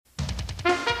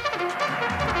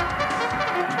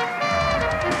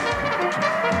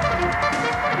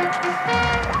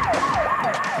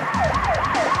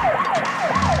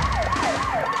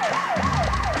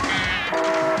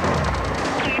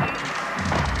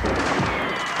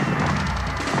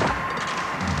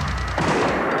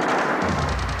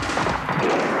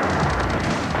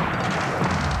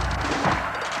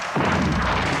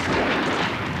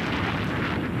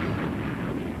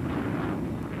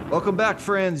Welcome back,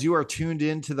 friends. You are tuned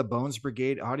in to the Bones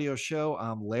Brigade audio show.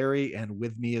 I'm Larry, and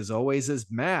with me, as always, is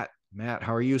Matt. Matt,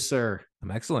 how are you, sir?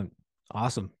 I'm excellent.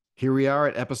 Awesome. Here we are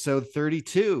at episode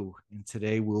 32, and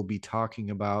today we'll be talking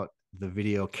about the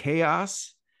video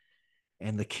Chaos.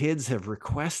 And the kids have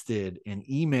requested and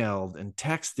emailed and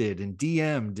texted and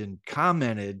DM'd and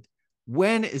commented,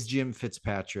 when is Jim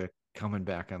Fitzpatrick coming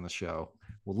back on the show?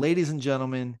 Well, ladies and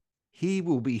gentlemen, he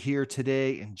will be here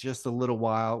today in just a little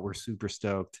while. We're super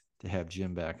stoked to have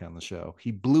Jim back on the show.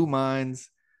 He blew minds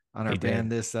on our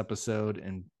band this episode,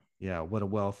 and yeah, what a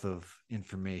wealth of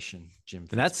information, Jim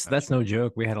Fitzpatrick. That's no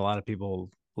joke. We had a lot of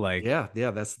people like,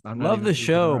 that's I'm love the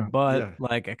show, but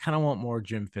like I kind of want more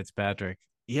Jim Fitzpatrick.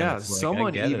 Yeah,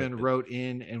 someone even wrote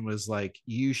in and was like,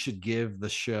 you should give the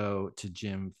show to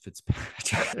Jim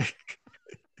Fitzpatrick.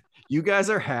 You guys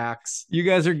are hacks. You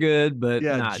guys are good, but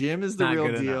yeah, Jim is the real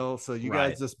deal. Enough. So you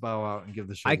guys just bow out and give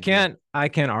the show. I can't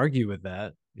argue with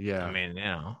that. Yeah. I mean,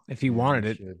 if he wanted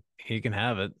it, he can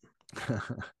have it.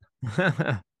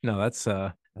 No, that's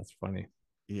funny.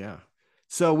 Yeah.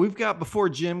 So we've got, before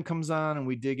Jim comes on and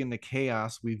we dig into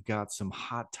Chaos, we've got some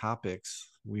hot topics.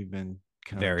 We've been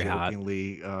kind of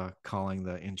jokingly calling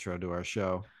the intro to our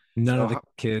show. None of the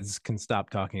kids can stop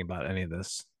talking about any of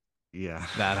this. Yeah.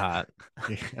 That hot.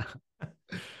 Yeah.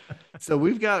 So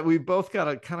we both got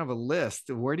a kind of a list.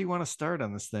 Where do you want to start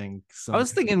on this thing? I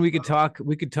was thinking we could talk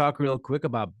real quick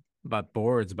about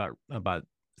boards, about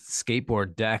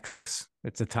skateboard decks.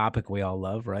 It's a topic we all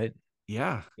love, right?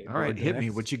 Yeah. All right. Hit me.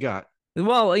 What you got?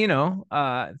 Well,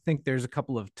 I think there's a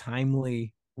couple of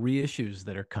timely reissues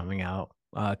that are coming out,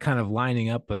 kind of lining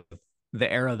up with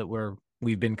the era that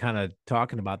we've been kind of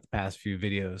talking about the past few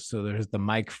videos. So there's the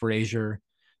Mike Frazier,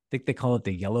 I think they call it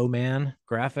the Yellow Man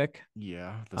graphic.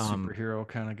 Yeah, the superhero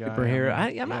kind of guy. Superhero.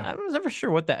 I was never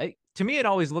sure what that. To me, it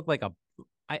always looked like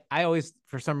I always,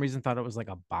 for some reason, thought it was like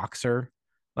a boxer,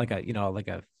 like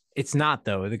a. It's not,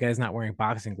 though. The guy's not wearing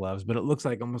boxing gloves, but it looks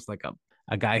like almost like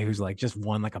a guy who's like just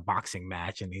won like a boxing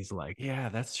match, and he's like, yeah,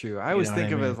 that's true. I always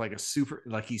think of it as like a super,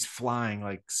 like he's flying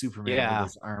like Superman with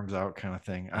his arms out kind of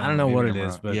thing. I don't know what it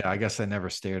is, but yeah, I guess I never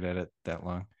stared at it that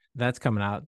long. That's coming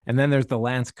out. And then there's the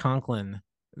Lance Conklin.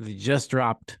 They just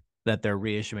dropped that they're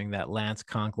reissuing that Lance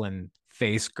Conklin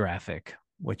face graphic,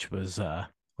 which was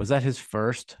that his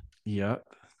first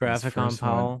graphic on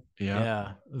Powell?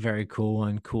 Yeah, very cool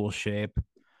and cool shape.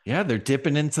 Yeah, they're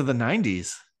dipping into the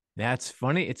 90s. That's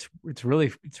funny. It's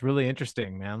really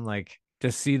interesting, man. Like to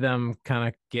see them kind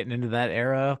of getting into that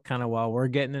era, kind of while we're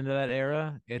getting into that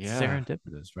era. It's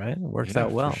serendipitous, right? It works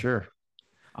out well. For sure.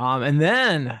 And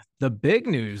then the big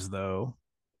news, though,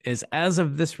 is as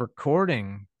of this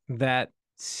recording, that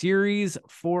series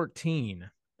 14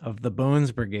 of the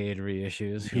Bones Brigade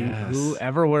reissues.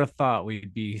 Whoever would have thought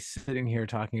we'd be sitting here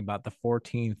talking about the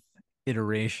 14th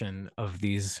iteration of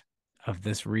this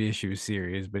reissue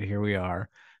series, but here we are.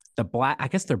 I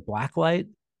guess they're blacklight.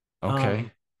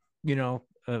 Okay.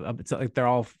 It's like they're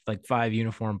all like 5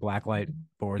 uniform blacklight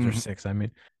boards, or 6. I mean,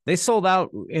 they sold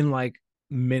out in like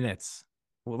minutes,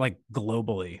 like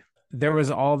globally. There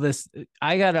was all this.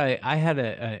 I had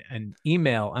an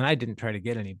email, and I didn't try to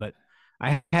get any, but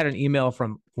I had an email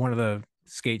from one of the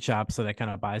skate shops that I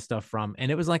kind of buy stuff from, and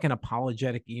it was like an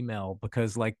apologetic email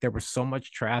because like there was so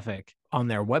much traffic on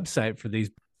their website for these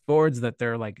boards that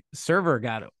their like server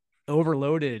got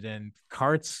overloaded, and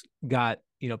carts got,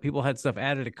 people had stuff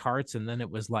added to carts, and then it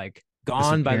was like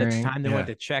gone by the time they went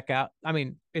to check out. I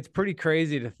mean, it's pretty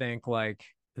crazy to think like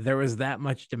there was that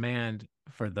much demand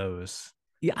for those.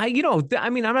 Yeah,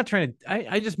 I'm not trying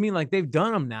to. I just mean like they've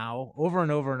done them now over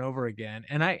and over and over again,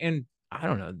 and I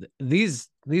don't know, these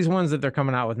ones that they're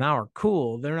coming out with now are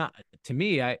cool. They're not, to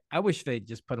me. I wish they'd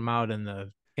just put them out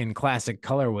in classic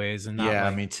colorways and not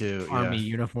like me too. Army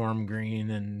uniform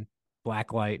green and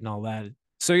black light and all that.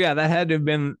 So yeah, that had to have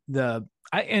been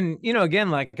again,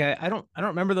 like I don't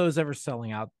remember those ever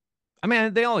selling out. I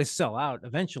mean, they always sell out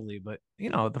eventually, but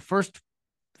the first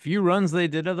few runs they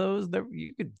did of those,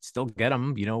 you could still get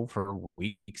them, for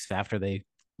weeks after they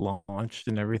launched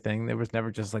and everything. There was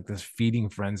never just like this feeding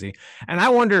frenzy. And I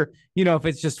wonder, if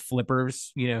it's just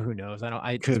flippers, who knows?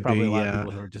 It's probably a lot of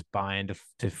people who are just buying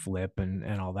to flip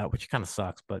and all that, which kind of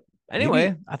sucks. But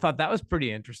anyway, I thought that was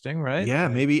pretty interesting, right? Yeah,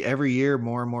 maybe every year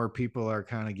more and more people are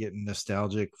kind of getting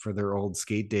nostalgic for their old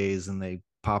skate days, and they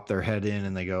pop their head in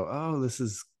and they go, oh, this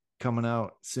is coming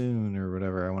out soon or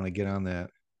whatever. I want to get on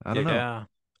that. I don't know. Yeah.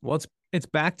 Well, it's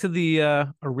back to the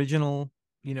original,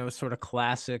 sort of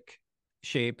classic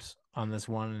shapes on this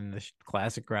one, and the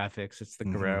classic graphics. It's the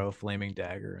Guerrero flaming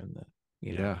dagger and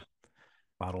the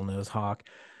bottlenose hawk.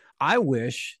 I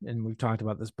wish, and we've talked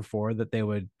about this before, that they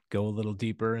would go a little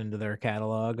deeper into their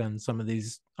catalog on some of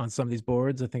these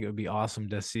boards. I think it would be awesome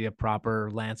to see a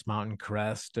proper Lance Mountain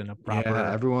crest and a Yeah, proper,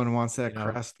 everyone wants you that know,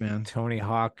 crest, man. Tony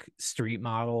Hawk street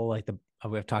model, like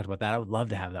we've talked about that. I would love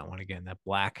to have that one again, that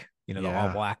black, the all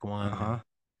Yeah. black one. Uh-huh.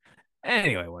 And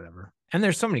anyway, whatever. And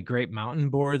there's so many great mountain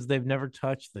boards they've never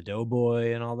touched, the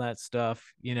Doughboy and all that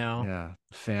stuff, Yeah.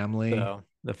 Family. So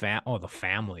the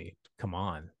family, come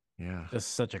on, Yeah.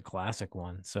 just such a classic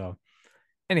one. So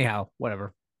anyhow,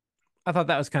 whatever. I thought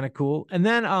that was kind of cool. And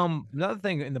then another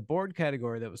thing in the board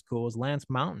category that was cool was Lance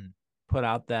Mountain put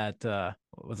out that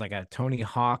was like a Tony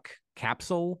Hawk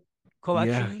capsule Yeah,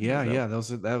 collection. yeah, yeah.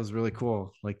 That was really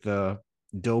cool. Like the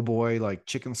Doughboy, like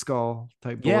chicken skull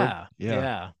type board. Yeah, Yeah.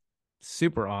 yeah.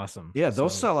 Super awesome. Yeah,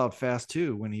 those So sell out fast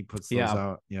too when he puts those yeah,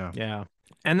 out. Yeah. yeah.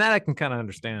 And that I can kind of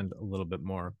understand a little bit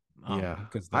more. Yeah.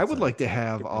 Because I that's would a like to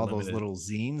have super all those limited. little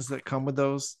zines that come with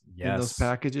those in those Yes.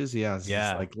 packages. Yeah. It's just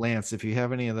Yeah. like Lance, if you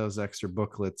have any of those extra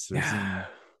booklets or zine,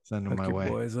 send them Hook my your way.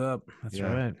 boys up. That's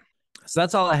Yeah. right. So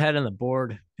that's all I had in the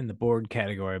board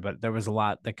category, but there was a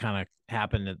lot that kind of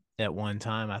happened at one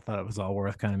time. I thought it was all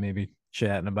worth kind of maybe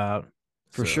chatting about.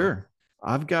 For sure.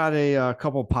 I've got a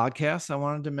couple podcasts I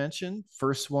wanted to mention.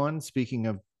 First one, speaking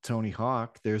of Tony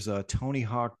Hawk, there's a Tony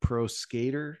Hawk Pro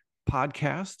Skater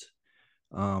podcast.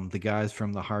 The guys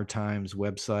from the Hard Times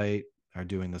website are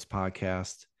doing this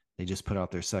podcast. They just put out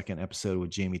their second episode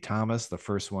with Jamie Thomas. The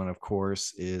first one, of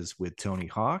course, is with Tony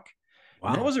Hawk. Wow.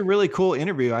 And that was a really cool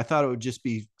interview. I thought it would just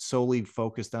be solely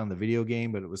focused on the video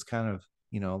game, but it was kind of,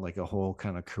 like a whole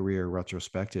kind of career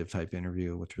retrospective type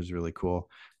interview, which was really cool.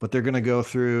 But they're going to go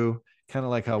through kind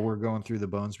of like how we're going through the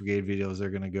Bones Brigade videos. They're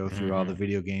going to go through all the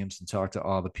video games and talk to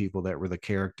all the people that were the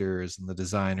characters and the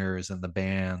designers and the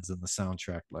bands and the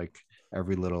soundtrack, like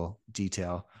every little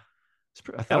detail.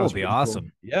 That will be awesome.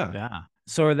 Cool. Yeah. Yeah.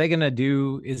 So are they going to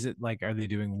do, is it like, are they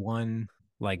doing one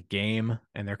like game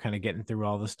and they're kind of getting through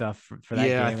all the stuff for that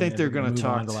game? I think they're going to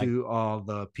talk to like all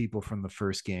the people from the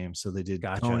first game. So they did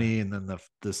Tony, and then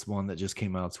this one that just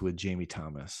came out with Jamie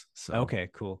Thomas. So okay,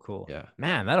 cool. Yeah,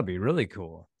 man, that'll be really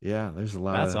cool. Yeah, there's a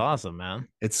lot. That's awesome, man.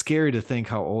 It's scary to think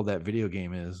how old that video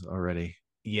game is already.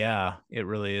 Yeah, it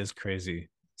really is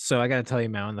crazy. So I got to tell you,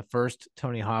 man, when the first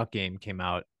Tony Hawk game came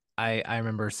out, I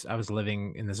remember I was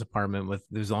living in this apartment with,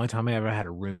 it was the only time I ever had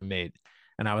a roommate,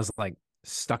 and I was like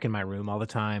stuck in my room all the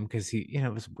time because he,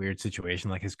 it was a weird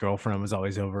situation. Like his girlfriend was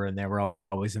always over and they were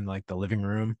always in like the living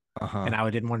room. And I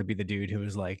didn't want to be the dude who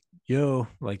was like, yo,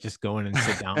 like just go in and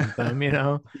sit down with them,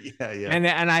 Yeah.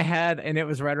 And it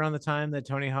was right around the time that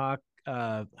Tony Hawk,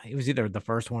 it was either the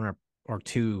first one or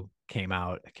two came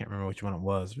out. I can't remember which one it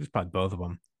was. It was probably both of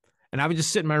them. And I would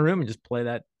just sit in my room and just play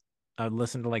that. I would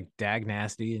listen to like Dag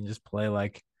Nasty and just play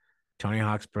like Tony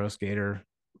Hawk's Pro Skater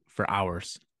for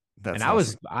hours. That's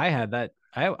awesome. I had that.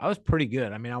 I was pretty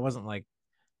good. I mean, I wasn't like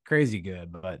crazy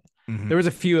good, but there was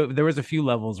a few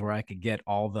levels where I could get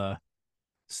all the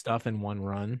stuff in one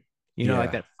run.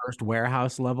 Like that first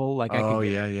warehouse level. Like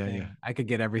I could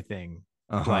get everything.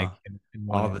 Like in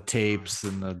all the tapes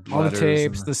and all the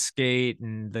tapes, the skate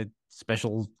and the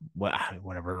special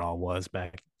whatever it all was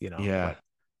back. Yeah, but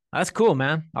that's cool,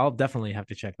 man. I'll definitely have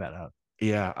to check that out.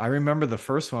 Yeah, I remember the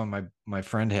first one. My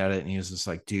friend had it, and he was just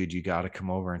like, "Dude, you got to come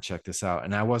over and check this out."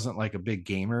 And I wasn't like a big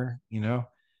gamer,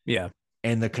 Yeah.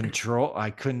 And the control,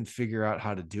 I couldn't figure out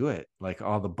how to do it, like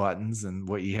all the buttons and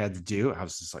what you had to do. I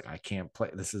was just like, I can't play.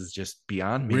 This is just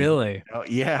beyond me. Really?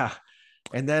 Yeah.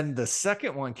 And then the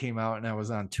second one came out, and I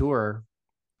was on tour,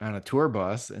 on a tour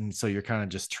bus, and so you're kind of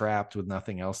just trapped with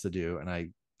nothing else to do. And I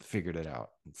figured it out.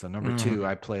 So number two,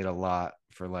 I played a lot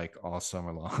for like all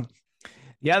summer long.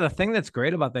 Yeah, the thing that's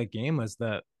great about that game was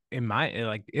that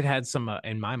it had some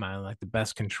in my mind like the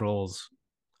best controls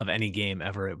of any game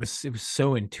ever. It was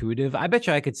so intuitive. I bet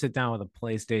you I could sit down with a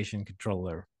PlayStation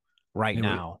controller right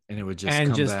now, and it would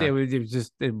just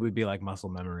it would be like muscle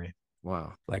memory.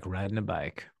 Wow, like riding a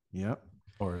bike. Yep,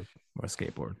 or a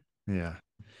skateboard. Yeah.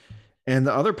 And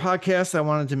the other podcast I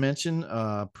wanted to mention,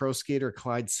 pro skater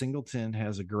Clyde Singleton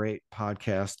has a great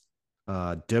podcast,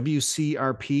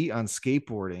 WCRP on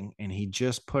skateboarding, and he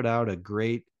just put out a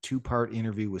great 2-part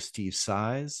interview with Steve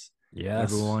Size.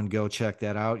 Yes, everyone go check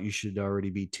that out. You should already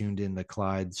be tuned in to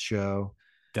Clyde's show.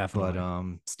 Definitely.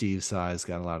 But Steve Size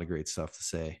got a lot of great stuff to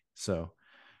say, so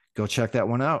go check that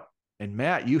one out. And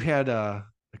Matt, you had a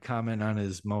comment on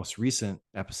his most recent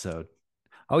episode.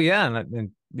 Oh yeah,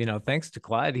 and thanks to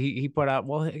Clyde, he put out.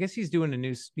 Well, I guess he's doing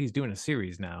a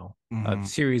series now, a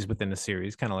series within a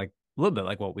series, kind of like a little bit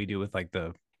like what we do with like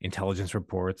the intelligence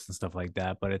reports and stuff like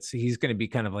that. But he's going to be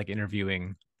kind of like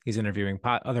interviewing he's interviewing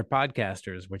other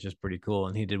podcasters, which is pretty cool.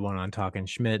 And he did one on Talking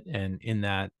Schmidt, and in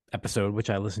that episode, which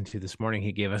I listened to this morning,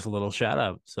 he gave us a little shout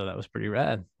out. So that was pretty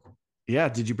rad. Yeah.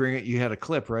 Did you bring it? You had a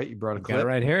clip, right? You brought a clip. Got it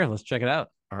right here. Let's check it out.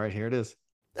 All right, here it is.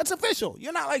 That's official.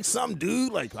 You're not like some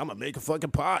dude like I'm gonna make a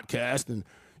fucking podcast and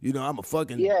I'm a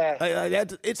fucking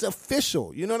it's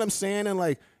official. You know what I'm saying? And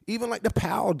like even like the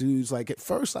PAL dudes, like at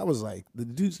first I was like the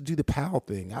dudes do the PAL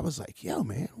thing. I was like, yo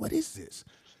man, what is this?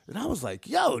 And I was like,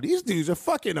 yo, these dudes are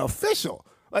fucking official.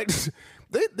 Like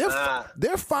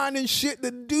they're finding shit.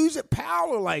 The dudes at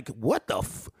PAL are like, what the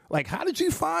like, how did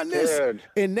you find this? Dude.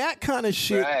 And that kind of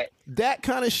shit, Right. that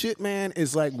kind of shit, man,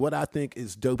 is like what I think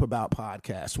is dope about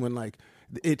podcasts. When like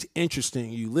it's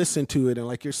interesting, you listen to it, and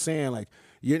like you're saying, like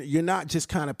you're not just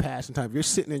kind of passing time. If you're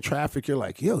sitting in traffic, you're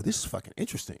like, yo, this is fucking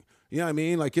interesting. You know what I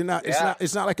mean? Like you're not.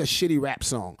 It's not like a shitty rap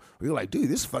song. Where you're like, dude,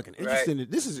 this is fucking interesting.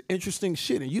 Right. This is interesting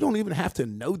shit, and you don't even have to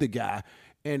know the guy.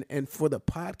 And for the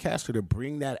podcaster to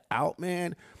bring that out,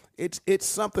 man, it's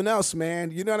something else, man.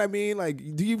 You know what I mean? Like,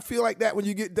 do you feel like that when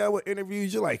you get done with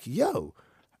interviews? You're like, yo,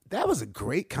 that was a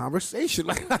great conversation.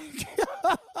 Like,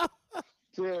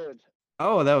 dude.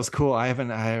 Oh, that was cool. I haven't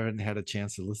had a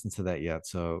chance to listen to that yet.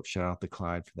 So shout out to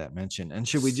Clyde for that mention. And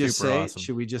should we just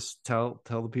should we just tell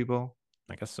the people?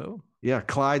 I guess so. Yeah,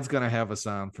 Clyde's gonna have us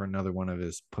on for another one of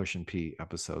his Push and Pete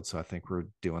episodes. So I think we're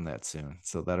doing that soon.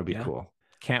 So that'll be cool.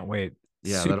 Can't wait.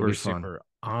 Yeah, that'll be fun. Super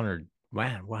honored.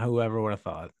 Man, whoever would have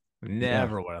thought?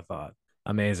 Never would have thought.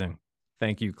 Amazing.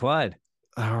 Thank you, Clyde.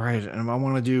 All right. And I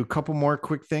want to do a couple more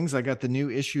quick things. I got the new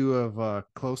issue of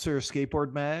Closer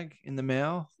Skateboard Mag in the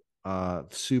mail.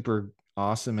 Super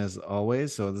awesome as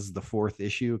always. So this is the 4th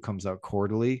issue. It comes out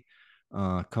quarterly.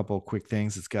 A couple of quick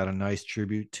things. It's got a nice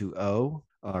tribute to O,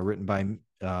 written by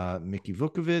Mickey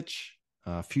Vukovic,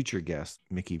 future guest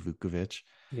Mickey Vukovic.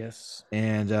 Yes.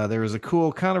 And there was a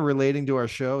cool kind of relating to our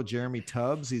show, Jeremy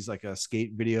Tubbs. He's like a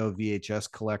skate video VHS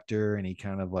collector, and he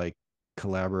kind of like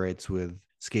collaborates with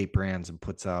skate brands and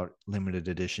puts out limited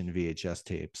edition VHS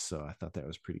tapes. So I thought that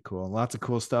was pretty cool. And lots of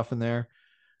cool stuff in there.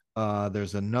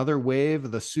 There's another wave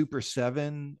of the Super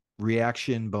 7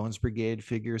 Reaction Bones Brigade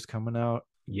figures coming out.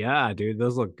 Yeah, dude,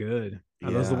 those look good.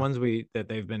 Are those the ones that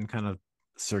they've been kind of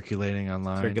circulating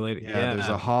online? Yeah, there's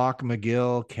a Hawk,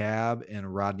 McGill, Cab,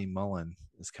 and Rodney Mullen.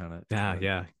 Is kind of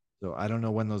So I don't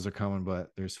know when those are coming, but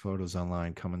there's photos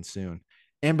online coming soon.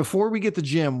 And before we get to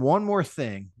Jim, one more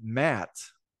thing, Matt.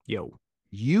 Yo,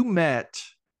 you met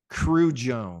Crew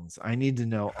Jones. I need to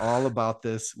know all about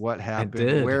this. What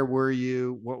happened? Where were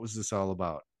you? What was this all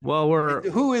about? Well,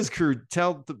 who is Crew?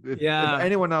 If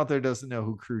anyone out there doesn't know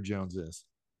who Crew Jones is.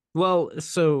 Well,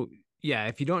 so yeah,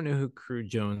 if you don't know who Crew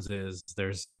Jones is,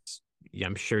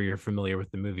 I'm sure you're familiar with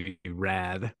the movie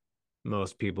Rad.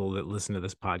 Most people that listen to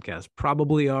this podcast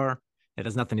probably are. It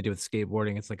has nothing to do with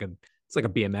skateboarding. It's like a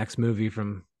BMX movie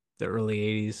from the early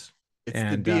 80s. It's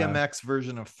the BMX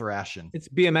version of thrashing. It's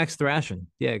BMX thrashing.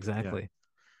 Yeah, exactly.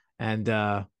 Yeah.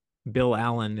 And Bill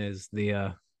Allen is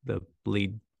the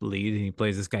lead, and he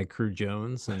plays this guy Crew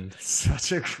Jones, and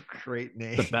such a great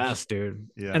name. The best, dude.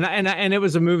 Yeah. And it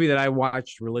was a movie that I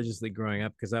watched religiously growing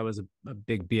up because I was a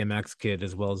big BMX kid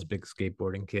as well as a big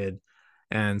skateboarding kid.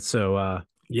 And so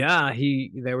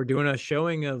they were doing a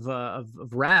showing of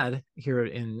Rad here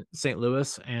in St.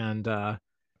 Louis, and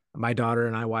my daughter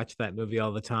and I watched that movie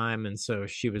all the time, and so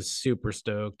she was super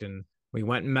stoked, and we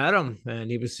went and met him,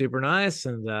 and he was super nice,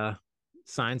 and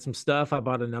signed some stuff. I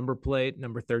bought a number plate,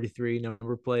 number 33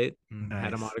 number plate, and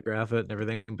had him autograph it and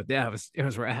everything. But yeah, it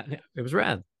was rad. It was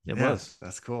rad. It was.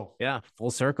 That's cool. Yeah,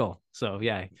 full circle. So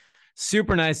yeah.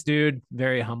 Super nice dude,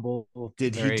 very humble.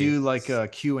 Did he do like a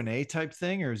Q&A type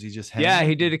thing, or is he just hanging? Yeah,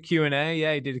 he did a Q&A.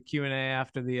 Yeah, he did a Q&A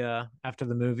after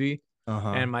the movie.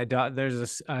 And my daughter,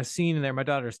 there's a scene in there. My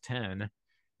daughter's 10.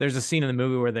 There's a scene in the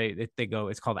movie where they go,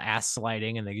 it's called ass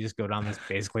sliding, and they just go down this,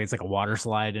 basically it's like a water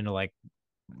slide into like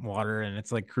water, and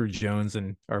it's like Crew Jones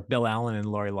or Bill Allen and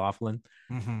Lori Loughlin.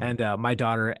 And my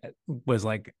daughter was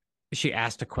like, she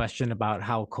asked a question about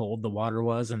how cold the water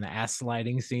was in the ass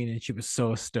sliding scene, and she was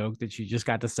so stoked that she just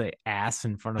got to say ass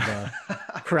in front of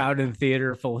a crowded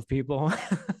theater full of people.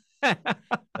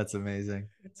 That's amazing.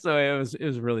 So it was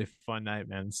a really fun night,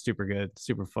 man. Super good,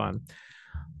 super fun.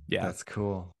 Yeah, that's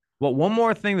cool. Well, one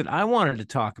more thing that I wanted to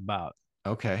talk about.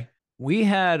 Okay. We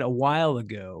had a while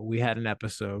ago, we had an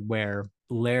episode where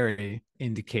Larry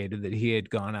indicated that he had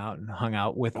gone out and hung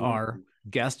out with our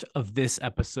guest of this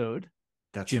episode.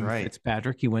 That's Jim right.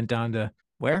 Fitzpatrick. He went down to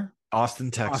where?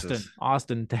 Austin, Texas.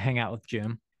 Austin to hang out with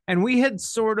Jim. And we had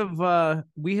sort of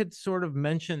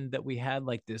mentioned that we had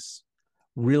like this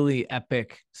really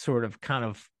epic sort of kind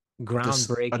of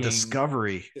groundbreaking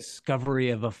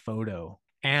discovery of a photo.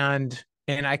 And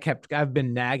And I've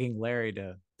been nagging Larry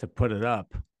to put it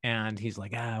up, and he's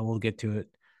like, we'll get to it.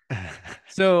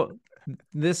 So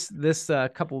this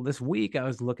week I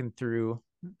was looking through,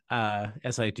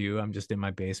 as I do, I'm just in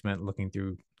my basement looking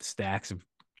through stacks of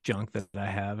junk that I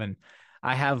have, and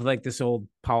I have like this old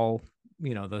Paul,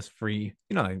 those free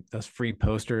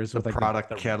posters with like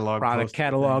product catalog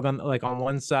on on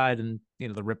one side, and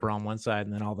the Ripper on one side,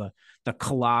 and then all the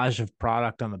collage of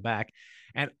product on the back.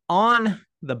 And on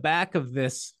the back of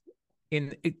this,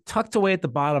 tucked away at the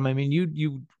bottom, I mean,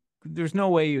 you there's no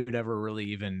way you'd ever really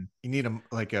even. You need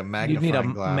a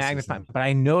magnifying glass. But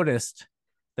I noticed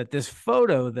that this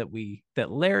photo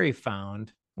that Larry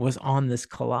found was on this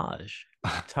collage,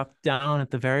 tucked down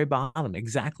at the very bottom,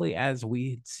 exactly as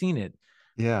we had seen it.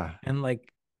 Yeah. And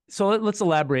so let's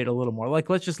elaborate a little more.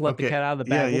 Let's just let the cat out of the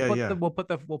bag. We'll put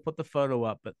the photo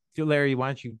up. But Larry, why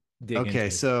don't you dig into it? Okay,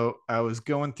 so I was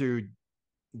going through.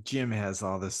 Jim has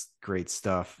all this great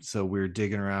stuff, so we're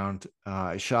digging around.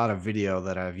 I shot a video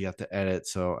that I've yet to edit,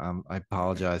 so I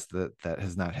apologize that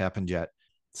has not happened yet.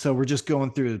 So we're just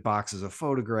going through the boxes of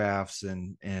photographs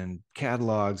and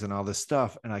catalogs and all this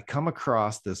stuff, and I come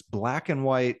across this black and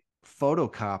white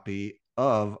photocopy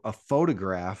of a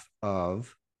photograph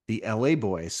of the LA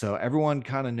Boys. So everyone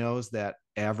kind of knows that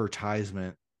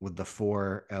advertisement with the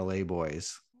 4 LA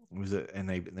Boys.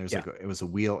 It was a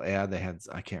wheel ad. They had,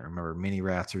 I can't remember, mini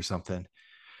rats or something.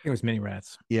 It was mini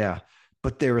rats. Yeah.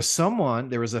 But there was a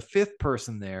 5th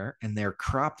person there, and they're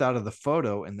cropped out of the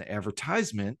photo in the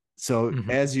advertisement. So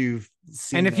as you've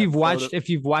seen, and if you've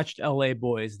watched LA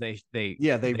Boys, they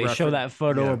show that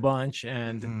photo a bunch,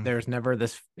 and there's never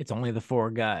this. It's only the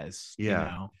 4 guys.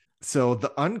 Yeah. So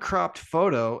the uncropped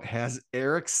photo has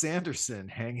Eric Sanderson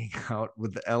hanging out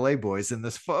with the LA Boys in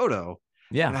this photo.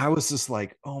 Yeah. And I was just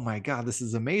like, oh my God, this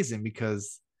is amazing,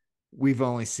 because we've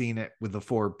only seen it with the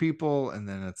 4 people. And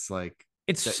then it's like,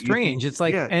 it's strange. It's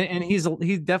like, and he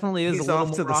definitely is a little more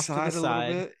off to the side. A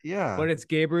little bit. Yeah. But it's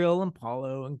Gabriel and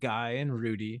Paulo and Guy and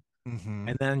Rudy.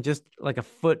 And then just like a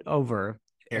foot over,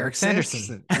 Eric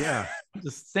Sanderson. Yeah.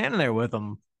 Just standing there with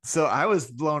them. So I was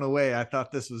blown away. I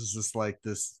thought this was just like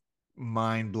this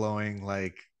mind-blowing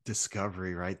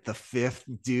discovery, right? The 5th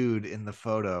dude in the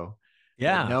photo.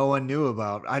 Yeah. No one knew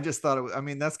about. I just thought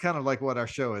that's kind of like what our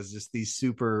show is, just these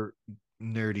super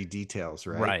nerdy details,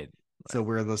 right? Right. So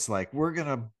we're just like, we're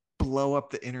gonna blow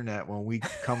up the internet when we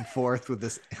come forth with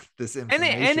this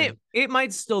information. And it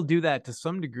might still do that to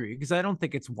some degree, because I don't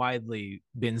think it's widely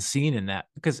been seen in that,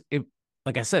 because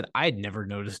like I said, I'd never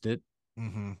noticed it.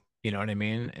 You know what I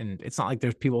mean? And it's not like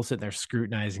there's people sitting there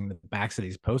scrutinizing the backs of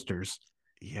these posters.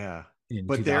 Yeah.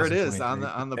 But there it is on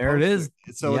the there poster. It is.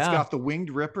 So it's got the Winged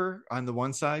Ripper on the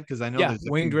one side, because I know there's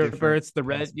Winged Ripper. It's the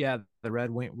red, the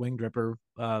red Winged Ripper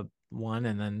one,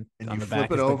 and then on the back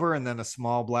flip it over, and then a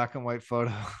small black and white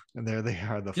photo, and there they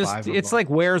are, the 5. It's like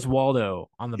Where's Waldo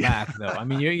on the back, though. I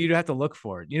mean, you'd have to look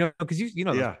for it, because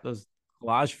those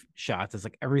collage shots. It's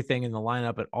like everything in the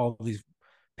lineup, at all these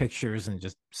pictures and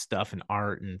just stuff and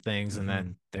art and things, and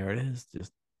then there it is,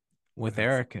 just with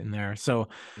Eric in there. So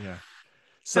yeah.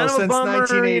 So since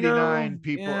 1989,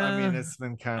 people, I mean, it's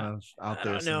been kind of out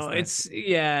there. No, it's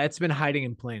been hiding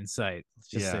in plain sight. Let's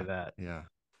just say that. Yeah.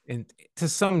 And to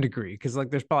some degree, because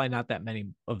there's probably not that many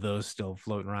of those still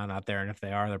floating around out there. And if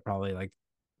they are, they're probably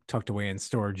tucked away in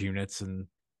storage units. And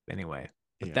anyway,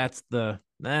 but that's there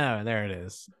it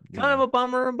is. Kind of a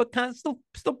bummer, but kind of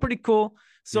still pretty cool.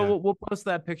 So we'll post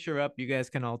that picture up. You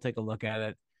guys can all take a look at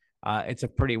it. It's a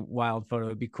pretty wild photo.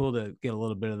 It'd be cool to get a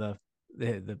little bit of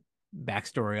the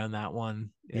backstory on that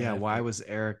one. Why was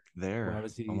Eric there?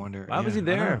 I wonder why was he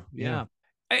there. And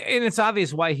it's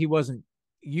obvious why he wasn't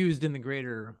used in the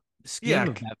greater scheme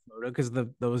of that photo, because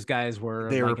those guys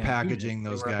were packaging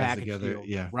those guys together.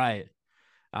 Right.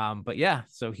 But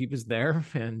so he was there,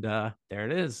 and there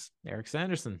it is, Eric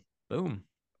Sanderson. Boom.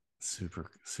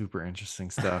 Super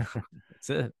interesting stuff. That's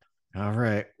it. All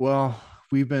right, well,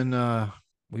 we've been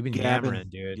gabbing,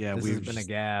 dude. This has been a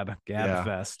gab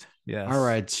fest. Yes. All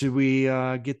right, should we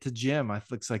get to Jim? It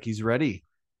looks like he's ready.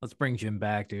 Let's bring Jim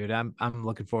back, dude. I'm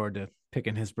looking forward to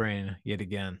picking his brain yet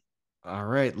again. All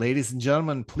right, ladies and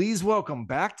gentlemen, please welcome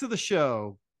back to the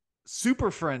show,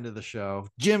 super friend of the show,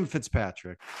 Jim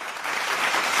Fitzpatrick.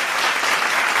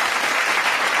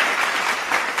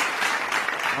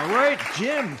 All right,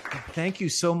 Jim, thank you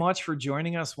so much for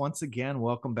joining us once again.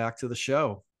 Welcome back to the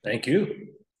show. Thank you.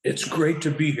 It's great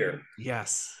to be here.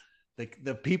 Yes.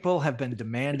 The people have been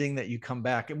demanding that you come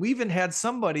back. And we even had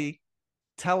somebody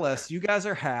tell us, you guys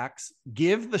are hacks.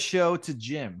 Give the show to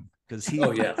Jim. Because he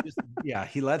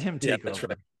let him take over.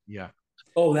 Right. Yeah.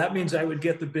 Oh, that means I would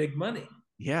get the big money.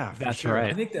 Yeah, for That's sure.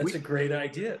 right. I think that's a great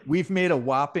idea. We've made a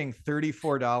whopping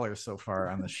 $34 so far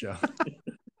on the show.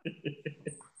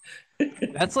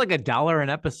 That's like $1 an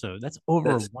episode. That's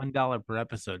over $1 per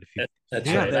episode. If you, That's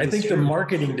Yeah, right. that I is think true. the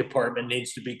marketing department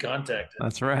needs to be contacted.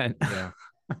 that's right. Yeah.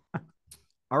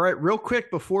 All right, real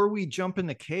quick before we jump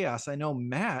into chaos, I know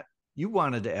Matt, you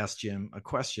wanted to ask Jim a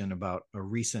question about a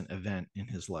recent event in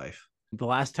his life. The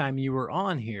last time you were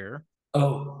on here,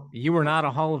 Oh, you were not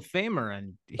a Hall of Famer,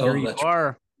 and here you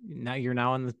are. Now you're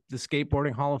now in the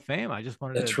skateboarding Hall of Fame. I just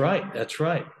wanted that's to. right. That's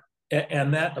right.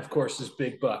 And that, of course, is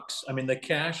big bucks. I mean, the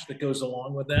cash that goes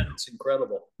along with that, it's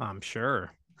incredible. I'm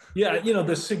sure. Yeah,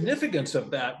 the significance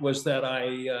of that was that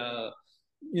I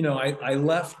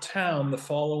left town the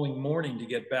following morning to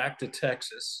get back to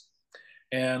Texas,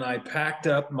 and I packed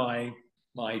up my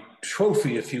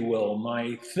trophy, if you will,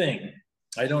 my thing.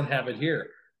 I don't have it here,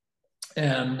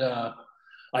 and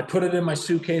I put it in my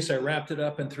suitcase. I wrapped it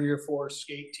up in 3 or 4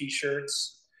 skate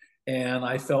T-shirts, and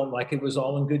I felt like it was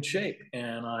all in good shape.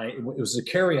 And it was a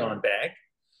carry-on bag.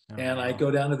 And I go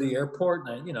down to the airport,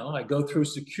 and I go through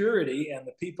security, and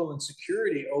the people in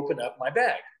security open up my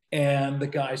bag. And the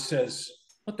guy says,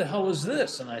 "What the hell is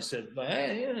this?" And I said,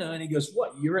 and he goes,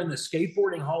 "What? You're in the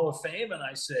Skateboarding Hall of Fame?" And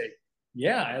I say,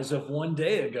 "Yeah, as of 1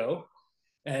 day ago."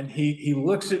 And he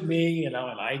looks at me, and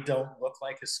I don't look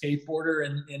like a skateboarder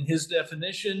in his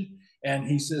definition. And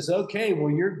he says, "Okay, well,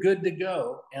 you're good to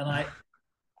go." And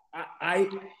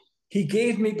he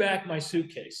gave me back my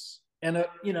suitcase. And,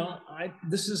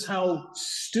 this is how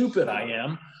stupid I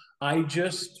am. I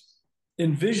just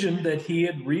envisioned that he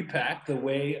had repacked the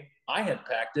way I had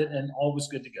packed it, and all was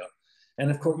good to go.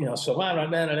 And of course, so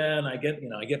and I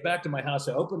get back to my house.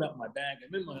 I open up my bag.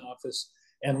 I'm in my office,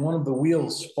 and one of the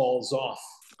wheels falls off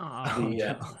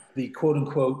the quote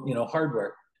unquote,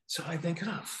 hardware. So I think,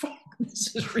 oh, fuck,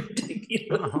 this is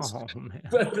ridiculous. Oh, man.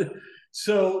 But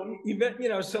so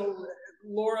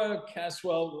Laura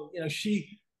Caswell,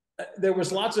 there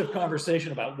was lots of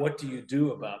conversation about what do you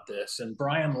do about this. And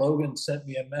Brian Logan sent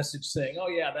me a message saying, "Oh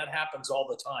yeah, that happens all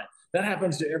the time. That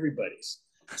happens to everybody's."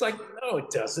 It's like, no,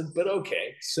 it doesn't, but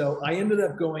okay. So I ended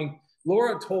up going,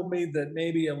 Laura told me that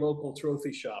maybe a local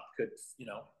trophy shop could,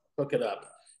 hook it up.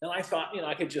 And I thought,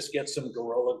 I could just get some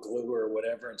Gorilla Glue or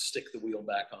whatever and stick the wheel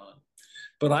back on.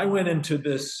 But I went into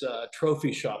this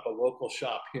trophy shop, a local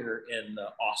shop here in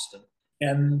Austin.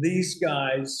 And these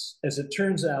guys, as it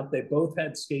turns out, they both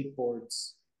had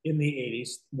skateboards in the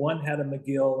 80s. One had a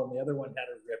McGill and the other one had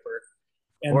a Ripper.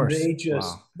 And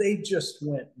they just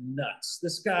went nuts.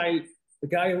 The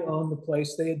guy who owned the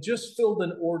place, they had just filled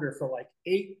an order for like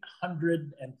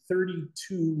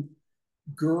 832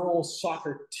 girl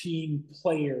soccer team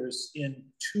players in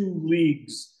 2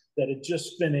 leagues that had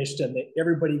just finished, and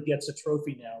everybody gets a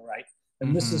trophy now, right?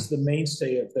 And this is the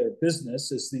mainstay of their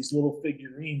business, is these little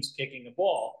figurines kicking a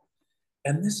ball.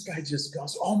 And this guy just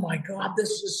goes, "Oh my God,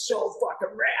 this is so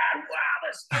fucking rad. Wow,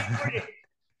 this is great."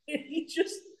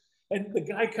 And the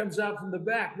guy comes out from the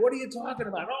back. "What are you talking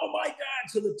about?" "Oh my God."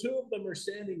 So the 2 of them are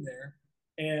standing there,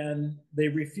 and they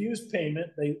refused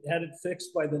payment. They had it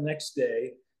fixed by the next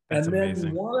day. That's and then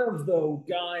amazing. One of the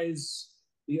guys,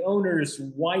 the owner's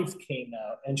wife, came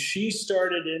out, and she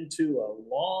started into a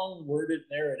long worded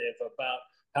narrative about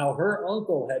how her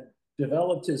uncle had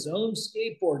developed his own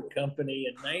skateboard company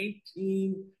in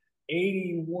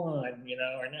 1981,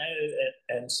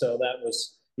 and so that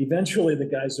was eventually the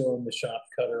guys who owned the shop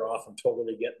cut her off and told her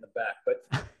to get in the back. But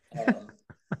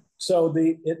so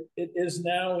it is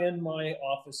now in my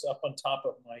office up on top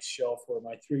of my shelf where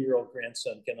my 3-year-old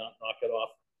grandson cannot knock it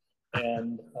off.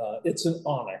 And it's an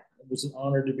honor. It was an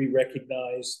honor to be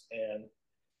recognized, and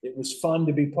it was fun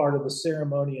to be part of the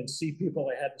ceremony and see people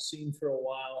I hadn't seen for a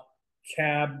while.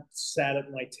 Cab sat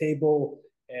at my table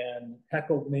and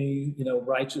heckled me,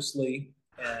 righteously.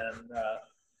 And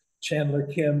Chandler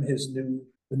Kim,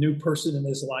 the new person in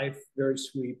his life, very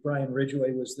sweet. Brian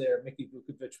Ridgway was there. Mickey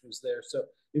Vukovic was there. So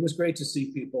it was great to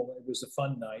see people. It was a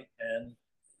fun night. And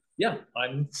yeah,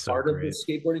 I'm part of the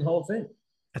Skateboarding Hall of Fame.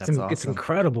 That's awesome. It's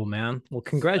incredible, man. Well,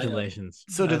 congratulations.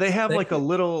 So do they have like a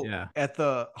little at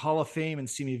the Hall of Fame in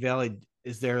Simi Valley?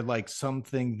 Is there like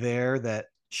something there that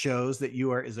shows that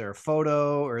is there a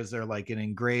photo, or is there like an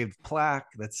engraved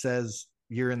plaque that says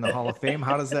you're in the Hall of Fame?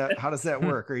 How does that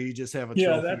work? Or you just have a trophy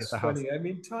at the house? Funny. I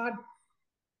mean, Todd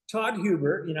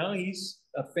Huber, he's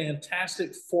a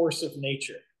fantastic force of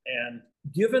nature, and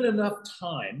given enough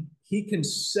time, he can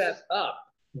set up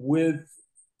with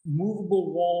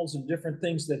movable walls and different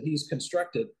things that he's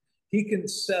constructed. He can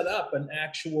set up an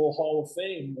actual Hall of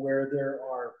Fame where there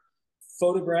are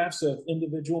photographs of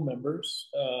individual members,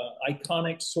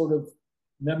 iconic sort of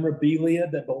memorabilia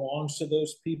that belongs to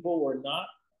those people or not.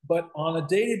 But on a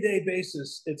day-to-day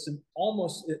basis,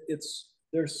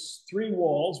 there's 3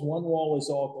 walls. One wall is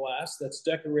all glass that's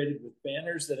decorated with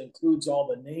banners that includes all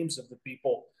the names of the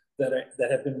people that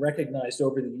have been recognized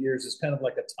over the years. It's kind of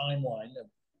like a timeline, a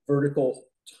vertical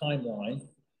timeline.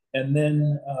 And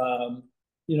then,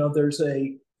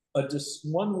 there's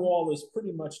one wall is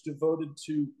pretty much devoted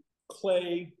to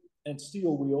clay and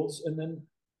steel wheels. And then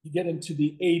you get into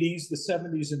the 80s, the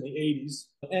 70s and the 80s.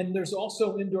 And there's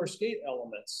also indoor skate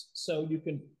elements. So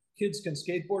kids can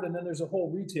skateboard, and then there's a whole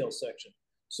retail section.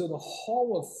 So the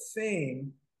Hall of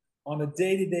Fame on a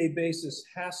day-to-day basis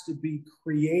has to be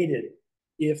created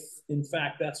if, in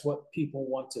fact, that's what people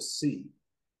want to see.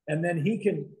 And then he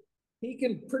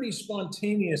can pretty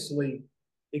spontaneously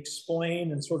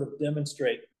explain and sort of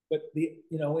demonstrate. But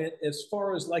as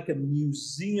far as like a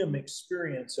museum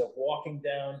experience of walking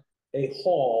down a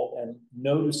hall and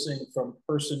noticing from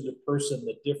person to person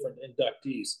the different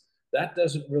inductees, that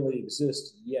doesn't really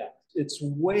exist yet. It's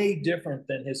way different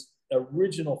than his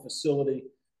original facility,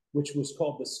 which was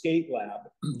called the Skate Lab.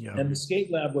 Yeah. And the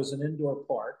Skate Lab was an indoor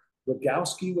park.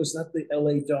 Rogowski, was that the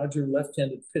LA Dodger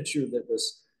left-handed pitcher that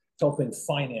was helping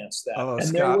finance that? And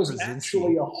Scott there was Brzezinski.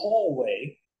 Actually a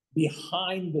hallway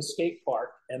behind the skate park,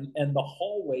 and the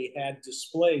hallway had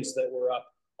displays that were up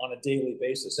on a daily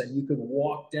basis, and you could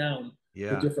walk down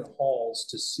the different halls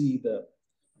to see the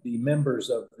members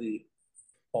of the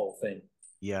Hall of Fame.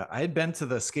 Yeah, I had been to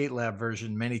the Skate Lab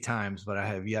version many times, but I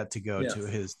have yet to go to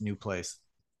his new place.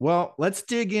 Well, let's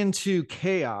dig into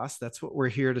Chaos. That's what we're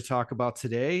here to talk about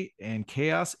today. And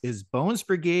Chaos is Bones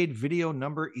Brigade video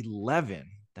number 11.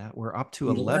 That we're up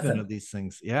to 11 of these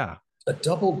things. Yeah. A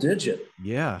double digit.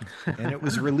 Yeah. And it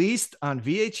was released on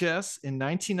VHS in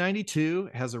 1992.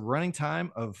 It has a running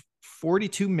time of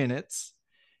 42 minutes.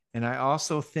 And I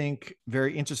also think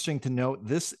very interesting to note,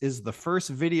 this is the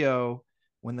first video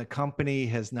when the company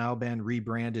has now been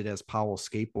rebranded as Powell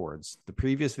Skateboards. The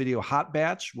previous video, Hot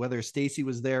Batch, whether Stacy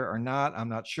was there or not, I'm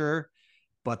not sure,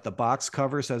 but the box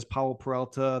cover says Powell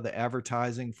Peralta. The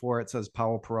advertising for it says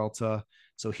Powell Peralta.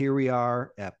 So here we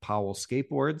are at Powell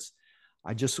Skateboards.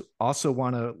 I just also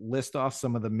want to list off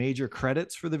some of the major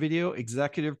credits for the video.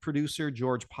 Executive producer,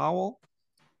 George Powell.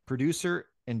 Producer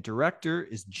and director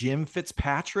is Jim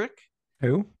Fitzpatrick.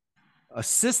 Who?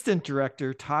 Assistant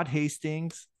director, Todd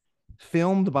Hastings.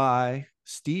 Filmed by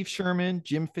Steve Sherman,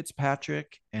 Jim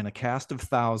Fitzpatrick, and a cast of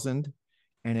 1,000.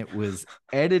 And it was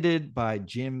edited by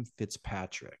Jim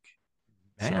Fitzpatrick.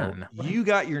 Man, so you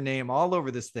got your name all over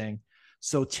this thing.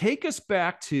 So take us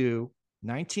back to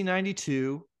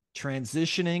 1992,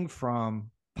 transitioning from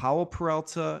Powell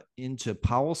Peralta into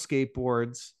Powell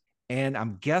Skateboards. And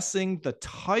I'm guessing the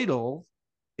title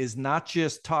is not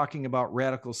just talking about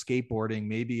radical skateboarding.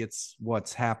 Maybe it's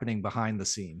what's happening behind the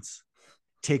scenes.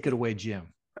 Take it away, Jim.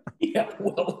 Yeah,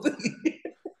 well,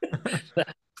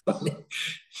 that's funny.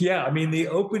 Yeah, I mean, the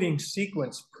opening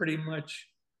sequence pretty much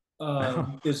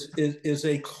is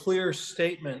a clear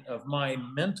statement of my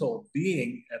mental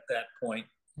being at that point.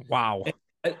 Wow.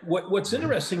 And what's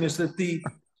interesting is that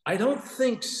I don't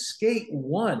think Skate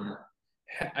 1,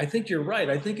 I think you're right.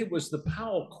 I think it was the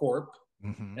Powell Corp.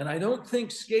 Mm-hmm. And I don't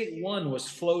think Skate 1 was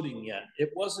floating yet.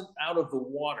 It wasn't out of the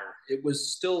water. It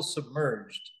was still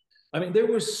submerged. I mean, there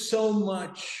was so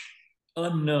much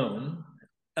unknown.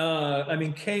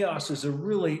 Chaos is a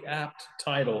really apt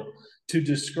title to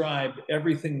describe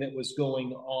everything that was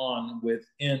going on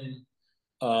within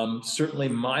certainly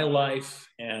my life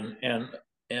and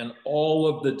all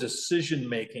of the decision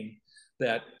making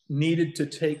that needed to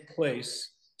take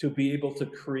place to be able to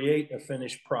create a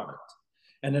finished product.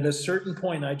 And at a certain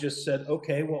point, I just said,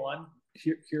 okay, well, I'm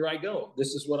here I go. This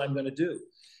is what I'm going to do.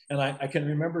 And I can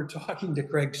remember talking to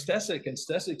Craig Stesic, and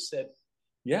Stesic said,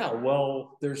 yeah,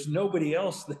 well, there's nobody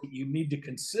else that you need to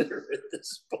consider at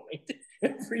this point.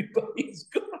 Everybody's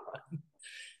gone.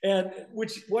 And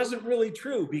which wasn't really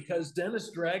true, because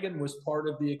Dennis Dragon was part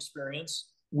of the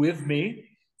experience with me.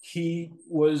 He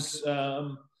was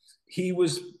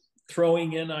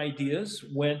throwing in ideas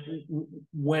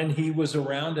when he was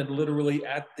around and literally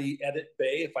at the edit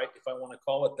bay, if I want to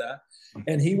call it that.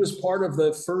 And he was part of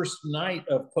the first night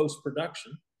of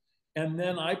post-production. And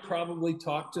then I probably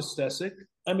talked to Stesic.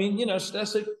 I mean,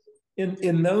 Stesic,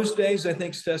 in those days, I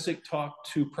think Stesic talked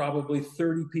to probably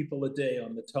 30 people a day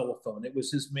on the telephone. It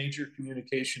was his major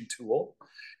communication tool.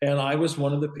 And I was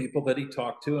one of the people that he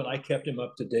talked to, and I kept him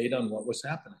up to date on what was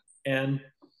happening. And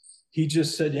he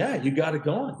just said, yeah, you got it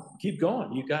going. Keep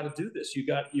going. You got to do this. You're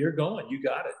going. You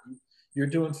got it. You're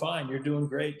doing fine. You're doing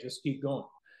great. Just keep going.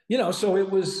 So it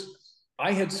was,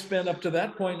 I had spent up to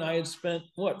that point, I had spent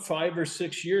what, 5 or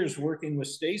 6 years working with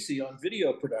Stacy on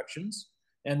video productions.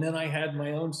 And then I had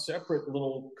my own separate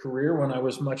little career when I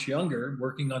was much younger,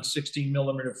 working on 16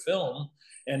 millimeter film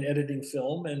and editing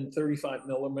film and 35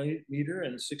 millimeter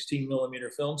and 16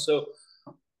 millimeter film. So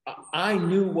I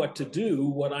knew what to do.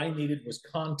 What I needed was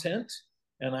content,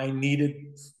 and I needed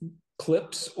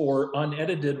clips or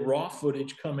unedited raw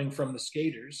footage coming from the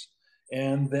skaters.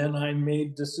 And then I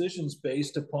made decisions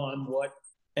based upon what,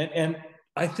 and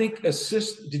I think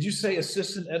did you say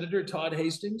assistant editor, Todd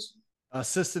Hastings?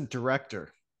 Assistant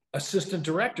director. Assistant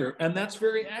director. And that's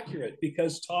very accurate,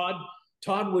 because Todd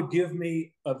would give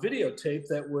me a videotape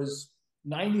that was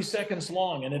 90 seconds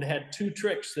long, and it had 2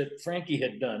 tricks that Frankie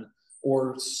had done,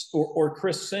 or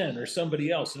Chris Sen or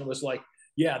somebody else. And it was like,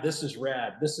 yeah, this is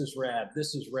rad. This is rad.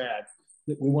 This is rad.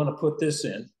 We want to put this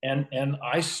in. And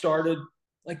I started,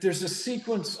 like, there's a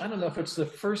sequence, I don't know if it's the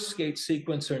first skate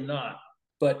sequence or not,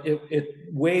 but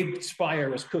Wade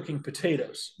Spire was cooking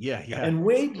potatoes. Yeah. And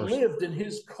Wade lived in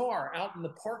his car out in the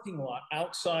parking lot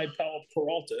outside Palo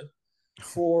Peralta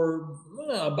for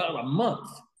about a month.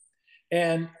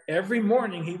 And every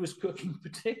morning he was cooking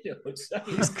potatoes.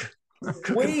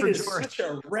 Wade is such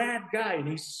a rad guy, and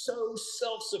he's so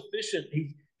self-sufficient.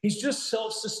 He's just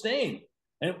self-sustained.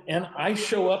 And I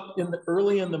show up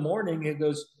early in the morning, and he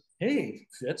goes, "Hey,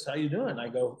 Fitz, how you doing?" I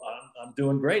go, I'm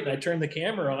doing great. And I turn the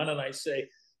camera on and I say,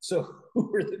 "So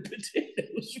who are the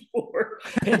potatoes for?"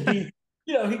 And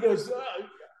he goes,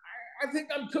 I think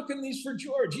I'm cooking these for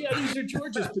George. Yeah, these are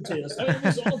George's potatoes. I mean, it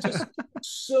was all just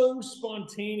so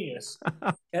spontaneous.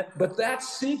 But that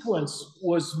sequence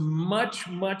was much,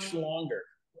 much longer.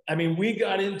 I mean,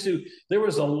 there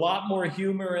was a lot more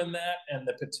humor in that, and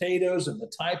the potatoes and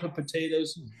the type of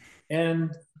potatoes.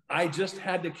 And I just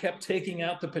had to kept taking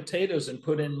out the potatoes and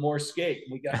put in more skate.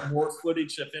 We got more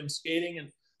footage of him skating,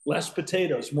 and less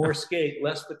potatoes, more skate,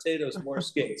 less potatoes, more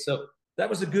skate. So that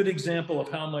was a good example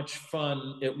of how much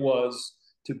fun it was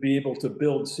to be able to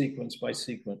build sequence by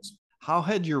sequence. How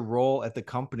had your role at the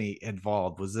company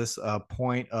evolved? Was this a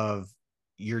point of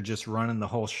you're just running the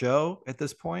whole show at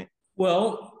this point?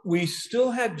 Well, we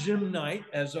still had Jim Knight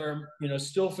as our,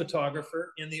 still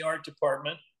photographer in the art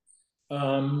department.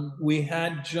 We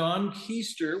had John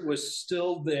Keister was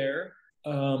still there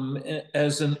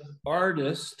as an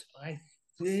artist. I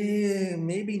think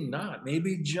maybe not.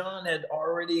 Maybe John had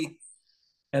already.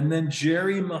 And then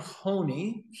Jerry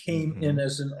Mahoney came in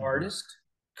as an artist.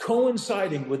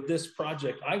 Coinciding with this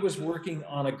project, I was working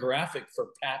on a graphic for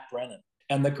Pat Brennan.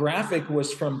 And the graphic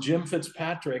was from Jim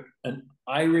Fitzpatrick, an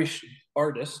Irish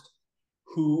artist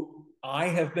who I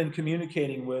have been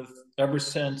communicating with ever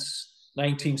since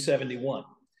 1971.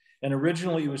 And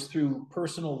originally it was through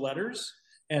personal letters,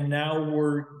 and now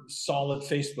we're solid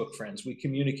Facebook friends. We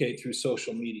communicate through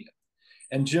social media.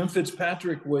 And Jim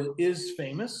Fitzpatrick is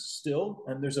famous still,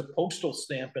 and there's a postal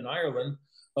stamp in Ireland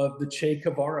of the Che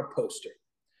Guevara poster,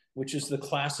 which is the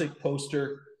classic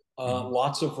poster,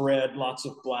 lots of red, lots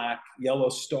of black, yellow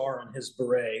star on his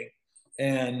beret.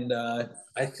 And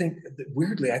I think,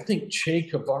 weirdly, Che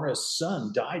Guevara's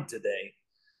son died today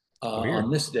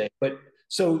on this day. But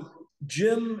so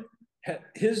Jim,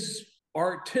 his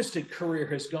artistic career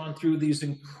has gone through these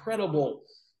incredible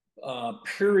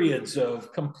periods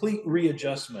of complete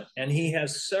readjustment, and he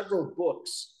has several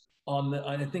books on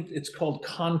I think it's called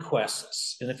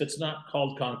Conquests, and if it's not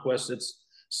called Conquest, it's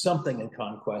something in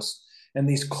Conquest. And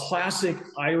these classic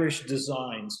Irish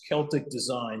designs, Celtic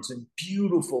designs, and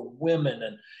beautiful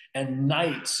women and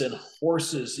knights and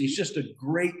horses. He's just a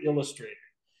great illustrator.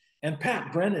 And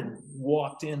Pat Brennan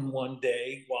walked in one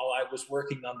day while I was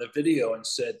working on the video and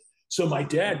said, "So my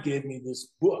dad gave me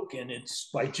this book, and it's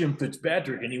by Jim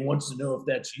Fitzpatrick, and he wants to know if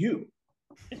that's you."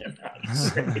 And I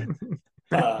said,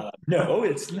 "No,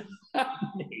 it's not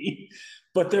me."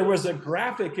 But there was a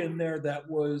graphic in there that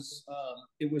was,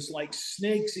 it was like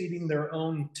snakes eating their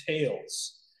own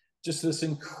tails. Just this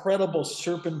incredible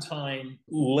serpentine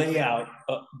layout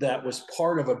that was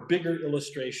part of a bigger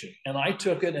illustration. And I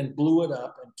took it and blew it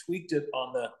up and tweaked it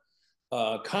on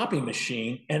the copy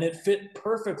machine, and it fit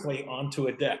perfectly onto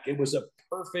a deck. It was a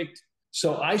perfect.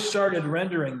 So I started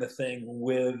rendering the thing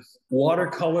with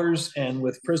watercolors and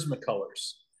with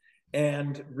Prismacolors,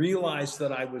 and realized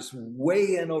that I was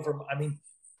way in over. I mean,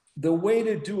 the way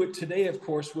to do it today, of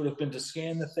course, would have been to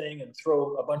scan the thing and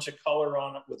throw a bunch of color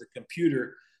on it with a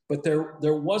computer. But there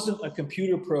wasn't a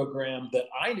computer program that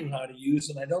I knew how to use,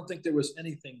 and I don't think there was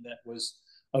anything that was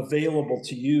available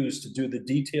to use to do the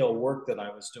detail work that I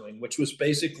was doing, which was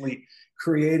basically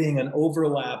creating an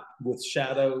overlap with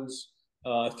shadows,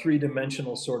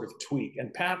 three-dimensional sort of tweak.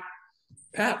 And Pat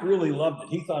really loved it.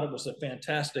 He thought it was a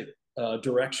fantastic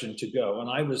direction to go. And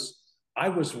I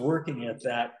was working at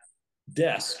that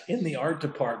desk in the art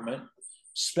department,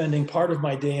 spending part of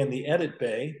my day in the edit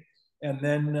bay. And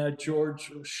then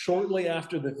George, shortly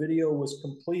after the video was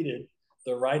completed,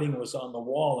 the writing was on the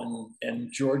wall,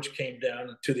 and George came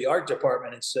down to the art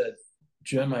department and said,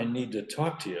 "Jim, I need to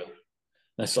talk to you."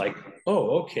 And it's like,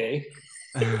 oh, okay.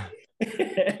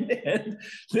 and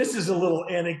this is a little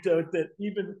anecdote that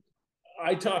even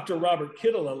I talked to Robert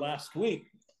Kittle last week,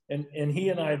 and he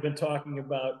and I have been talking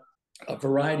about a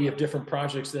variety of different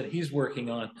projects that he's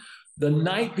working on. The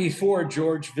night before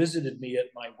George visited me at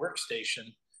my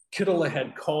workstation, Kittle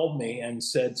had called me and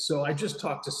said, "So I just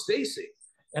talked to Stacy."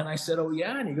 And I said, "Oh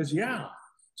yeah?" And he goes, "Yeah."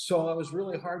 So it was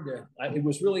really hard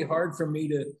for me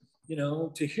to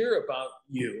hear about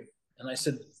you. And I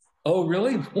said, "Oh,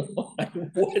 really?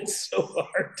 What's so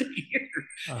hard to hear?"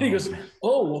 And he goes,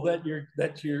 "Oh, well, that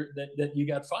you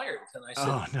got fired." And I said,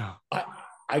 "Oh no,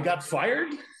 I got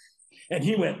fired?" And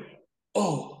he went,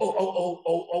 "Oh,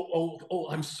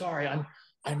 I'm sorry.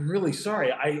 I'm really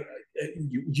sorry.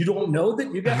 You don't know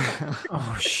that you got fired?"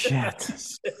 Oh shit.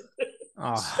 So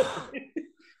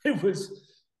it was.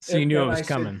 So you knew it was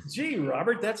coming. Said, "Gee,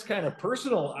 Robert, that's kind of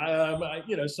personal."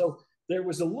 So there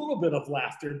was a little bit of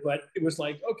laughter, but it was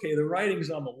like, okay, the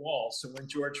writing's on the wall. So when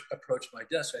George approached my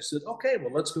desk, I said, "Okay,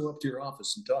 well, let's go up to your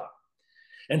office and talk."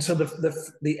 And so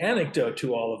the anecdote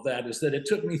to all of that is that it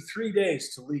took me 3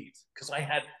 days to leave, because I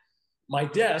had my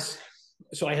desk.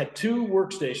 So I had 2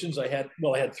 workstations. I had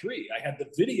 3. I had the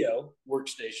video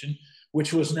workstation,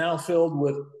 which was now filled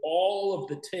with all of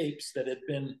the tapes that had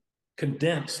been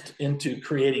condensed into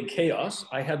creating chaos.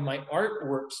 I had my art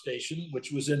workstation,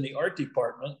 which was in the art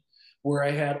department, where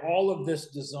I had all of this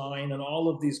design and all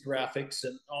of these graphics,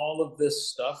 and all of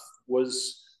this stuff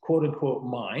was quote unquote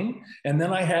mine. And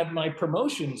then I had my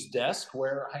promotions desk,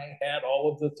 where I had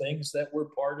all of the things that were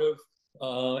part of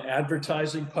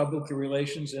advertising, public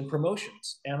relations, and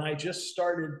promotions. And I just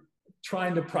started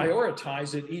trying to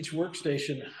prioritize at each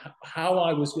workstation how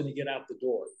I was going to get out the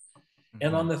door.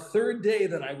 And on the 3rd day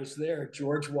that I was there,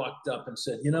 George walked up and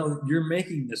said, "You're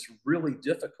making this really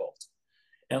difficult."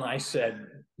 And I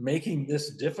said, "Making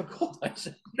this difficult?" I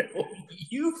said, "No,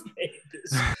 you've made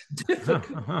this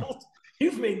difficult.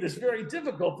 You've made this very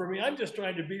difficult for me. I'm just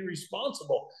trying to be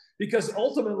responsible." Because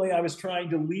ultimately I was trying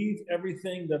to leave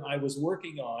everything that I was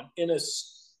working on in a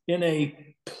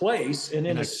place and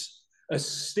in a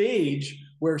stage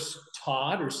where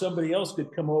Todd or somebody else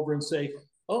could come over and say,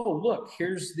 "Oh, look,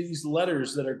 here's these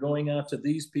letters that are going out to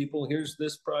these people. Here's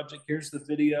this project. Here's the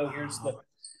video. Here's the..."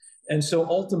 And so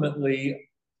ultimately,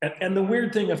 and the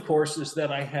weird thing, of course, is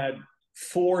that I had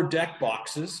 4 deck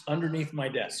boxes underneath my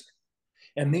desk.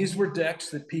 And these were decks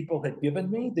that people had given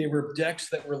me. They were decks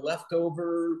that were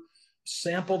leftover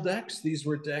sample decks. These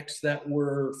were decks that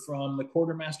were from the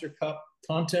Quartermaster Cup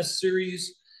contest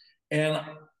series. And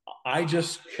I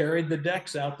just carried the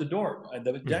decks out the door,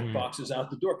 the deck boxes out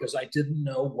the door, because I didn't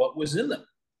know what was in them.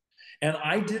 And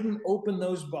I didn't open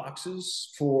those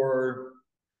boxes for,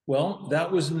 well,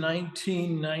 that was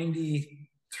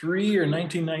 1993 or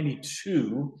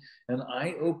 1992. And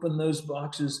I opened those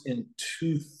boxes in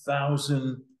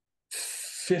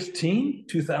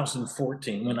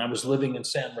 2014, when I was living in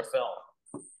San Rafael.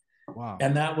 wow!"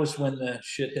 And that was when the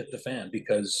shit hit the fan,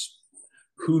 because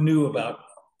who knew about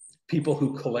people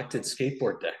who collected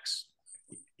skateboard decks?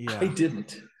 Yeah. I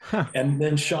didn't. And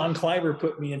then Sean Cliver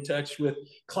put me in touch with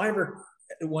Cliver.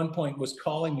 At one point was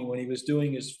calling me when he was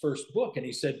doing his first book, and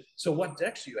he said, "So what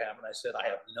decks do you have?" And I said, "I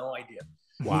have no idea."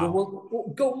 Wow.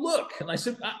 Well, go look. And I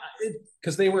said,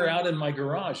 because they were out in my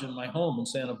garage in my home in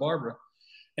Santa Barbara.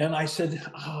 And I said,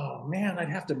 "Oh man, I'd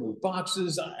have to move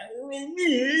boxes."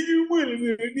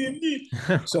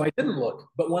 So I didn't look.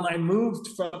 But when I moved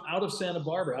from out of Santa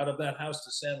Barbara, out of that house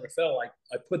to San Rafael,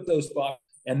 I put those boxes.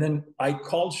 And then I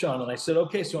called Sean and I said,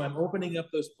 "Okay, so I'm opening up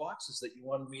those boxes that you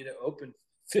wanted me to open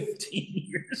 15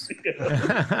 years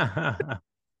ago."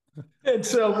 And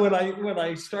so when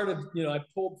I started, I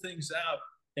pulled things out,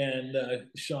 and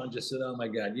Sean just said, "Oh my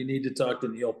God, you need to talk to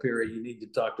Neil Peary. You need to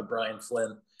talk to Brian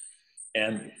Flynn."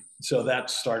 And so that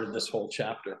started this whole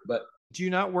chapter. But do you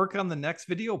not work on the next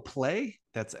video, Play,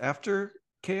 that's after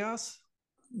Chaos?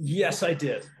 Yes, I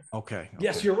did. Okay.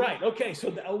 Yes, you're right. Okay,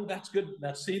 so that's good.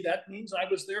 That means I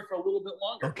was there for a little bit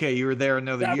longer. Okay, you were there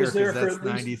another year, was there because for that's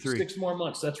at least 93. 6 more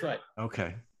months. That's right.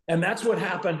 Okay. And that's what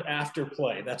happened after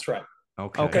Play. That's right.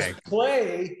 Okay. Because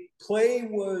Play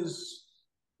was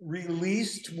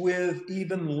released with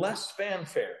even less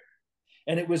fanfare.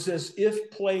 And it was as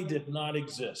if Play did not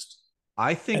exist.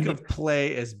 I think of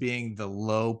Play as being the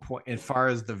low point as far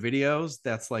as the videos.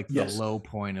 That's like the low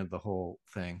point of the whole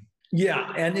thing.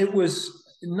 Yeah, and it was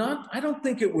not, I don't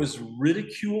think it was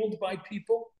ridiculed by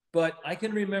people, but I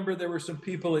can remember there were some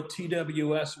people at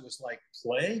TWS who was like,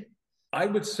 play? I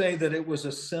would say that it was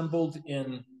assembled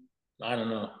in, I don't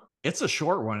know. It's a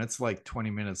short one. It's like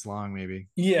 20 minutes long, maybe.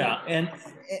 Yeah, and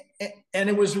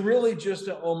it was really just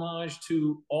an homage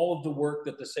to all of the work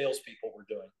that the salespeople were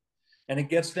doing. And it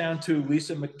gets down to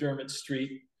Lisa McDermott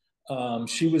Street.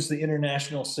 She was the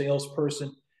international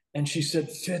salesperson. And she said,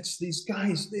 Fitz, these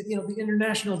guys, the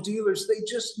international dealers, they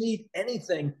just need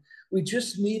anything. We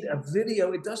just need a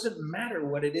video. It doesn't matter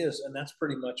what it is. And that's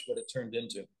pretty much what it turned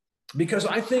into. Because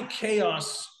I think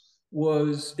chaos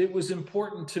it was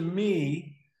important to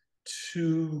me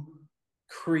to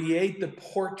create the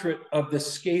portrait of the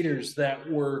skaters that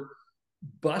were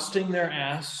busting their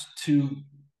ass to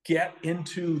get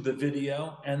into the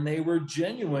video, and they were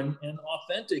genuine and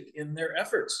authentic in their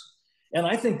efforts. And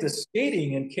I think the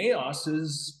skating and chaos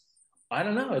is, I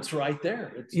don't know, it's right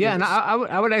there. And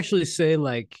I would actually say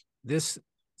like this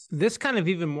kind of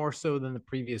even more so than the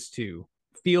previous two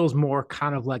feels more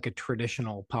kind of like a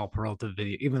traditional Powell Peralta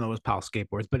video, even though it was Powell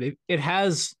skateboards, but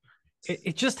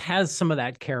it just has some of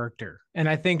that character. And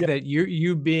I think that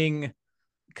you being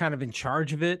kind of in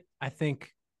charge of it, I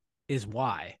think is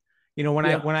why, when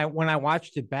I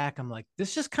watched it back, I'm like,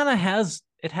 this just kind of has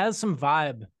some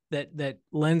vibe that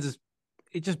lends,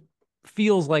 it just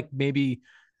feels like maybe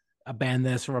a band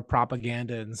this or a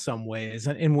propaganda in some ways,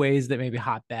 and in ways that maybe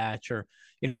Hot Batch or,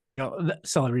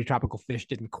 Celebrity Tropical Fish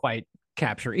didn't quite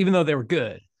capture, even though they were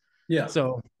good. Yeah.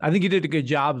 So I think you did a good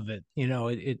job of it.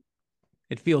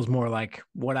 It feels more like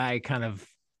what I kind of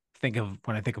think of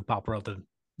when I think of Powell Peralta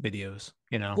videos,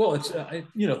 Well, it's,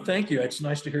 thank you. It's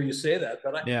nice to hear you say that,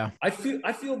 but I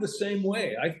feel the same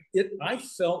way. I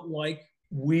felt like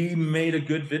we made a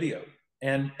good video,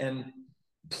 and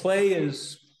play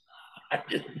is, I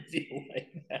didn't feel like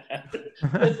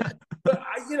that,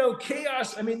 but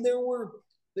chaos. I mean, there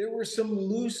were some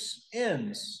loose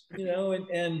ends,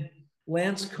 and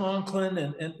Lance Conklin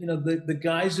and the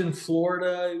guys in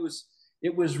Florida.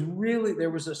 It was really,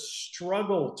 there was a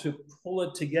struggle to pull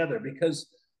it together, because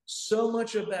so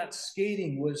much of that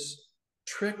skating was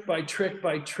trick by trick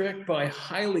by trick by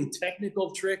highly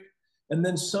technical trick. And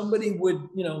then somebody would,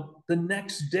 the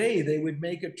next day they would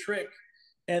make a trick,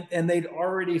 and they'd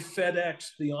already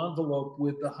FedExed the envelope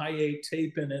with the high 8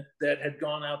 tape in it that had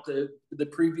gone out the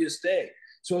previous day.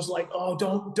 So it's like, oh,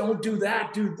 don't do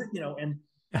that, dude. And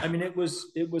I mean, it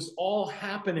was all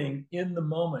happening in the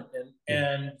moment,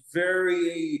 and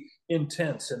very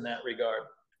intense in that regard.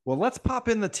 Well, let's pop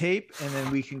in the tape, and then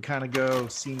we can kind of go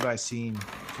scene by scene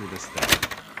through this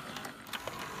thing.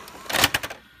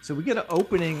 So we get an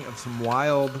opening of some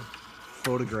wild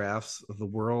photographs of the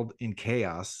world in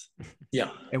chaos.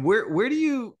 Yeah. And where do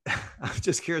you, I'm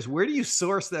just curious, where do you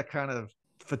source that kind of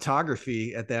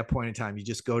photography at that point in time? You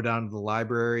just go down to the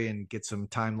library and get some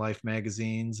Time Life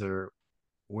magazines, or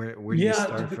where do you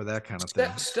start for that kind of thing?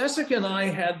 Stesic and I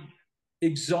had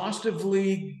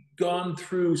exhaustively gone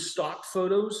through stock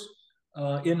photos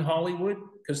in Hollywood,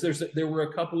 because there were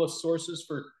a couple of sources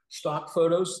for stock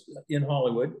photos in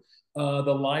Hollywood.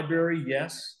 The library,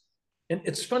 yes. And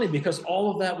it's funny because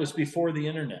all of that was before the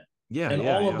internet. And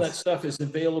all of that stuff is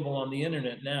available on the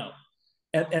internet now.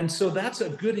 And so that's a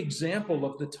good example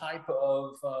of the type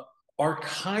of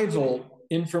archival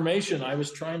information I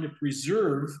was trying to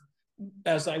preserve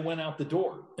as I went out the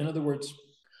door. In other words,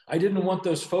 I didn't want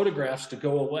those photographs to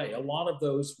go away. A lot of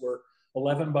those were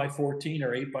 11 by 14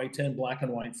 or 8 by 10 black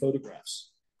and white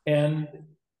photographs. And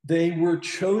they were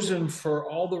chosen for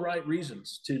all the right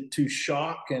reasons, to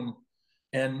shock and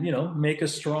make a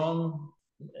strong,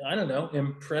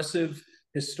 impressive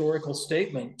historical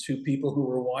statement to people who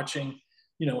were watching,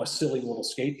 a silly little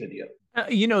skate video.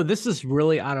 This is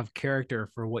really out of character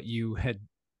for what you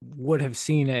would have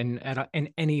seen in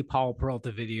any Powell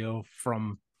Peralta video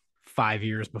from 5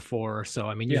 years before or so.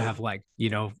 I mean, you have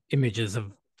images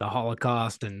of the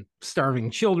Holocaust and starving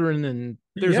children, and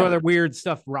there's other weird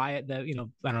stuff, I don't know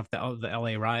if the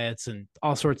LA riots and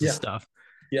all sorts of stuff.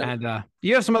 Yeah. And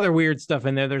you have some other weird stuff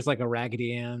in there. There's like a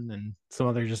Raggedy Ann and some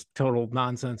other just total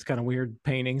nonsense kind of weird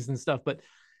paintings and stuff. But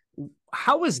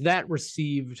how was that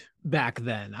received back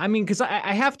then? I mean, because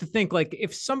I have to think, like,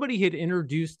 if somebody had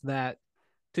introduced that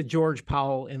to George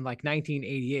Powell in like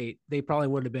 1988, they probably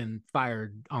would have been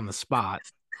fired on the spot.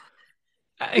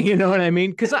 You know what I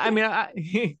mean? Because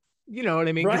you know what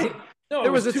I mean? Right. No,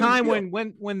 there was a time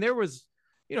when there was,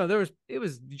 it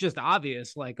was just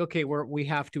obvious, like, okay, we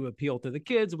have to appeal to the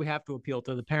kids, we have to appeal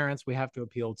to the parents, we have to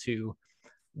appeal to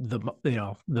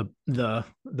the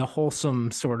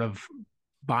wholesome sort of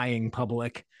buying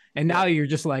public. And now you're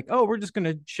just like, oh, we're just going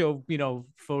to show,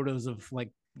 photos of like,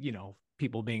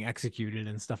 people being executed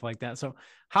and stuff like that. So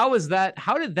how did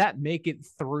that make it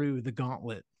through the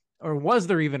gauntlet? Or was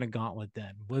there even a gauntlet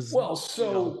then?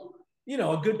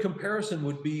 A good comparison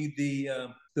would be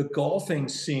the golfing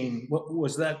scene. What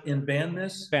was that in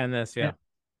Bandness? Bandness, yeah.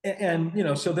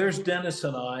 And so there's Dennis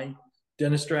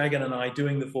Dragon and I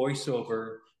doing the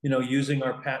voiceover, using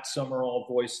our Pat Summerall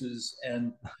voices.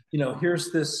 And,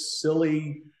 here's this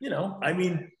silly,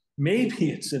 maybe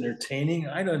it's entertaining.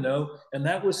 I don't know. And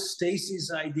that was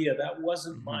Stacy's idea. That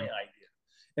wasn't my idea.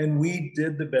 And we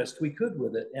did the best we could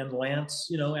with it. And Lance,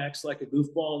 acts like a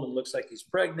goofball and looks like he's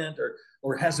pregnant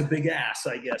or has a big ass,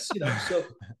 I guess, so,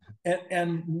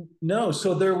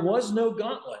 so there was no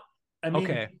gauntlet. I mean,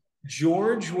 okay.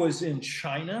 George was in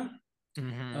China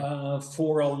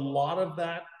for a lot of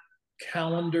that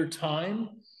calendar time.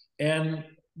 And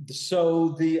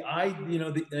so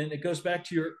and it goes back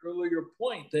to your earlier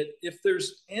point that if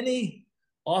there's any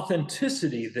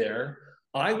authenticity there,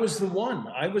 I was the one.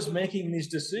 I was making these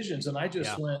decisions, and I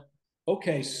just went,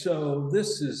 okay, so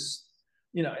this is,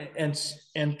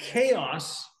 and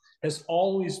chaos has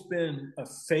always been a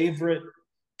favorite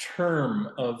term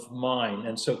of mine.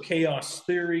 And so chaos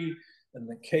theory and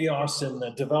the chaos in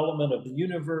the development of the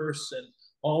universe and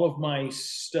all of my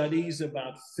studies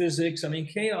about physics, I mean,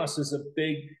 chaos is a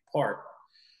big part.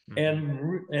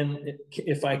 And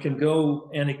if I can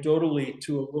go anecdotally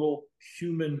to a little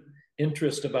human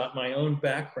interest about my own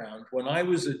background, when I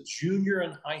was a junior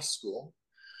in high school,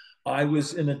 I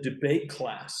was in a debate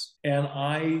class, and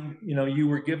you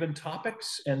were given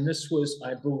topics, and this was,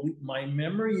 I believe, my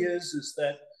memory is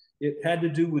that it had to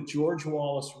do with George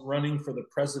Wallace running for the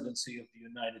presidency of the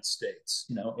United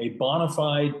States, a bona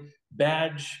fide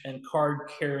badge and card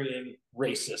carrying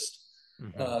racist,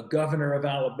 governor of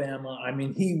Alabama. I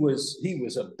mean, he was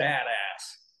a badass,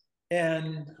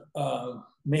 and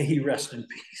may he rest in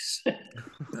peace.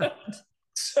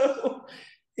 So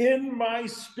in my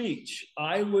speech,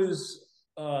 I was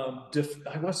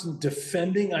I wasn't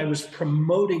defending, I was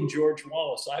promoting George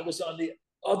Wallace. I was on the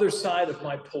other side of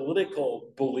my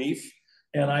political belief,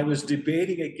 and I was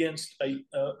debating against a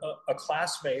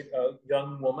classmate, a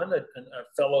young woman, a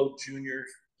fellow junior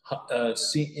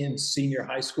in senior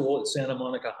high school at Santa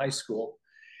Monica High School.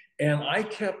 And I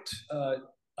kept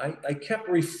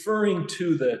referring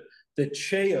to the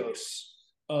chaos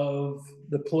of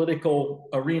the political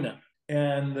arena,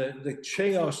 and the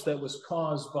chaos that was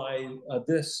caused by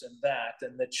this and that,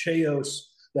 and the chaos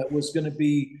that was going to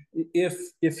be,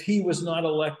 if he was not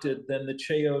elected, then the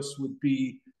chaos would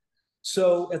be.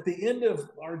 So at the end of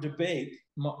our debate,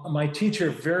 my teacher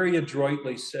very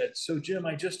adroitly said, "So Jim,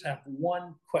 I just have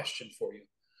one question for you.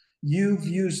 You've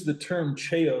used the term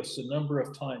chaos a number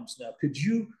of times now. Could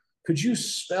you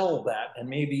spell that and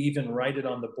maybe even write it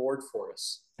on the board for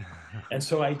us?" And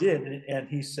so I did. And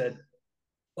he said,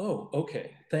 "Oh,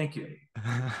 okay, thank you."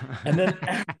 And then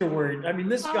afterward, I mean,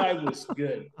 this guy was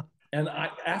good. And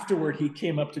afterward, he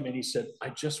came up to me and he said, "I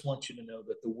just want you to know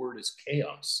that the word is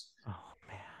chaos." Oh,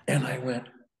 man. And I went,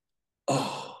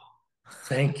 "Oh,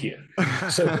 thank you."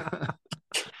 So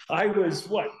I was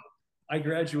I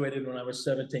graduated when I was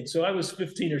 17. So I was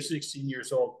 15 or 16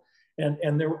 years old.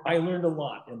 And I learned a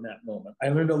lot in that moment. I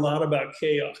learned a lot about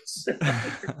chaos.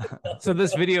 So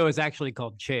this video is actually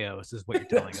called Chaos, is what you're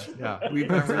telling us. Yeah, we've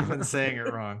never been saying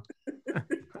it wrong.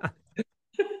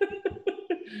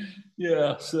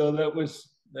 Yeah, so that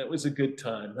was a good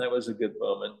time. That was a good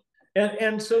moment.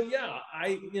 And so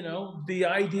the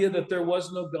idea that there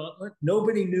was no gauntlet,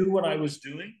 nobody knew what I was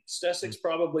doing. Stesik's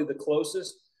probably the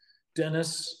closest.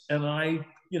 Dennis and I,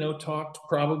 talked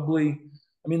probably.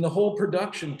 I mean, the whole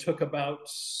production took about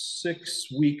 6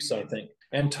 weeks, I think.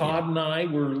 And Todd and I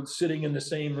were sitting in the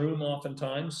same room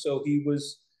oftentimes. So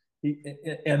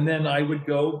and then I would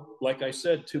go, like I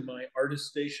said, to my artist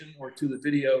station or to the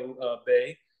video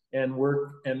bay and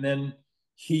work. And then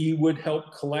he would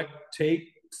help collect tape.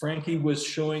 Frankie was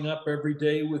showing up every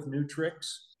day with new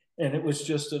tricks. And it was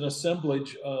just an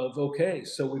assemblage of, okay,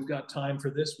 so we've got time for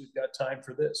this. We've got time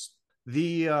for this.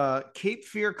 The Cape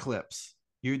Fear clips.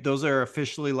 Those are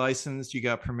officially licensed. You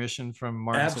got permission from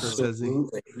Martin Scorsese.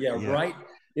 Yeah, right.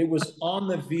 It was on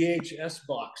the VHS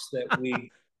box that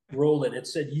we rolled it. It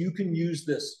said, "You can use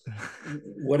this.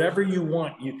 Whatever you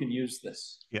want, you can use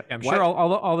this." Yeah, I'm sure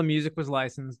all the music was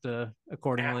licensed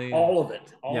accordingly. All of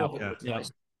it. All of it was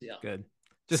licensed. Yeah. Good.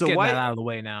 Just getting that out of the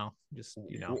way now. Just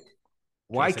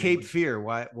Why Cape Fear?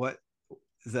 Why? What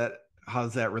is that? How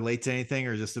does that relate to anything,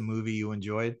 or just a movie you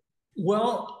enjoyed?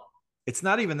 Well, it's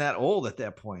not even that old at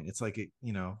that point. It's like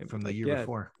from the year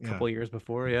before, a couple years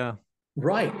before. Yeah.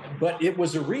 Right, but it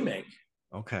was a remake.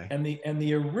 Okay. And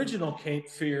the original Cape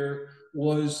Fear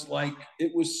was like,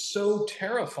 it was so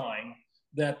terrifying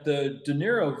that the De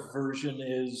Niro version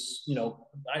is,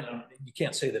 I don't, you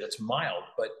can't say that it's mild,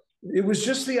 but it was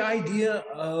just the idea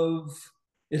of,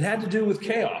 it had to do with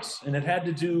chaos, and it had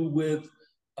to do with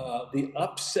the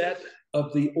upset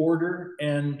of the order.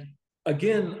 And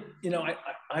again,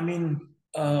 I mean,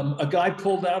 a guy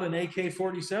pulled out an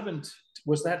AK-47.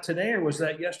 Was that today or was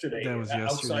that yesterday? That was Outside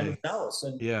yesterday. of Dallas,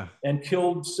 Yeah. and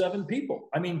killed 7 people.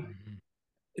 I mean,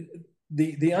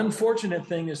 the unfortunate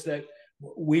thing is that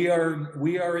we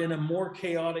are in a more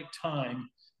chaotic time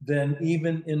than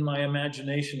even in my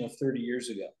imagination of 30 years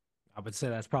ago. I would say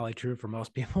that's probably true for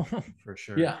most people. For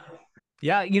sure. Yeah.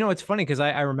 Yeah. It's funny because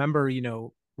I remember,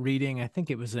 reading, I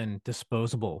think it was in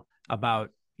Disposable, about,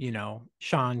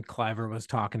 Sean Cliver was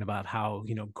talking about how,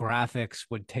 graphics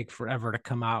would take forever to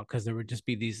come out because there would just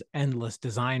be these endless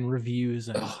design reviews.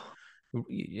 And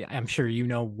I'm sure you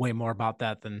know way more about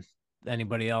that than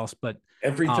anybody else, but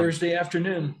every Thursday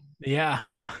afternoon. Yeah.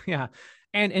 Yeah.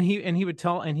 And he would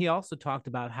tell, and he also talked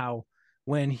about how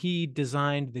when he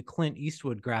designed the Clint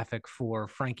Eastwood graphic for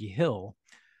Frankie Hill,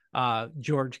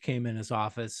 George came in his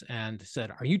office and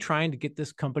said, "Are you trying to get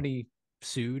this company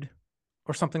sued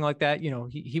or something like that?"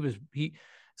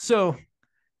 So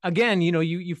again,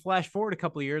 you flash forward a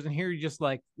couple of years and here you're just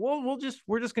like, well,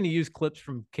 we're just going to use clips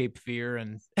from Cape Fear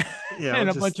and and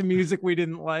a bunch of music we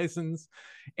didn't license.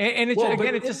 And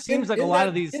it just seems like a lot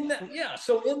of these.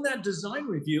 So in that design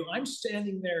review, I'm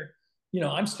standing there,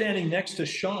 I'm standing next to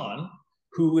Sean,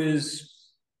 who is,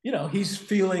 he's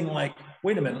feeling like,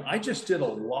 wait a minute, I just did a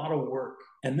lot of work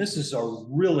and this is a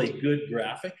really good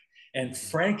graphic. And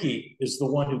Frankie is the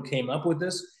one who came up with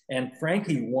this. And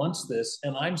Frankie wants this.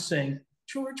 And I'm saying,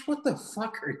 George, what the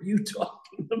fuck are you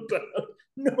talking about?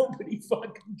 Nobody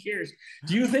fucking cares.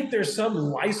 Do you think there's some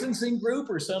licensing group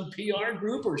or some PR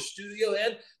group or studio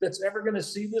head that's ever going to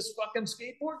see this fucking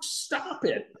skateboard? Stop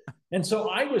it. And so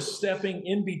I was stepping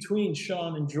in between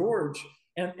Sean and George,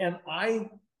 and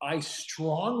I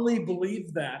strongly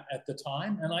believed that at the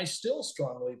time, and I still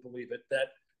strongly believe it, that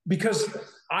because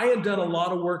I had done a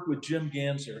lot of work with Jim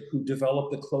Ganzer, who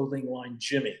developed the clothing line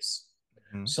Jimmy's,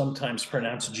 sometimes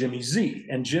pronounced Jimmy Z.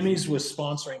 And Jimmy's was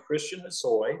sponsoring Christian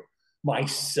Hosoi,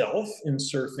 myself in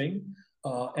surfing,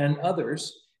 and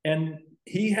others. And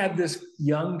he had this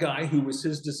young guy who was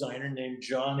his designer named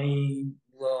Johnny,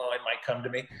 well, it might come to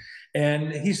me.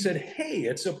 And he said, "Hey,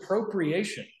 it's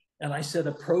appropriation." And I said,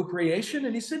 "Appropriation?"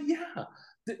 And he said, "Yeah,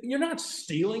 you're not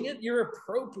stealing it, you're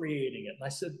appropriating it." And I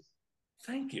said,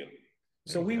 "Thank you."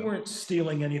 So we weren't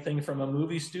stealing anything from a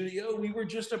movie studio. We were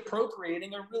just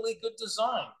appropriating a really good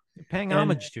design. You're paying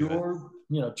homage to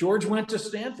it. George went to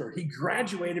Stanford. He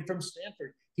graduated from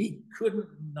Stanford. He couldn't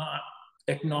not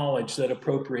acknowledge that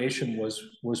appropriation was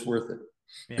worth it.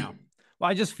 Yeah. Well,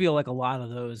 I just feel like a lot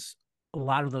of those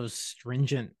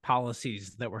stringent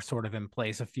policies that were sort of in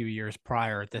place a few years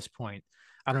prior at this point,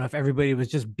 I don't know if everybody was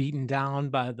just beaten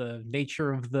down by the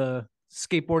nature of the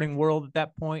skateboarding world at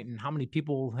that point and how many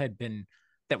people had been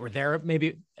that were there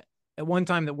maybe at one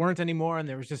time that weren't anymore, and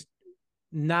there was just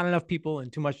not enough people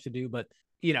and too much to do. But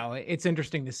it's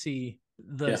interesting to see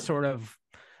the sort of,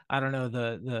 I don't know,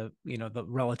 the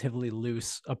relatively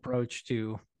loose approach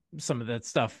to some of that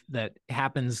stuff that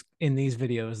happens in these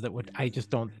videos that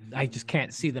I just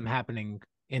can't see them happening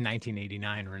in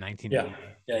 1989 or 1980.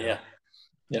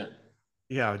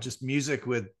 Yeah, just music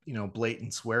with,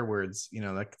 blatant swear words,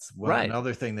 that's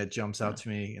another thing that jumps out to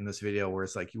me in this video, where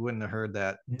it's like, you wouldn't have heard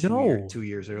that 2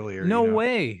 years earlier. No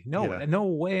way. No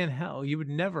way in hell. You would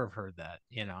never have heard that,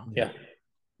 Yeah.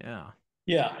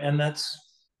 And that's,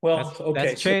 well,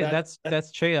 okay.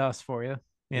 That's chaos for you,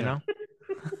 you know?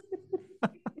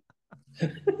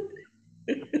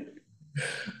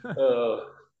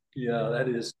 Yeah, that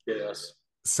is chaos.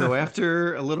 So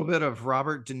after a little bit of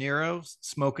Robert De Niro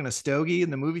smoking a stogie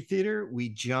in the movie theater, we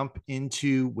jump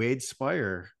into Wade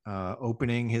Spire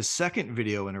opening his second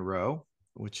video in a row,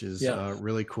 which is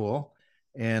really cool.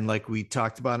 And like we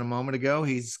talked about a moment ago,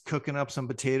 he's cooking up some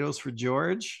potatoes for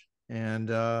George and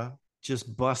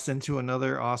just bust into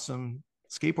another awesome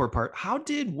skateboard part. How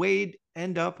did Wade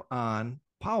end up on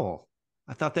Powell?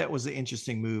 I thought that was an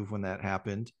interesting move when that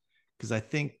happened, because I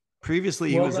think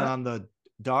previously he was on the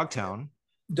Dogtown,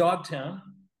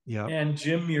 yeah, and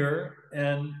Jim Muir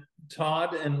and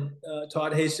Todd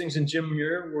Hastings and Jim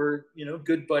Muir were,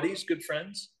 good buddies, good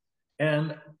friends.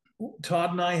 And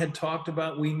Todd and I had talked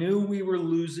about, we knew we were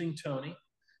losing Tony.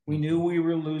 We knew we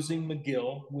were losing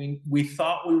McGill. We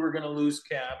thought we were going to lose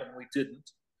Cab, and we didn't.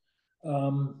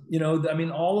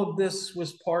 All of this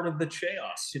was part of the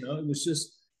chaos. It was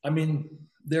just I mean,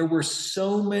 there were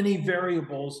so many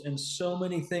variables and so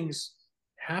many things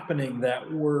happening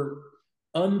that were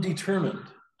undetermined.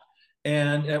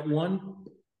 And at one,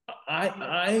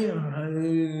 I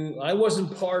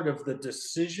wasn't part of the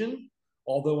decision,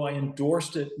 although I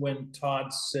endorsed it when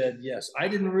Todd said yes. I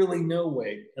didn't really know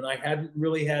Wade, and I hadn't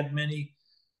really had many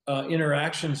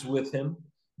interactions with him.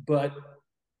 But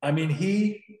I mean,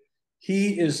 he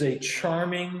is a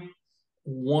charming,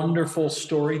 wonderful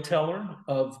storyteller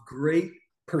of great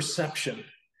perception,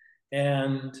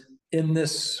 and in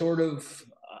this sort of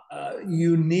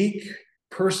unique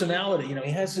personality. You know,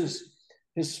 he has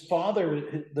his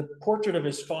father. The portrait of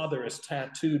his father is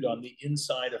tattooed on the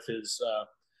inside of his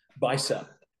bicep,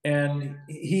 and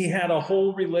he had a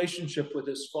whole relationship with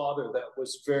his father that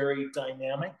was very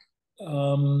dynamic.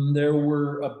 There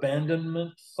were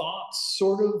abandonment thoughts,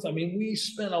 sort of. I mean, we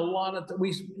spent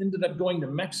we ended up going to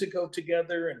Mexico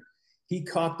together, and he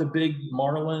caught the big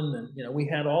marlin, and you know, we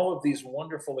had all of these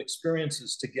wonderful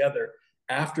experiences together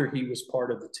after he was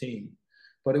part of the team.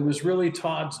 But it was really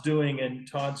Todd's doing and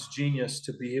Todd's genius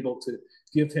to be able to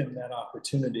give him that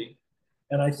opportunity.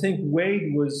 And I think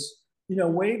Wade was a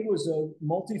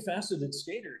multifaceted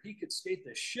skater. He could skate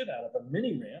the shit out of a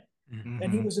mini ramp. Mm-hmm.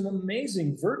 And he was an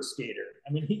amazing vert skater.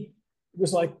 I mean, he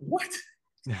was like, what?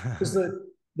 Because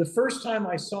the first time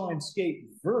I saw him skate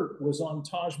vert was on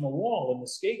Taj Mahal in the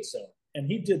skate zone. And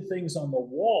he did things on the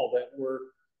wall that were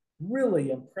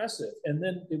really impressive. And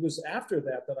then it was after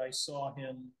that that I saw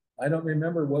him. I don't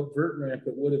remember what vert ramp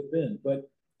it would have been,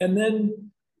 and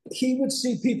then he would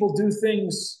see people do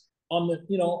things on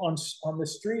the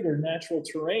street or natural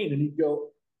terrain, and he'd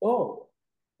go, oh,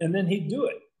 and then he'd do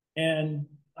it. And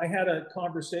I had a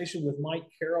conversation with Mike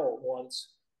Carroll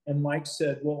once, and Mike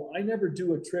said, well, I never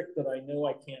do a trick that I know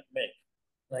I can't make.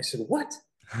 And I said, what?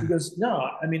 He goes, no,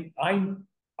 I mean,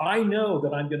 I know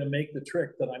that I'm going to make the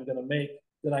trick that I'm going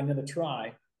to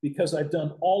try, because I've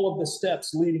done all of the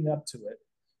steps leading up to it.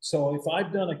 So if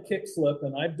I've done a kick flip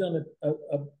and I've done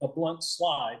a blunt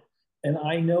slide, and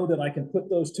I know that I can put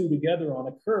those two together on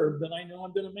a curve, then I know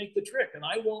I'm going to make the trick, and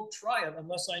I won't try it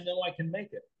unless I know I can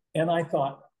make it. And I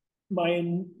thought, my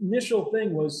initial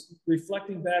thing was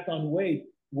reflecting back on Wade.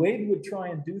 Wade would try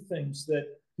and do things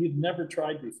that he'd never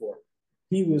tried before.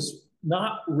 He was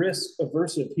not risk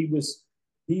aversive. He was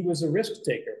a risk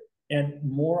taker, and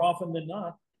more often than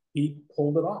not, he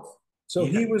pulled it off. So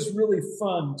he was really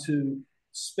fun to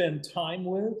spend time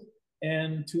with,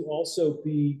 and to also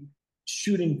be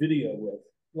shooting video with,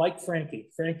 like Frankie.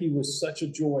 Frankie was such a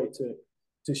joy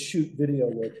to shoot video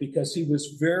with, because he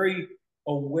was very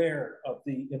aware of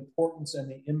the importance and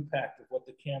the impact of what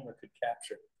the camera could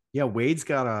capture. Yeah, Wade's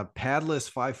got a padless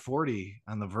 540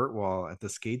 on the vert wall at the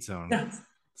skate zone. Yeah.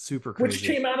 Super crazy. Which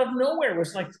came out of nowhere. It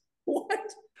was like, what?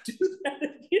 Do that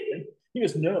again? He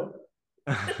goes, no.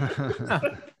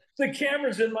 The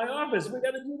camera's in my office. We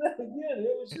got to do that again. And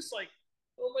it was just like,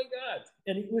 oh my God.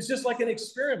 And it was just like an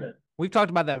experiment. We've talked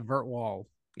about that vert wall,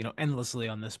 endlessly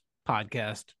on this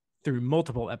podcast through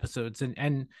multiple episodes.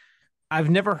 And I've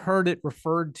never heard it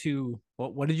referred to.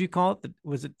 What did you call it?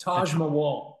 Was it Taj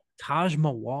Mahal? Taj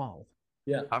Mahal.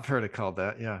 Yeah. I've heard it called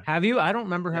that. Yeah. Have you? I don't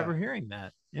remember ever hearing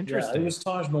that. Interesting. Yeah, it was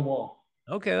Taj Mahal.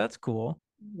 Okay, that's cool.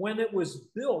 When it was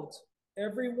built,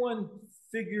 everyone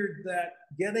figured that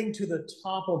getting to the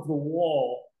top of the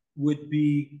wall would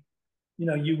be,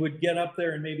 you would get up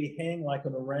there and maybe hang like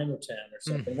an orangutan or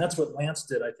something. That's what Lance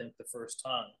did, I think, the first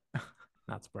time.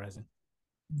 Not surprising.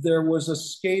 There was a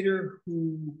skater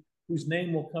whose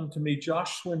name will come to me,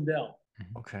 Josh Swindell.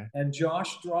 Okay. And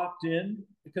Josh dropped in,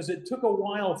 because it took a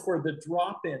while for the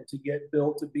drop-in to get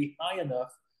built to be high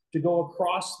enough to go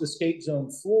across the skate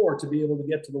zone floor to be able to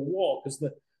get to the wall, because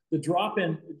the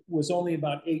drop-in was only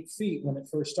about 8 feet when it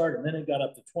first started, and then it got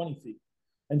up to 20 feet.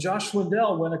 And Josh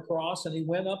Swindell went across, and he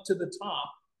went up to the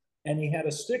top, and he had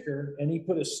a sticker, and he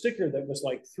put a sticker that was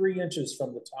like 3 inches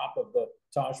from the top of the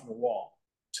Taj Mahal.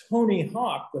 Tony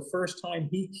Hawk, the first time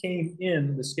he came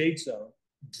in the skate zone,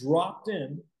 dropped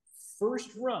in,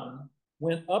 first run,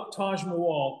 went up Taj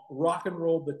Mahal, rock and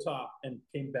rolled the top, and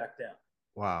came back down.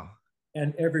 Wow.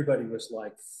 And everybody was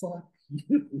like, fuck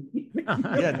you.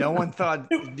 Yeah, no one thought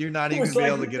you're not even going to be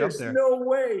able to get up there. There's no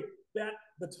way that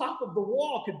the top of the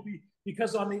wall could be,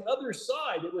 because on the other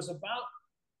side, it was about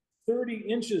 30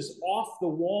 inches off the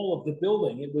wall of the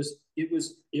building.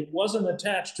 It wasn't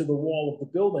attached to the wall of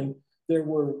the building. There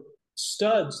were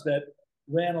studs that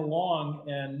ran along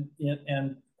and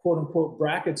quote unquote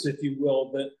brackets, if you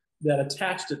will, that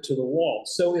attached it to the wall.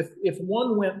 So if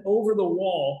one went over the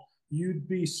wall, you'd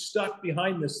be stuck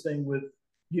behind this thing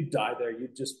you'd die there.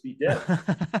 You'd just be dead.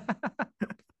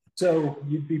 So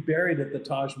you'd be buried at the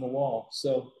Taj Mahal.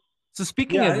 So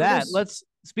speaking of that,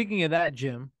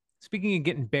 Jim, speaking of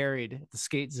getting buried at the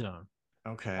skate zone.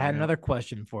 Okay. I had another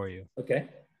question for you. Okay.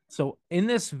 So in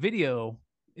this video,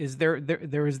 is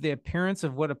there is the appearance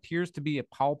of what appears to be a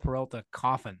Powell Peralta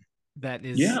coffin that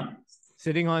is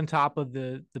sitting on top of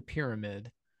the pyramid.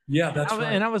 Yeah, that's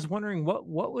right. And I was wondering what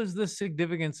was the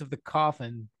significance of the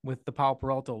coffin with the Powell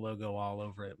Peralta logo all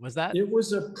over it? Was that? It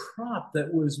was a prop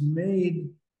that was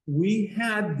made. We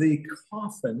had the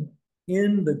coffin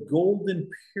in the Golden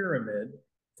Pyramid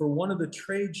for one of the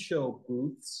trade show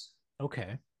booths.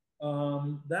 Okay.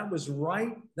 That was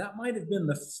right. That might have been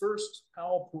the first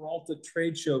Powell Peralta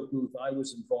trade show booth I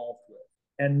was involved with.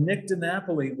 And Nick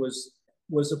DiNapoli was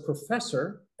a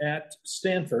professor at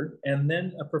Stanford and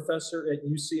then a professor at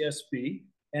UCSB.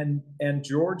 And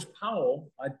George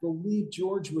Powell, I believe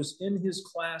George was in his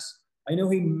class. I know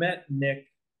he met Nick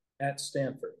at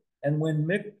Stanford. And when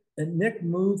Nick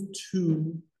moved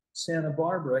to Santa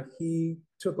Barbara, he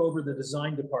took over the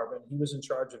design department. He was in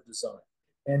charge of design.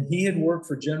 And he had worked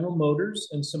for General Motors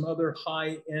and some other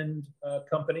high-end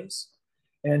companies.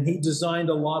 And he designed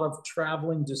a lot of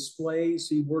traveling displays.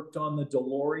 He worked on the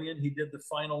DeLorean. He did the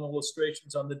final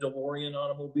illustrations on the DeLorean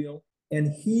automobile.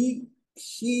 And he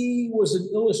was an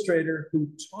illustrator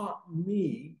who taught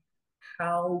me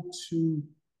how to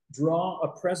draw a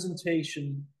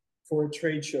presentation for a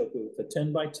trade show booth, a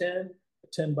 10 by 10, a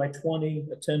 10 by 20,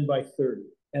 a 10 by 30.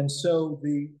 And so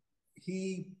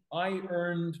I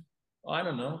earned, I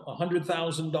don't know,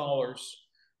 $100,000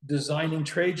 designing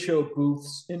trade show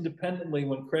booths independently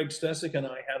when Craig Stesick and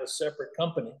I had a separate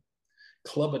company,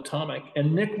 Club Atomic.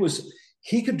 And Nick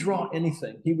he could draw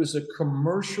anything. He was a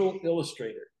commercial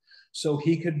illustrator. So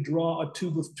he could draw a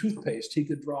tube of toothpaste. He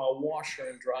could draw a washer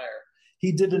and dryer.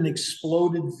 He did an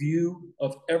exploded view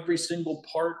of every single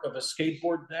part of a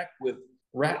skateboard deck with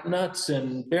rat nuts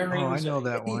and bearings. Oh, I know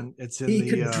that one. He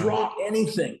could draw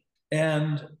anything.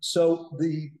 And so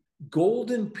the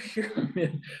Golden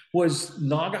Pyramid was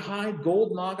Naugahyde,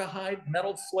 gold Naugahyde,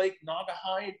 metal flake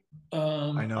Naugahyde.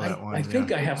 I know that one. I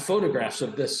think I have photographs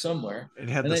of this somewhere. It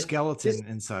had the skeleton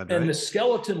inside, right? And the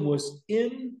skeleton was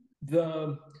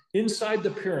inside the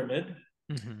pyramid.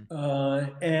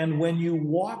 Mm-hmm. And when you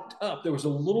walked up, there was a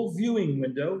little viewing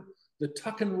window, the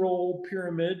tuck and roll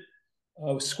pyramid,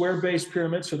 square base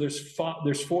pyramid. So there's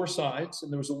 4 sides,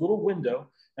 and there was a little window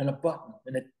and a button,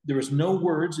 and there was no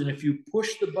words. And if you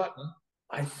push the button,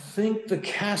 I think the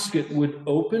casket would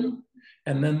open,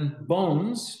 and then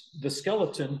Bones, the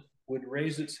skeleton, would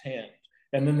raise its hand,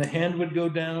 and then the hand would go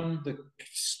down, the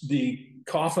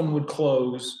coffin would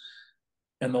close,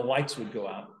 and the lights would go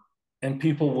out, and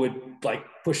people would like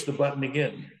push the button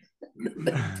again,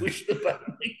 push the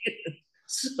button again.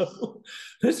 So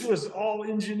this was all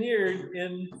engineered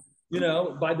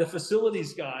by the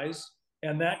facilities guys.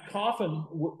 And that coffin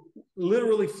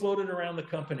literally floated around the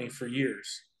company for years.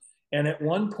 And at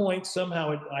one point,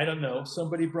 somehow, I don't know,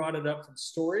 somebody brought it up from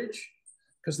storage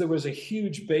because there was a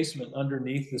huge basement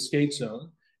underneath the skate zone,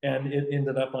 and it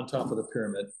ended up on top of the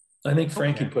pyramid. I think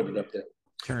Frankie put it up there.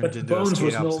 But Bones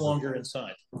was no longer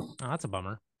inside. Oh, that's a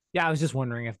bummer. Yeah, I was just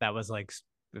wondering if that was like,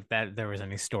 there was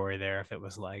any story there, if it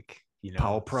was like,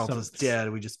 Powell Peralta's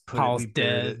dead. We just put Paul's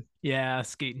dead. Yeah,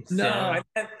 skating. No,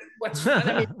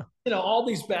 all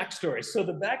these backstories. So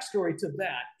the backstory to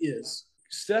that is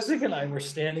Stesick and I were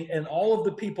standing, and all of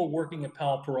the people working at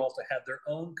Powell Peralta had their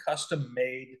own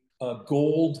custom-made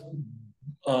gold.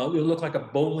 It looked like a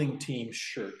bowling team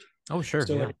shirt. Oh, sure.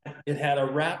 So it had a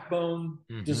rat bone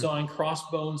design,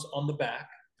 crossbones on the back,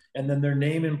 and then their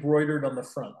name embroidered on the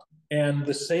front. And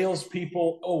the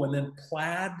salespeople, and then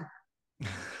plaid.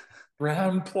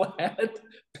 Brown plaid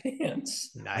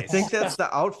pants. Nice. I think that's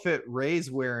the outfit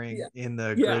Ray's wearing in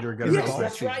the Greater Gutter. Yes,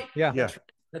 that's right. Yeah.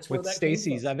 That's where with that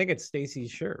Stacy's. I think it's Stacy's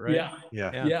shirt, right?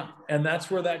 Yeah. And that's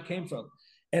where that came from.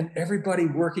 And everybody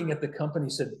working at the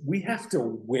company said, we have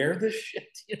to wear this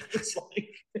shit. It's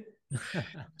like,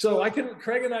 so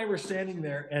Craig and I were standing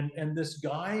there, and this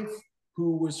guy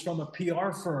who was from a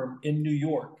PR firm in New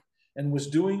York and was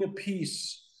doing a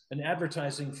piece, an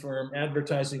advertising firm,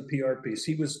 advertising PR piece.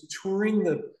 He was touring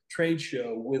the trade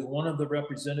show with one of the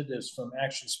representatives from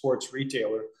Action Sports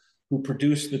Retailer who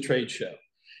produced the trade show.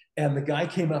 And the guy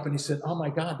came up and he said, oh my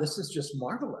God, this is just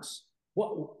marvelous.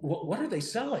 What are they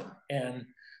selling? And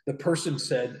the person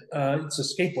said, it's a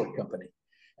skateboard company.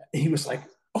 And he was like,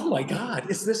 oh my God,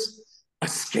 is this a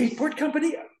skateboard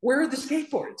company? Where are the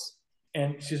skateboards?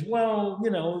 And she says, well,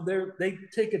 they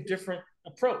take a different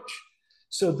approach.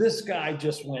 So this guy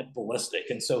just went ballistic.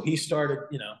 And so he started,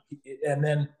 and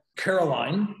then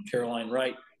Caroline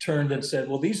Wright turned and said,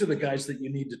 well, these are the guys that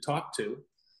you need to talk to.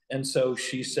 And so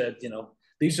she said,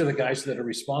 these are the guys that are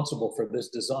responsible for this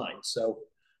design. So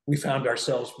we found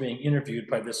ourselves being interviewed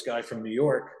by this guy from New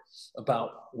York about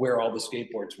where all the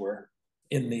skateboards were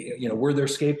were there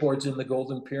skateboards in the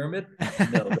Golden Pyramid?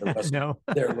 No, there wasn't. No.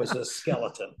 There was a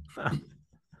skeleton.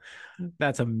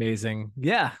 That's amazing.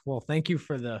 Yeah. Well, thank you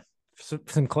for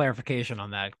some clarification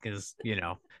on that, because you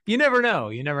never know.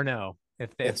 You never know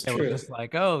if they were just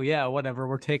like, oh yeah, whatever.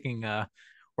 We're taking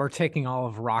all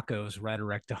of Rocco's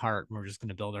rhetoric to heart. And we're just going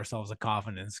to build ourselves a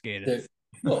coffin and skate it.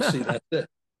 Well, see, that's it.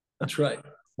 That's right.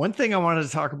 One thing I wanted to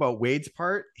talk about Wade's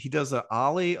part, he does an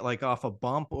ollie like off a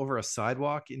bump over a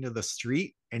sidewalk into the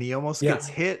street, and he almost gets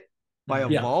hit by a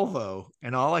Volvo.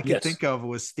 And all I could think of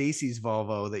was Stacy's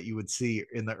Volvo that you would see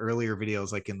in the earlier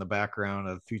videos, like in the background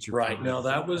of Future. Right. No,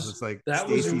 that was like that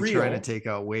Stacy was real. Trying to take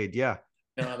out Wade. Yeah.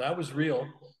 No, that was real,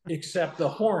 except the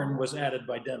horn was added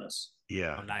by Dennis.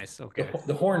 Yeah. Oh, nice. Okay.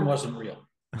 The horn wasn't real.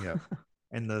 Yeah.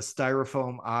 And the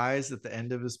styrofoam eyes at the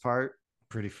end of his part,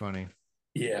 pretty funny.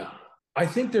 Yeah. I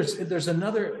think there's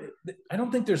another, I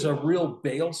don't think there's a real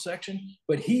bail section,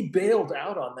 but he bailed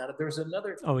out on that. There's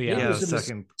another. Oh yeah. It was in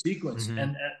second sequence,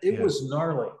 and it was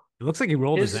gnarly. It looks like he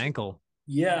rolled his ankle.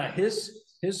 Yeah. His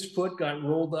foot got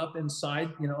rolled up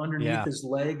inside, underneath his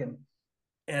leg.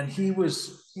 And he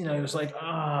was, he was like,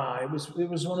 it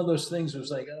was one of those things. It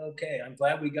was like, okay, I'm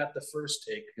glad we got the first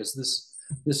take, because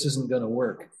this isn't going to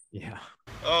work. Yeah.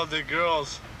 Oh, the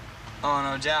girls. Oh,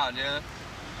 no doubt, dude.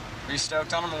 Are you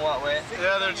stoked on them in what way?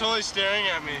 Yeah, they're totally staring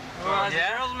at me.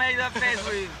 Yeah, girls make that face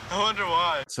for you. I wonder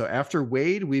why. So after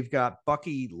Wade, we've got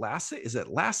Bucky Lasek. Is it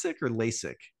Lasek or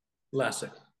Lasik?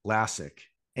 Lasek.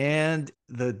 And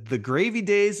the gravy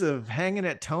days of hanging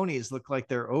at Tony's look like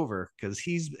they're over, because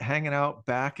he's hanging out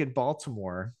back in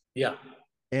Baltimore. Yeah.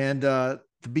 And the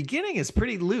beginning is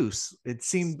pretty loose. It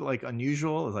seemed like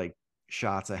unusual, like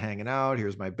shots of hanging out.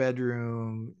 Here's my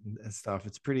bedroom and stuff.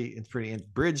 It's pretty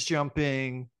bridge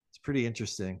jumping. It's pretty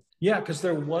interesting. Yeah, because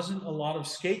there wasn't a lot of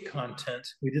skate content.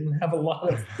 We didn't have a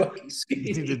lot of Bucky skating.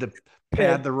 You needed to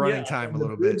pad the running time a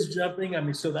little bit. Bridge jumping. I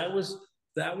mean, so that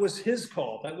was his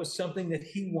call. That was something that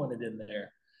he wanted in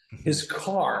there. His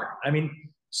car. I mean,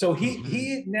 so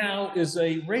he now is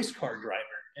a race car driver,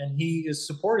 and he is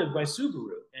supported by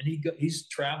Subaru, and he's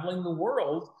traveling the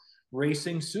world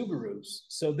racing Subarus.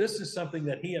 So this is something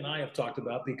that he and I have talked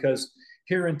about, because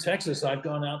here in Texas, I've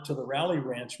gone out to the rally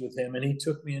ranch with him, and he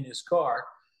took me in his car,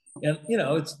 and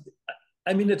it's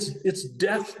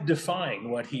death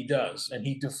defying what he does, and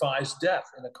he defies death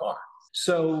in a car.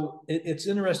 So it's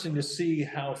interesting to see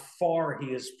how far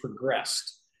he has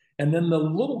progressed. And then the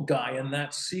little guy in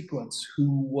that sequence, who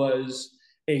was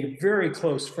a very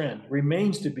close friend,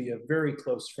 remains to be a very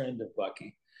close friend of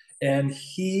Bucky. And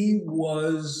he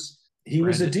was a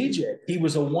DJ. He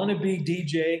was a wannabe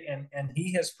DJ, and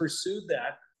he has pursued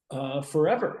that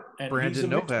forever. And Brandon he's a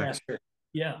Novak. master.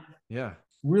 Yeah. Yeah.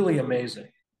 Really amazing.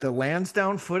 The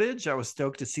Lansdowne footage, I was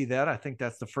stoked to see that. I think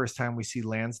that's the first time we see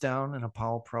Lansdowne in a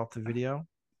Paulo Peralta video.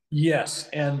 Yes.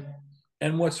 And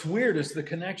what's weird is the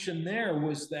connection there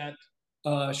was that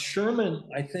Sherman,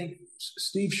 I think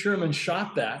Steve Sherman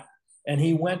shot that, and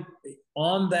he went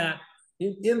on that,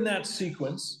 in that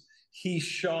sequence, he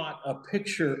shot a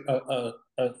picture,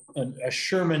 a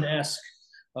Sherman-esque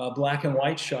black and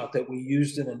white shot that we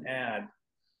used in an ad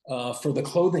for the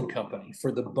clothing company,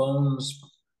 for the Bones,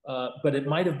 but it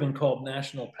might have been called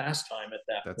National Pastime at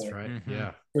that point. That's right. Mm-hmm.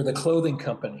 Yeah. For the clothing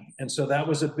company. And so that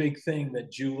was a big thing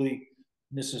that Julie,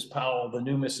 Mrs. Powell, the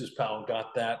new Mrs. Powell,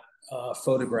 got that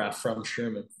photograph from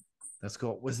Sherman. That's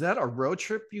cool. Was that a road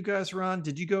trip you guys were on?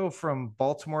 Did you go from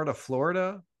Baltimore to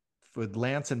Florida with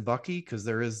Lance and Bucky? Because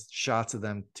there is shots of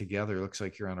them together. It looks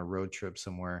like you're on a road trip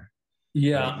somewhere.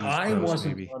 Yeah, I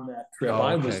wasn't on that trip. Oh,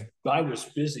 okay. I was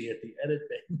busy at the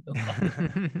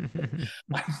editing.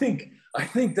 I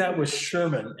think that was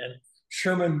Sherman, and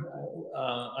Sherman.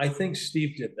 I think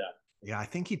Steve did that. Yeah, I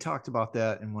think he talked about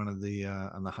that in one of the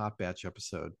on the Hot Batch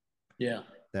episode. Yeah,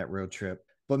 that road trip.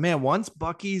 But man, once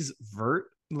Bucky's vert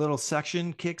little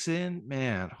section kicks in,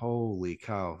 man, holy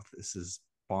cow, this is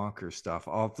bonker stuff.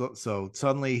 So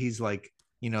suddenly he's like,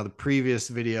 the previous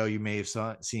video you may have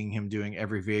seen him doing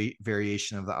every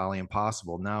variation of the Ollie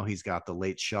Impossible. Now he's got the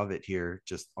late shove it here,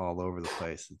 just all over the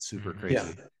place. It's super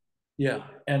crazy. Yeah,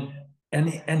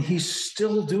 and he's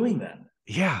still doing that.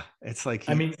 Yeah, it's like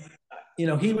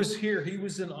he was here. He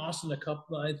was in Austin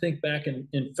I think back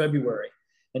in February,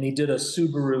 and he did a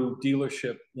Subaru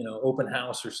dealership, open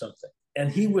house or something. And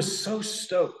he was so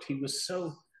stoked. He was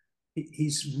so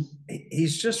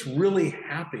he's just really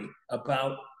happy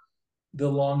about the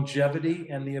longevity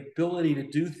and the ability to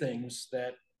do things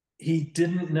that he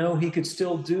didn't know he could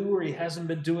still do, or he hasn't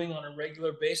been doing on a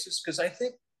regular basis. Because I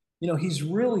think, he's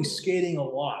really skating a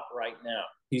lot right now.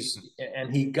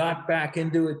 And he got back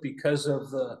into it because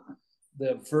of the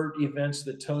vert events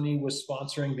that Tony was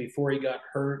sponsoring before he got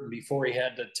hurt and before he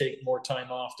had to take more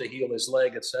time off to heal his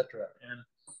leg, etc.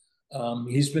 And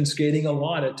he's been skating a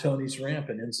lot at Tony's ramp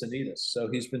in Encinitas. So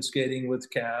he's been skating with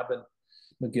Cab and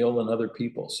McGill and other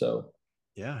people. So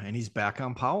yeah, and he's back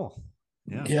on Powell.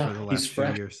 Yeah, for the last he's 2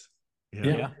 fresh. years.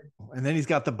 Yeah. And then he's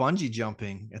got the bungee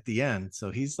jumping at the end.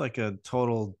 So he's like a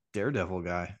total daredevil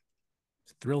guy.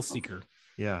 Thrill seeker.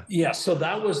 Yeah. Yeah. So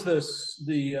that was the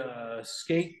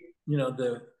skate,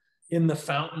 the in the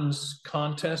fountains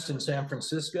contest in San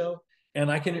Francisco.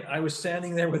 And I was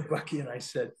standing there with Bucky and I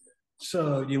said,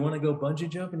 so do you want to go bungee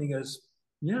jump? And he goes,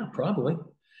 yeah, probably.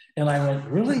 And I went,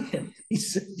 really? And he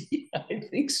said, yeah, I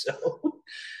think so.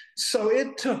 So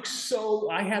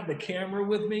I had the camera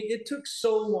with me. It took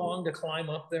so long to climb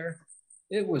up there.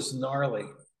 It was gnarly.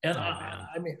 And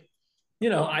I mean,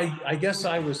 I guess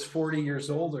I was 40 years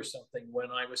old or something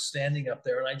when I was standing up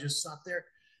there, and I just sat there.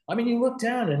 I mean, you look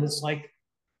down and it's like,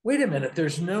 wait a minute,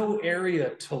 there's no area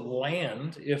to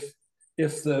land. If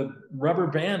the rubber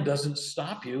band doesn't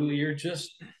stop you, you're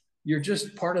just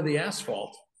part of the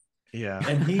asphalt. Yeah.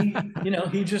 And he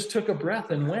just took a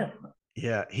breath and went.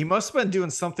 Yeah, he must have been doing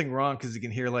something wrong because you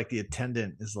can hear like the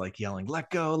attendant is like yelling, let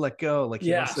go, let go. Like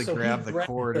he must have grabbed the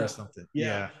cord or something.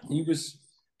 Yeah, he was,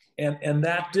 and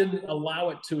that didn't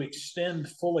allow it to extend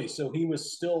fully. So he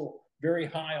was still very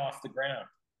high off the ground.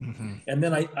 Mm-hmm. And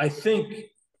then I think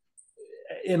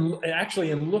in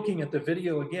looking at the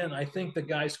video again, I think the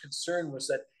guy's concern was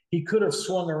that he could have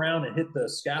swung around and hit the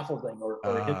scaffolding or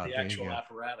hit the actual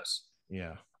apparatus.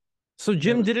 Yeah. So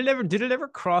Jim, did it ever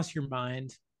cross your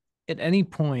mind at any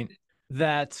point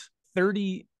that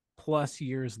 30 plus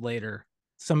years later,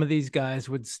 some of these guys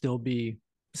would still be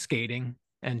skating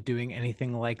and doing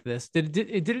anything like this? Did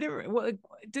it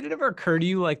ever occur to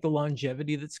you, like, the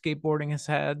longevity that skateboarding has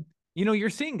had? You're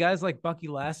seeing guys like Bucky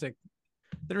Lasek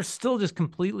that are still just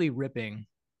completely ripping,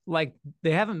 like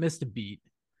they haven't missed a beat.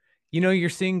 You're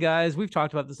seeing guys, we've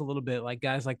talked about this a little bit, like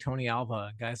guys like Tony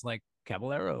Alva, guys like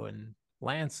Caballero and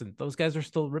Lance, and those guys are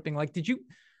still ripping. Like, did you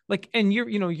like, and you've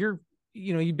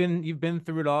been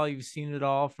through it all, you've seen it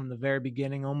all from the very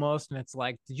beginning almost, and it's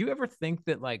like, did you ever think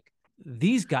that like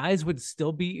these guys would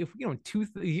still be, if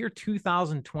year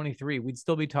 2023, we'd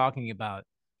still be talking about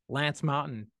Lance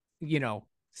Mountain,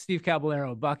 Steve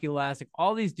Caballero, Bucky Lasek,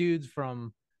 all these dudes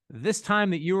from this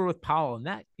time that you were with Powell, and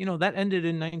that that ended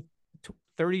in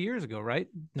 30 years ago, right?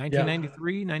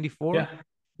 1993, 94.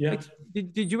 Yeah. Like,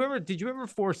 did you ever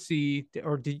foresee,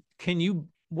 or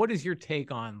what is your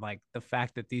take on like the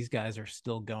fact that these guys are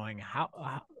still going? How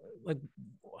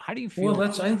do you feel? Well, I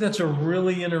think that's a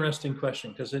really interesting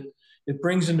question, because it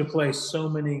brings into play so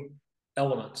many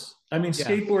elements. I mean,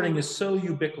 skateboarding is so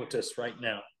ubiquitous right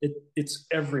now. It's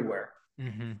everywhere.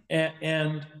 Mm-hmm.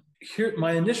 And here,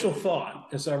 my initial thought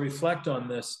as I reflect on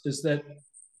this is that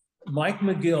Mike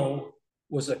McGill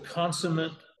was a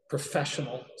consummate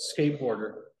professional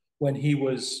skateboarder when he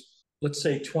was, let's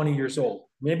say, 20 years old,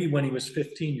 maybe when he was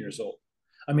 15 years old.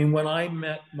 I mean, when I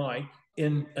met Mike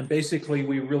and basically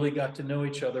we really got to know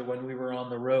each other when we were on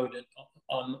the road and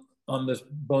on the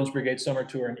Bones Brigade Summer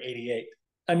Tour in '88.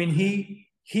 I mean, he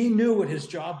knew what his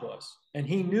job was, and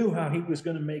he knew how he was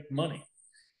going to make money.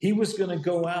 He was going to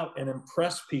go out and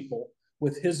impress people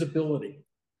with his ability,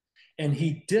 and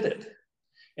he did it.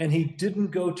 And he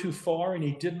didn't go too far, and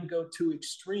he didn't go too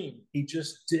extreme. He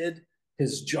just did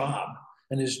his job,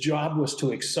 and his job was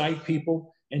to excite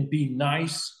people and be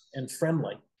nice and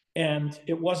friendly. And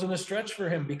it wasn't a stretch for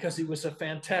him, because he was a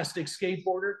fantastic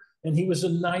skateboarder, and he was a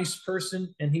nice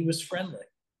person, and he was friendly.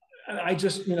 I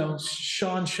just,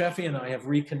 Sean Sheffy and I have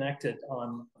reconnected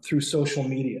through social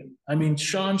media. I mean,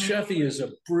 Sean Sheffy is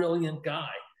a brilliant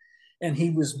guy, and he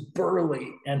was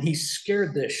burly, and he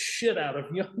scared the shit out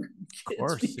of younger kids, of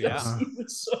course, because he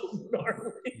was so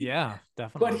gnarly. Yeah,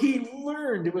 definitely. But he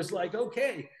learned, it was like,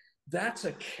 okay, that's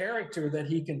a character that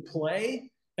he can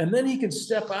play, and then he can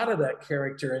step out of that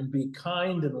character and be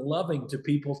kind and loving to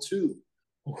people too.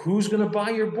 Who's going to buy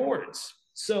your boards?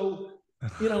 So,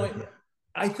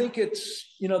 I think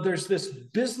it's, there's this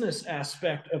business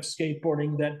aspect of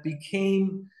skateboarding that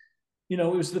became, it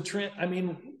was the trend. I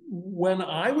mean, when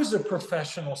I was a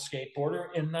professional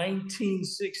skateboarder in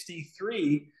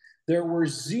 1963, there were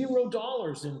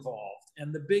 $0 involved.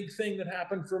 And the big thing that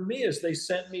happened for me is they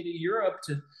sent me to Europe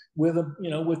with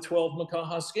 12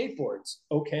 Makaha skateboards.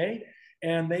 Okay.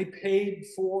 And they paid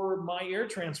for my air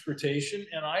transportation,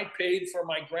 and I paid for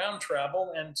my ground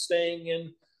travel and staying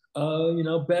in,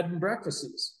 bed and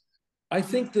breakfasts. I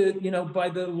think that, by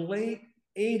the late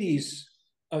 80s,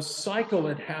 a cycle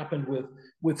had happened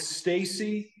with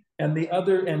Stacy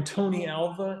and Tony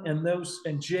Alva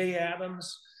and Jay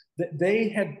Adams, that they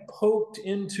had poked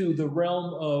into the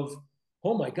realm of,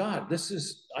 oh my God,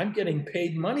 I'm getting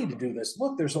paid money to do this.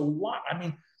 Look, there's a lot. I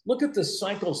mean, look at the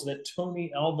cycles that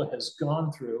Tony Alva has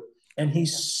gone through. And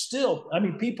he's still,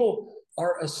 people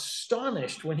are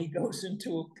astonished when he goes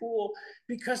into a pool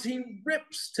because he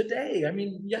rips today.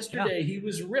 Yesterday he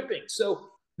was ripping. So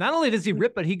not only does he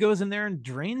rip, but he goes in there and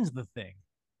drains the thing.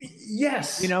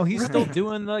 Yes. He's still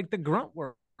doing like the grunt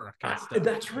work and stuff.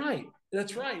 That's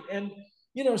right. And,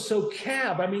 so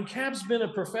Cab's been a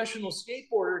professional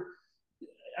skateboarder,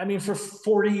 for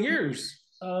 40 years.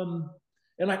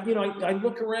 And I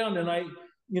look around and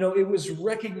it was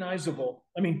recognizable.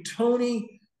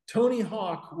 Tony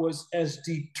Hawk was as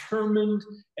determined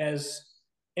as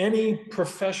any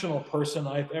professional person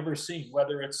I've ever seen,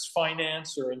 whether it's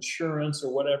finance or insurance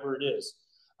or whatever it is.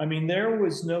 There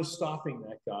was no stopping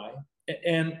that guy.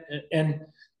 And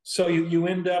so you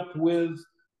end up with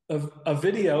a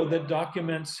video that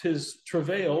documents his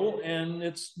travail, and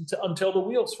it's until the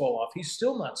wheels fall off. He's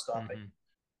still not stopping. Mm-hmm.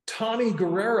 Tommy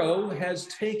Guerrero has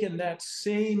taken that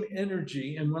same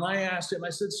energy. And when I asked him, I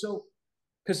said, so,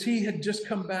 because he had just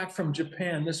come back from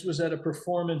Japan. This was at a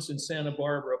performance in Santa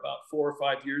Barbara about 4 or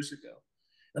 5 years ago.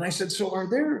 And I said, so are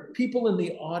there people in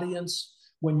the audience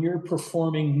when you're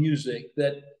performing music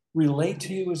that relate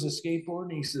to you as a skateboarder?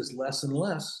 And he says, less and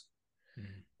less.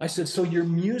 Mm-hmm. I said, so your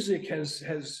music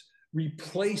has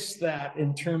replaced that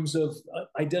in terms of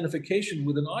identification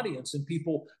with an audience and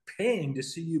people paying to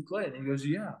see you play. And he goes,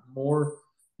 yeah, more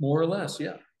or less,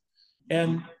 yeah.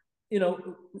 And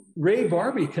Ray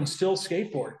Barbie can still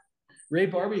skateboard. Ray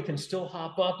Barbie can still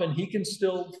hop up, and he can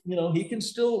still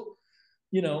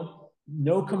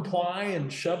no comply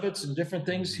and shove-its and different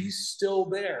things. He's still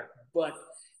there, but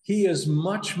he is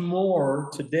much more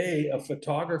today a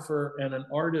photographer and an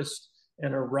artist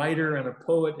and a writer and a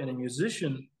poet and a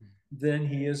musician than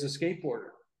he is a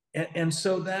skateboarder. And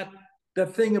so that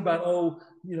thing about,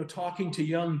 talking to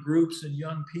young groups and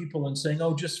young people and saying,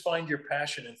 oh, just find your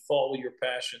passion and follow your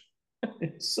passion.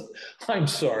 I'm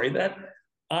sorry, that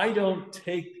I don't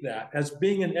take that. As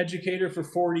being an educator for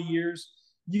 40 years,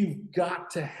 you've got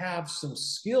to have some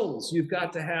skills. You've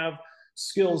got to have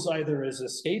skills either as a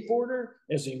skateboarder,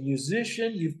 as a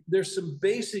musician. There's some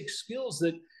basic skills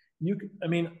that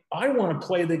I want to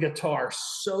play the guitar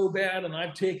so bad, and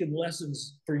I've taken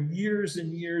lessons for years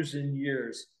and years and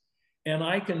years. And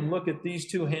I can look at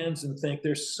these two hands and think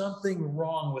there's something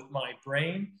wrong with my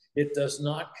brain. It does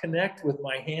not connect with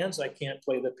my hands. I can't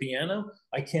play the piano.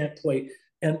 I can't play.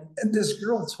 And this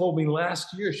girl told me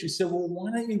last year, she said, well,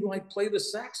 why don't you play the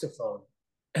saxophone?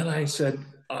 And I said,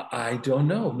 I don't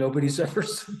know. Nobody's ever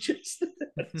suggested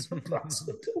that as a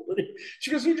possibility.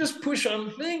 She goes, you just push on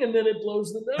the thing and then it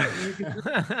blows the note. And you can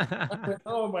I went,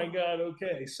 oh my God,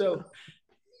 okay. So,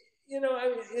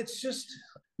 it's just,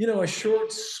 a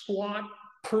short, squat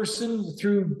person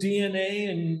through DNA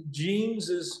and genes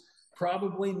is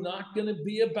probably not going to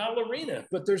be a ballerina.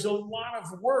 But there's a lot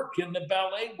of work in the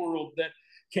ballet world that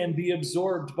can be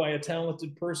absorbed by a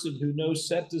talented person who knows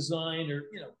set design or,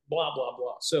 blah, blah,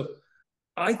 blah. So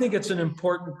I think it's an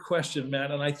important question,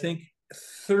 Matt. And I think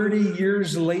 30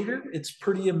 years later, it's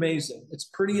pretty amazing. It's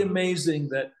pretty amazing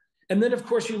that, and then of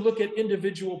course you look at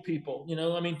individual people,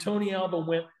 Tony Alva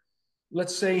went,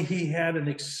 let's say he had an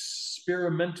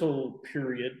experimental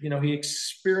period, he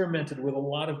experimented with a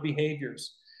lot of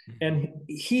behaviors and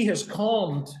he has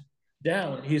calmed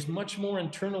down. He's much more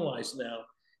internalized now.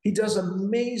 He does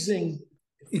amazing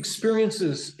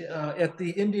experiences at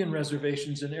the Indian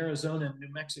reservations in Arizona and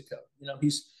New Mexico.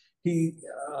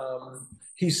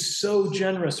 He's so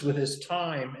generous with his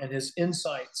time and his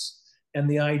insights and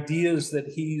the ideas that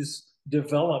he's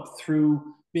developed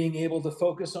through being able to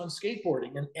focus on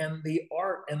skateboarding and the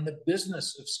art and the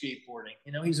business of skateboarding.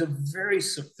 He's a very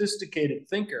sophisticated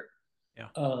thinker. Yeah.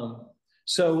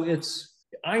 So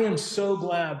I am so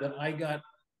glad that I got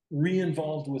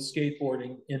re-involved with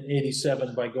skateboarding in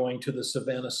 '87 by going to the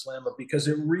Savannah Slamma, because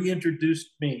it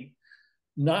reintroduced me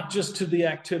not just to the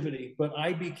activity, but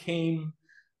I became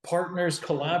partners,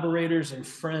 collaborators, and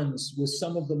friends with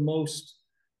some of the most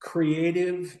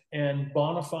creative and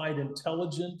bona fide,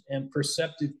 intelligent and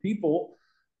perceptive people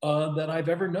that I've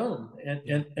ever known.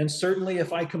 And certainly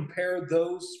if I compare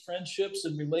those friendships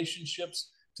and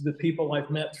relationships to the people I've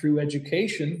met through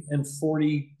education and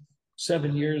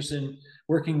 47 years in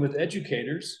working with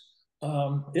educators,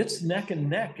 it's neck and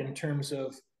neck in terms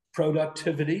of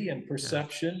productivity and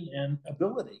perception and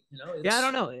ability. Yeah, I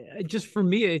don't know. Just for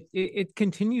me, it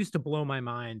continues to blow my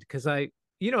mind because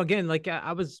again, like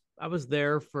I was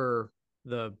there for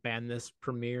the Ban This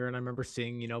premiere, and I remember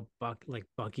seeing,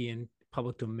 Bucky in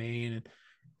Public Domain,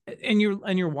 and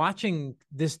you're watching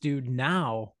this dude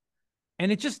now,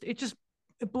 and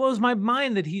it blows my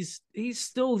mind that he's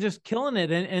still just killing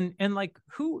it, and like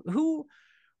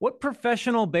what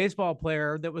professional baseball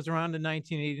player that was around in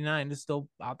 1989 is still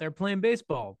out there playing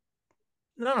baseball?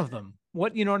 None of them.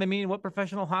 What, you know what I mean? What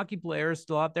professional hockey player is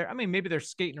still out there? I mean, maybe they're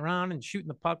skating around and shooting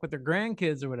the puck with their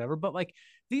grandkids or whatever, but like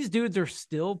these dudes are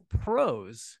still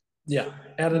pros. Yeah.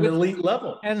 At an elite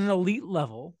level. At an elite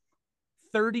level,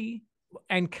 30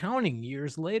 and counting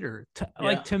years later.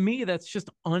 Like, to me, that's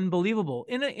just unbelievable.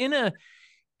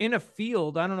 In a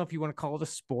field, I don't know if you want to call it a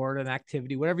sport, an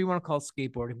activity, whatever you want to call it,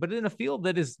 skateboarding, but in a field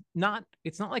that is not,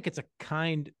 it's not like it's a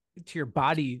kind to your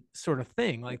body sort of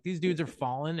thing. Like these dudes are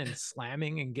falling and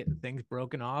slamming and getting things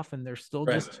broken off, and they're still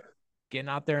just getting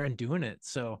out there and doing it.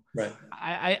 So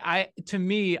to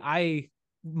me, I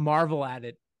marvel at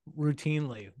it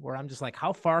routinely, where I'm just like,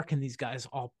 how far can these guys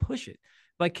all push it?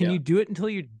 Like, can you do it until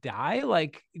you die?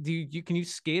 Like, can you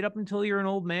skate up until you're an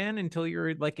old man, until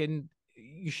you're like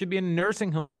you should be in a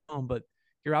nursing home, but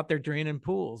you're out there draining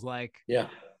pools. Like, yeah.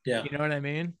 You know what I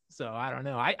mean? So I don't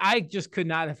know. I just could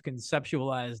not have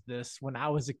conceptualized this when I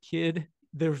was a kid.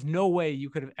 There's no way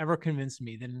you could have ever convinced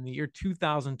me that in the year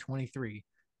 2023,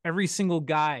 every single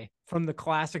guy from the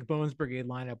classic Bones Brigade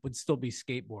lineup would still be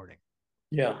skateboarding.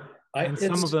 Yeah. And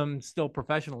some of them still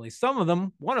professionally. Some of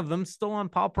them, one of them still on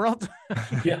Paul Peralta.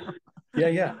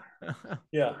 Yeah.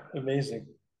 Amazing.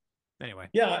 Anyway.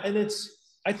 Yeah. And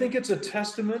I think it's a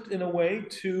testament in a way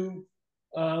to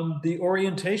the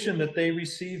orientation that they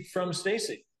received from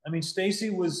Stacy. I mean, Stacy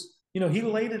was, he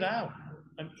laid it out.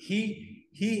 I mean,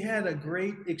 he had a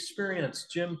great experience.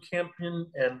 Jim Kempton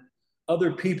and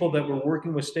other people that were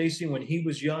working with Stacy when he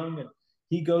was young, and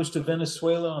he goes to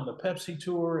Venezuela on the Pepsi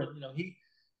tour, and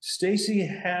Stacy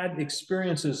had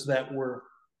experiences that were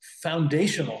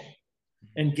foundational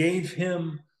and gave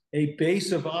him a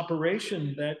base of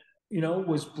operation that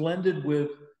was blended with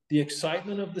the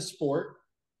excitement of the sport,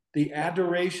 the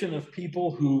adoration of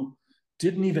people who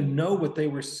didn't even know what they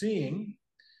were seeing,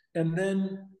 and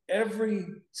then every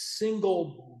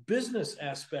single business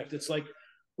aspect. It's like,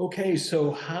 okay,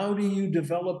 so how do you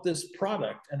develop this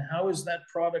product, and how is that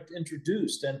product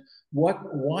introduced, and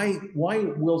why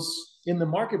will in the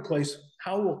marketplace,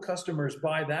 how will customers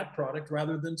buy that product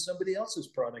rather than somebody else's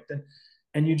product?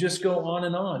 And you just go on.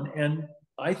 And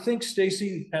I think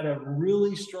Stacy had a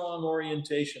really strong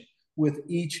orientation with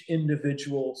each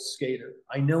individual skater.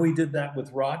 I know he did that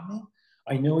with Rodney.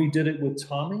 I know he did it with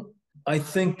Tommy. I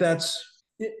think that's,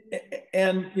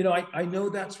 and I know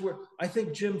that's where I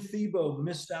think Jim Thiebaud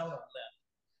missed out on that.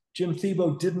 Jim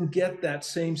Thiebaud didn't get that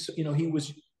same, he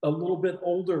was a little bit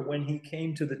older when he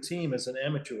came to the team as an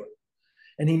amateur.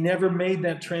 And he never made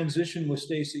that transition with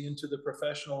Stacy into the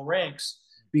professional ranks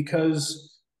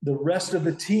because the rest of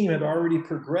the team had already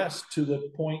progressed to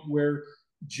the point where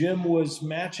Jim was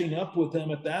matching up with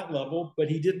them at that level, but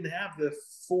he didn't have the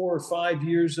 4 or 5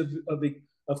 years of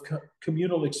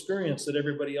communal experience that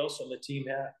everybody else on the team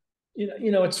had.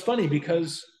 It's funny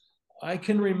because I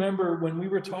can remember when we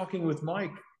were talking with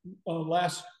Mike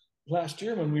last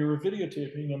year when we were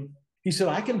videotaping him. He said,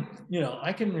 I can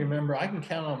remember, I can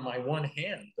count on my one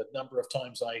hand the number of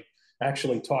times I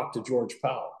actually talked to George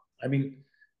Powell. I mean,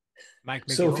 Mike.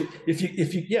 So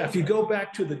if you go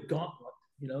back to the gauntlet,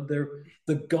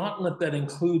 the gauntlet that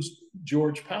includes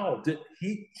George Powell,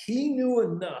 he knew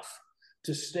enough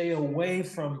to stay away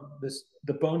from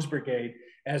the Bones Brigade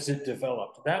as it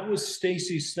developed. That was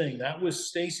Stacy's thing. That was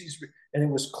Stacy's, and it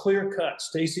was clear cut.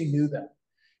 Stacy knew that,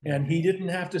 and he didn't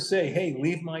have to say, "Hey,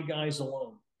 leave my guys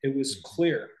alone." It was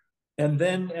clear. And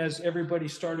then as everybody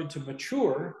started to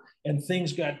mature and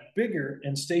things got bigger,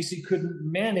 and Stacy couldn't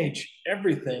manage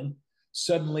everything,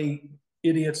 suddenly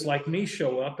idiots like me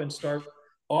show up and start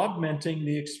augmenting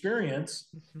the experience,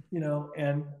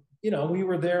 and we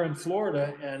were there in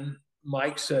Florida, and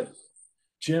Mike said,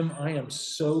 "Jim, I am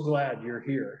so glad you're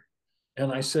here."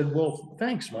 And I said, "Well,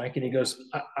 thanks, Mike." And he goes,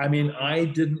 I mean, I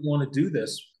didn't want to do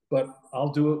this, but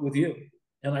I'll do it with you.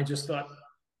 And I just thought,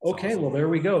 okay, awesome. Well, there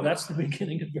we go. That's the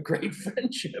beginning of a great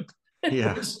friendship.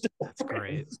 Yeah, that's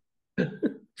great.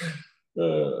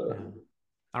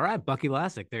 All right, Bucky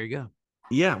Lassick, there you go.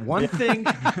 Yeah, one thing.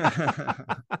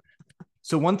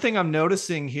 So one thing I'm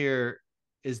noticing here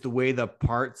is the way the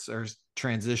parts are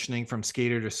transitioning from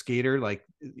skater to skater. Like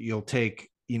you'll take,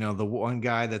 the one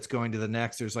guy that's going to the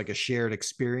next, there's like a shared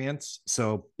experience.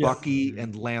 So Bucky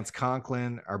and Lance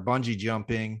Conklin are bungee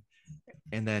jumping.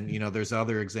 And then, there's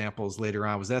other examples later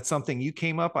on. Was that something you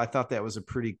came up? I thought that was a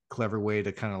pretty clever way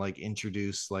to kind of like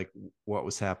introduce like what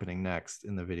was happening next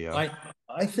in the video.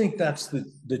 I think that's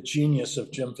the genius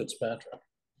of Jim Fitzpatrick.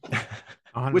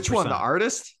 100%. Which one? The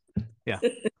artist? Yeah.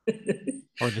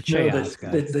 Or the Chaos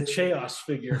guy. The Chaos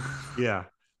figure. Yeah.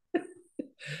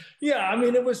 Yeah, I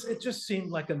mean, it just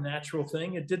seemed like a natural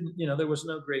thing. It didn't, there was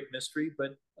no great mystery,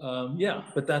 but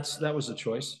but that was a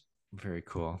choice. Very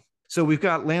cool. So we've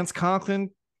got Lance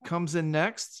Conklin comes in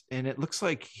next, and it looks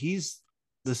like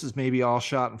this is maybe all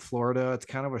shot in Florida. It's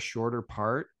kind of a shorter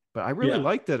part, but I really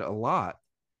liked it a lot.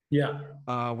 Yeah.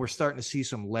 We're starting to see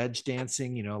some ledge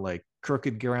dancing, like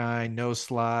crooked grind, no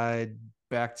slide,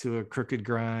 back to a crooked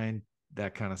grind,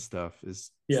 that kind of stuff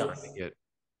is starting to get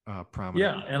prominent.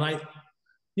 Yeah.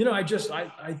 And I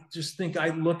just think I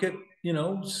look at,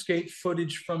 skate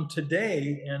footage from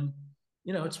today, and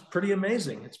it's pretty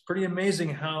amazing. It's pretty amazing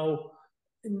how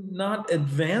not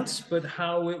advanced, but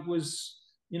how it was,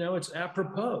 it's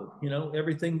apropos,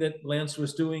 everything that Lance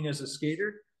was doing as a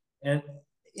skater. And,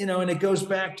 and it goes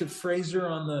back to Fraser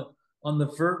on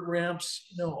the vert ramps,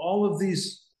 all of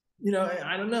these,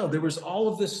 I don't know, there was all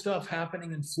of this stuff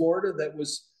happening in Florida that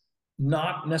was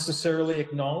not necessarily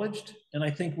acknowledged. And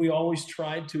I think we always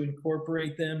tried to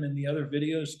incorporate them in the other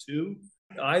videos too.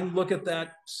 I look at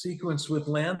that sequence with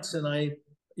Lance and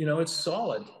it's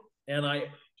solid. And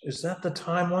is that the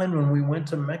timeline when we went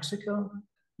to Mexico?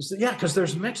 Because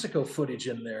there's Mexico footage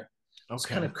in there. Okay. It's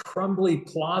kind of crumbly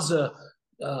plaza.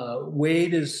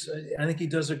 Wade I think he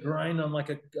does a grind on like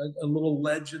a little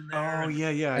ledge in there. Oh,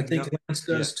 yeah. I think Lance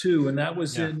does too. And that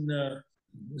was in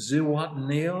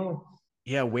Zihuatanejo.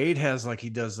 Yeah, Wade has he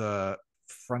does a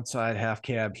front side half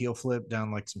cab heel flip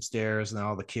down like some stairs, and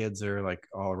all the kids are like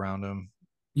all around him.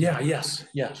 Yeah, yes.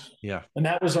 Yeah. And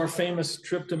that was our famous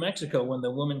trip to Mexico when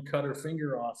the woman cut her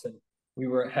finger off, and we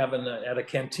were having at a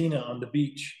cantina on the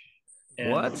beach.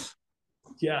 And, what?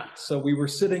 Yeah, so we were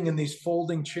sitting in these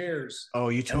folding chairs. Oh,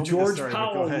 you told me George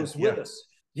Powell was with us.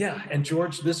 Yeah, and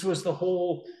George, this was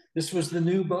the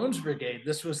New Bones Brigade.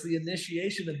 This was the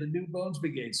initiation of the New Bones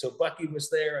Brigade. So Bucky was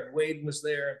there, and Wade was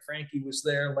there, and Frankie was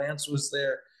there, Lance was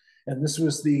there. And this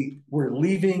was we're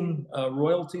leaving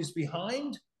royalties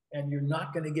behind, and you're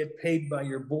not going to get paid by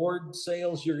your board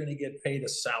sales. You're going to get paid a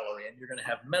salary, and you're going to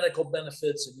have medical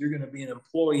benefits, and you're going to be an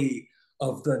employee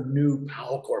of the new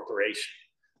Powell Corporation.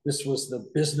 This was the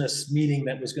business meeting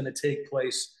that was going to take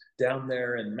place down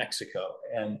there in Mexico.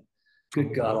 And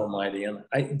good God Almighty! And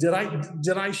did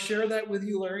I share that with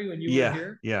you, Larry, when you were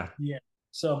here? Yeah.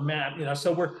 So Matt,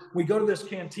 so we go to this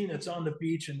canteen. It's on the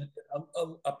beach, and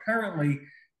apparently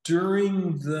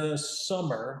during the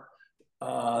summer,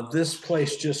 this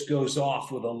place just goes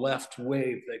off with a left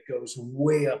wave that goes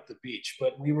way up the beach.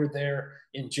 But we were there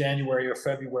in January or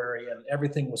February, and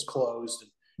everything was closed.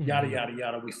 And yada, yada,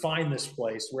 yada. We find this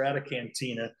place. We're at a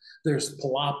cantina. There's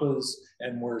palapas,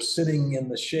 and we're sitting in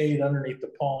the shade underneath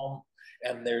the palm.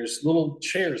 And there's little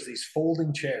chairs, these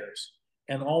folding chairs.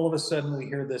 And all of a sudden we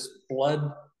hear this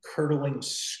blood-curdling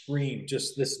scream,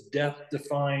 just this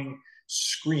death-defying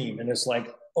scream. And it's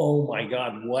like, oh my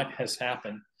God, what has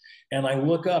happened? And I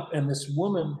look up, and this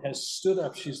woman has stood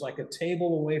up. She's like a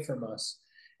table away from us.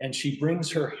 And she brings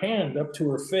her hand up to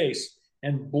her face,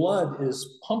 and blood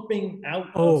is pumping out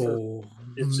of her.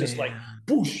 It's just like,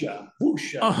 boosha,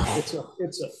 boosha. Oh.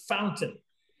 It's a fountain.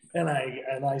 And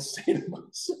I say to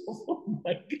myself, oh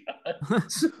my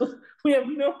God. So we have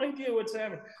no idea what's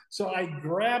happening. So I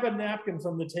grab a napkin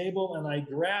from the table, and I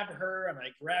grab her, and I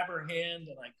grab her hand,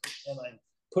 and I'm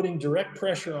putting direct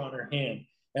pressure on her hand.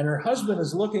 And her husband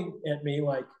is looking at me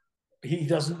like he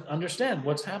doesn't understand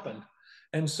what's happened.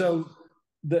 And so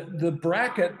the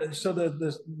bracket, so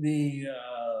the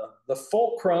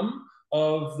fulcrum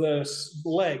of the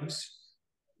legs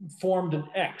formed an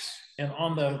X, and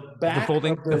on the back of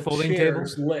the folding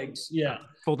chair's legs,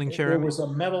 folding chair, there was a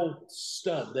metal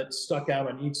stud that stuck out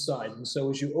on each side. And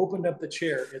so as you opened up the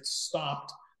chair, it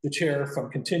stopped the chair from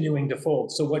continuing to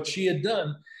fold. So what she had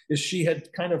done is she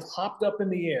had kind of hopped up in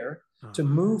the air to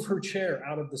move her chair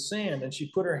out of the sand, and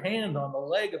she put her hand on the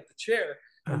leg of the chair.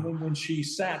 And then when she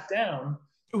sat down,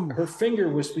 her finger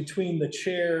was between the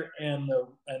chair and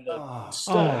the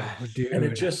stud, and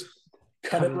it just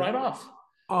cut it right off.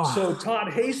 So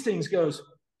Todd Hastings goes,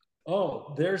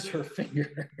 oh, there's her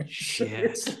finger.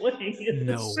 Shit.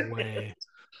 No way.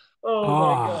 Oh my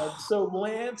God. So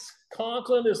Lance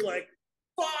Conklin is like,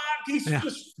 fuck, he's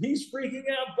freaking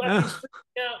out. Bucky's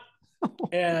freaking out.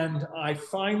 And I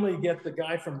finally get the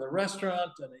guy from the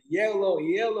restaurant and yellow,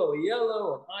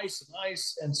 and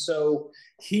ice. And so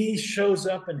he shows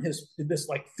up in this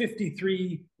like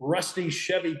 53 rusty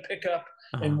Chevy pickup.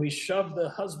 And we shove the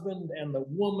husband and the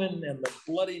woman and the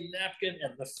bloody napkin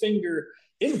and the finger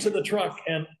into the truck,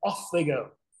 and off they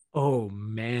go. Oh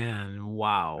man,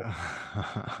 wow.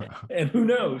 And who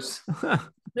knows?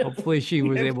 Hopefully she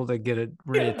was able to get it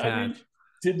reattached. Yeah, I mean,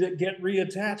 did it get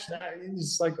reattached?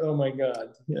 It's like, oh my God.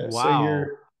 Yeah, wow.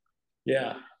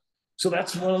 So so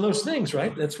that's one of those things,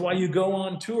 right? That's why you go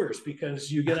on tours,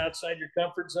 because you get outside your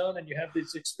comfort zone and you have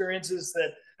these experiences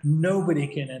that nobody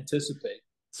can anticipate.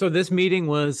 So this meeting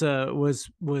was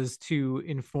to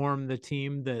inform the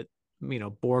team that, you know,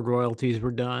 Borg royalties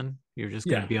were done. You're just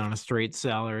going to be on a straight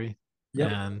salary.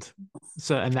 Yep. And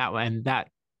so,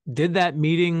 did that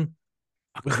meeting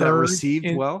was that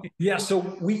received well? Yeah. So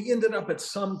we ended up at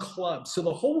some club. So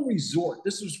the whole resort,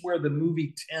 this was where the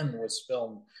movie 10 was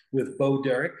filmed with Bo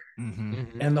Derek.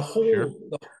 And the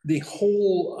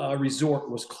whole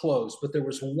resort was closed, but there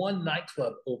was one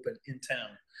nightclub open in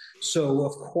town. So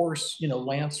of course, you know,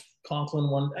 Lance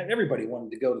Conklin everybody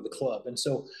wanted to go to the club. And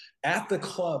so at the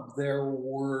club, there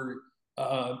weren't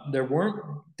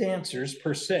dancers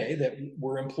per se that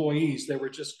were employees. There were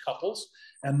just couples.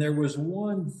 And there was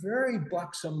one very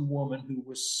buxom woman who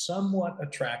was somewhat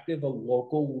attractive, a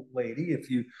local lady,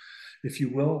 if you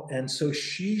will. And so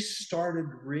she started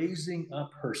raising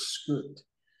up her skirt.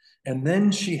 And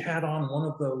then she had on one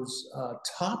of those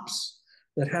tops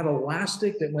that had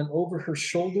elastic that went over her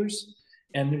shoulders.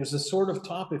 And it was a sort of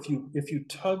top, if you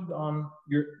tugged on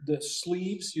the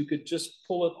sleeves, you could just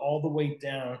pull it all the way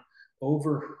down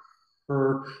over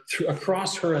her,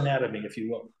 across her anatomy, if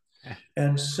you will.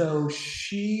 And so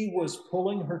she was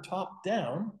pulling her top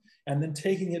down and then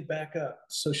taking it back up.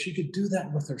 So she could do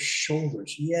that with her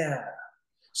shoulders. Yeah,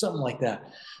 something like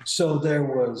that. So there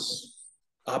was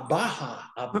abaja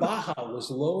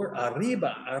was lower,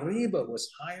 arriba was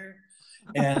higher.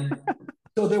 And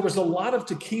so there was a lot of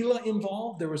tequila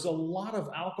involved. There was a lot of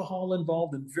alcohol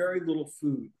involved and very little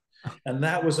food. And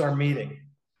that was our meeting.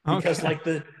 Because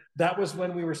that was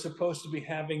when we were supposed to be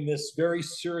having this very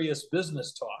serious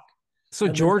business talk. So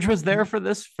George was there for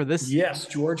this? Yes,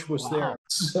 George was there.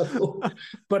 So,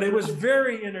 but it was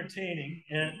very entertaining.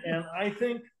 And I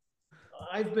think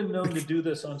I've been known to do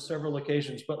this on several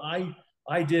occasions, but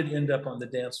I did end up on the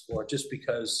dance floor just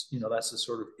because, you know, that's the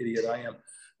sort of idiot I am.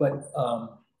 But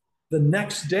the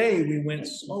next day we went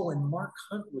slow, and Mark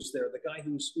Hunt was there, the guy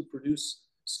who produced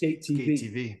Skate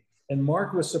TV. And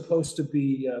Mark was supposed to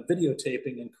be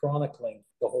videotaping and chronicling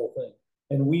the whole thing.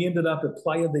 And we ended up at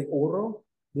Playa de Oro,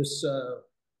 this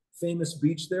famous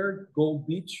beach there, Gold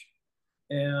Beach.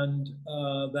 And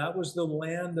that was the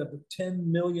land of 10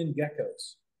 million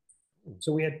geckos.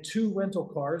 So we had two rental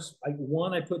cars.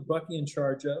 One I put Bucky in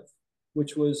charge of,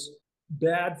 which was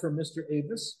bad for Mr.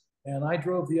 Avis. And I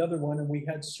drove the other one, and we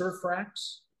had surf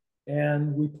racks.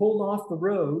 And we pulled off the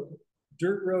road,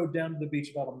 dirt road down to the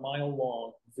beach, about a mile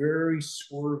long, very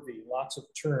swervy, lots of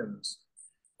turns.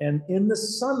 And in the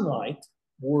sunlight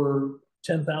were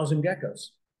 10,000 geckos.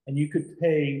 And you could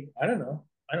pay, I don't know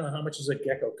how much does a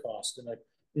gecko cost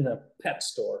in a pet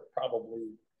store, probably,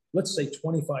 let's say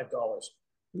 $25.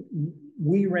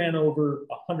 We ran over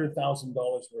 $100,000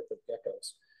 worth of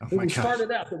geckos. We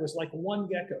started out, there was like one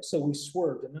gecko. So we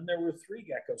swerved, and then there were 3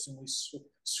 geckos, and we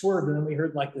swerved, and then we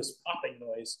heard like this popping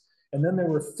noise. And then there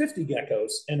were 50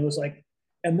 geckos, and it was like,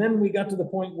 and then we got to the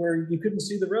point where you couldn't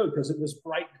see the road because it was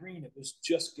bright green. It was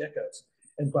just geckos.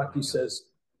 And Bucky says,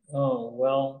 oh,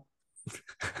 well,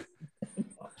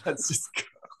 that's just,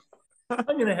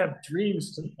 I'm going to have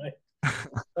dreams tonight.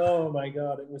 Oh my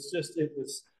God. It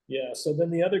was, yeah. So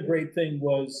then the other great thing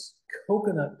was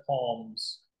coconut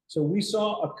palms. So we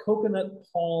saw a coconut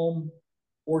palm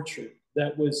orchard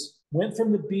that went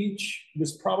from the beach,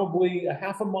 was probably a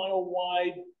half a mile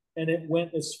wide, and it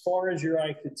went as far as your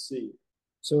eye could see.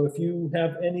 So if you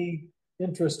have any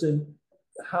interest in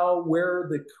where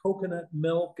the coconut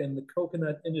milk and the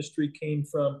coconut industry came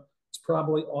from, it's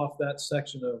probably off that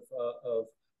section of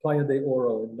Playa de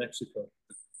Oro in Mexico.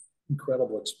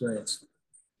 Incredible experience.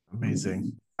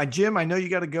 Amazing. Jim, I know you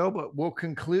got to go, but we'll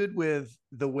conclude with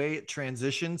the way it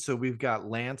transitioned. So we've got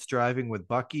Lance driving with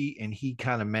Bucky, and he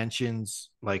kind of mentions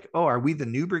like, oh, are we the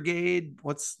new brigade?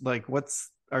 What's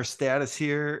our status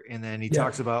here? And then he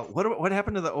talks about what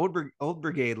happened to the old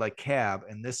brigade, like Cab.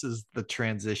 And this is the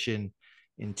transition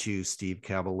into Steve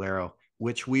Caballero,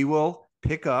 which we will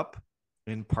pick up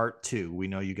in part 2. We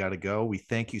know you got to go. We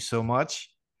thank you so much.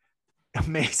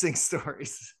 Amazing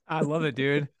stories. I love it,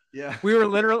 dude. Yeah. We were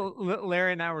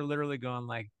Larry and I were literally going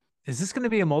like, is this going to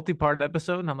be a multi-part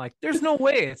episode? And I'm like, there's no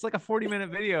way. It's like a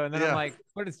 40-minute video. And then I'm like,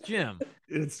 but it's Jim.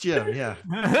 It's Jim. Yeah.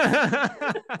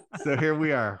 So here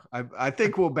we are. I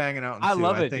think we'll bang it out. I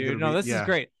love it, dude. No, this is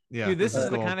great. Yeah, dude, this is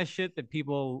the kind of shit that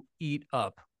people eat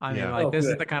up. I mean, like this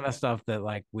is the kind of stuff that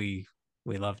like we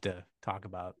love to talk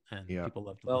about and people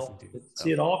love to listen to.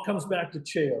 See, it all comes back to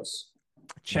Cheos.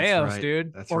 Cheos,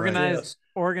 dude. That's organized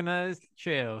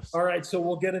Cheos. All right, so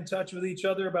we'll get in touch with each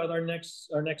other about our next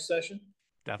session.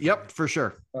 Definitely. Yep, for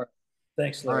sure. All right.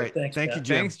 Thanks, Larry. All right. Thanks, Thank you,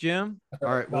 Jim. Thanks, Jim.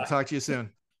 All right, we'll talk to you soon.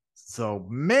 So,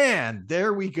 man,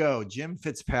 there we go. Jim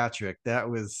Fitzpatrick. That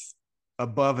was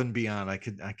above and beyond. I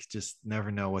could just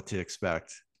never know what to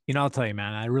expect. You know, I'll tell you,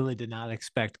 man, I really did not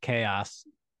expect Chaos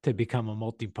to become a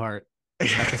multi-part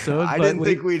episode. I didn't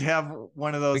think we'd have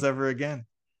one of those ever again.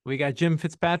 We got Jim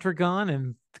Fitzpatrick on,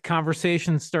 and the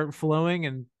conversations start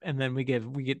flowing, and then we get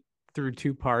through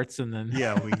 2 parts, and then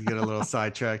we can get a little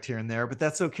sidetracked here and there, but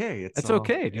that's okay. That's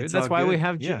okay, dude. That's why we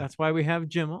have Jim. That's why we have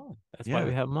Jim on. That's why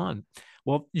we have him on.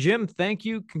 Well, Jim, thank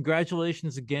you.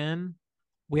 Congratulations again.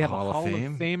 We have a Hall of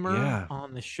Famer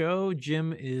on the show.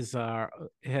 Jim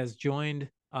has joined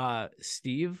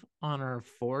Steve on our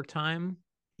 4-time.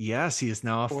 Yes, he is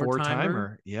now a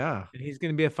 4-timer. Yeah. And he's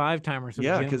going to be a 5-timer. So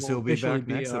because he'll be back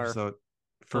next episode.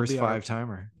 First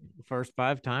 5-timer. First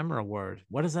 5-timer award.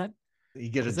 What is that? You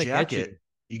get a jacket.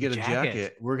 You get a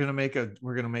jacket. We're gonna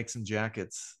make some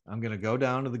jackets. I'm gonna go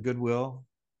down to the Goodwill.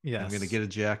 Yes. I'm gonna get a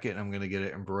jacket and I'm gonna get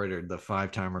it embroidered. The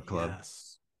 5-timer club.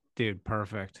 Yes. Dude,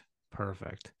 perfect.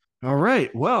 All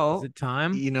right. Well, is it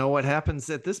time? You know what happens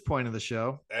at this point of the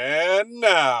show. And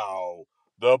now,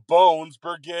 the Bones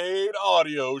Brigade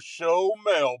audio show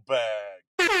mailbag.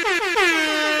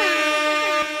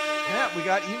 Yeah, we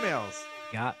got emails.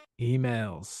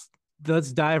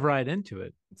 Let's dive right into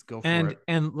it. Let's go for it.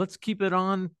 And let's keep it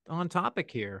on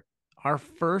topic here. Our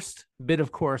first bit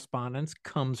of correspondence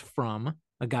comes from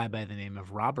a guy by the name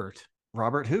of Robert.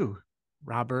 Robert who?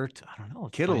 Robert, I don't know.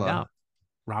 Kittle.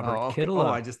 Robert Kittle.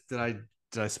 Oh, did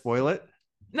I spoil it?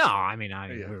 No, I mean,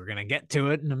 we were going to get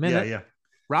to it in a minute. Yeah.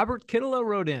 Robert Kittle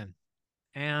wrote in,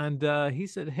 and he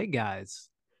said, "Hey guys,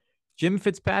 Jim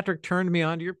Fitzpatrick turned me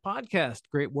onto your podcast.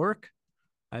 Great work.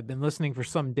 I've been listening for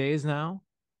some days now.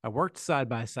 I worked side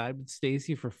by side with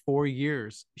Stacy for 4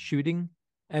 years, shooting,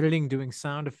 editing, doing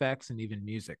sound effects, and even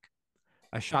music.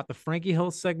 I shot the Frankie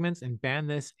Hill segments in Ban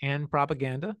This and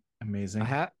Propaganda. Amazing.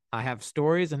 I have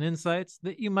stories and insights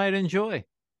that you might enjoy.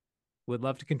 Would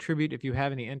love to contribute if you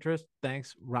have any interest.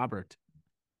 Thanks, Robert."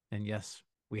 And yes,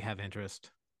 we have interest.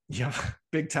 Yeah,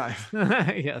 big time.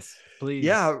 Yes, please.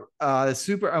 Yeah,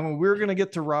 super. I mean, we're going to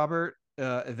get to Robert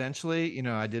eventually. You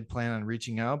know, I did plan on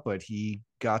reaching out, but he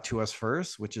got to us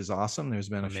first, which is awesome. There's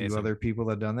been a few other people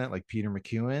that have done that, like Peter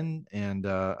McEwen and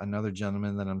another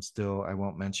gentleman that I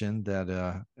won't mention,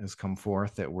 that has come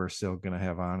forth that we're still going to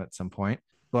have on at some point.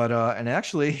 But and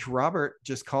actually, Robert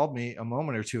just called me a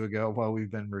moment or two ago while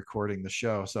we've been recording the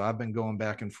show. So I've been going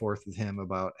back and forth with him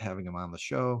about having him on the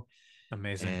show.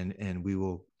 Amazing. And we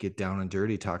will get down and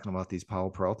dirty talking about these Powell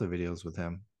Peralta videos with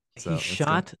him. So he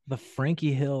shot the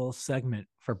Frankie Hill segment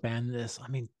for Ban This. I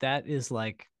mean, that is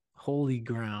like holy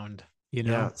ground, you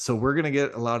know? Yeah. So we're going to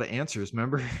get a lot of answers.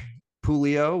 Remember,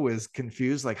 Pulio was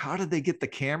confused. Like, how did they get the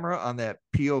camera on that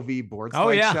POV board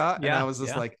slide shot? And I was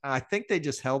just like, I think they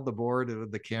just held the board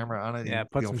with the camera on it. Yeah.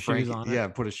 Put some shoes on it. Yeah.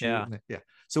 Put a shoe in it. Yeah.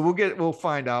 So we'll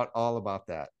find out all about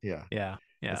that. Yeah. Yeah.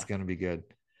 It's going to be good.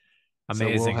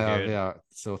 Amazing. So we'll have,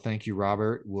 So thank you,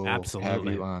 Robert. We'll have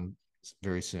you on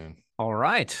very soon. All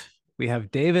right. We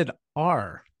have David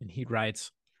R. And he writes,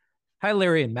 "Hi,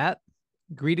 Larry and Matt.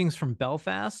 Greetings from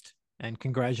Belfast and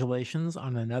congratulations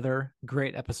on another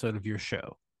great episode of your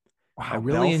show. Wow, I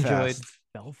really enjoyed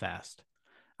Belfast.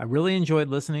 I really enjoyed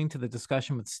listening to the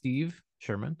discussion with Steve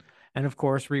Sherman and, of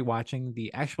course, rewatching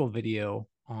the actual video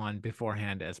on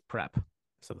beforehand as prep.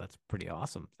 So that's pretty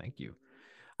awesome. Thank you.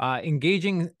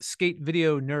 Engaging skate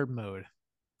video nerd mode.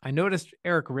 I noticed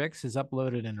Eric Ricks has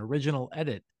uploaded an original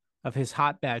edit of his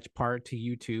hot batch part to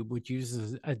YouTube, which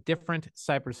uses a different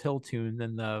Cypress Hill tune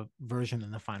than the version in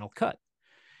the final cut.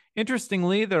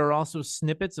 Interestingly, there are also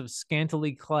snippets of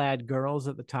scantily clad girls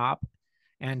at the top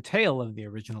and tail of the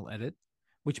original edit,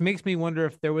 which makes me wonder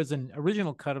if there was an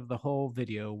original cut of the whole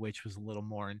video, which was a little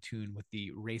more in tune with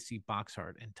the racy box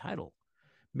art and title.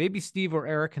 Maybe Steve or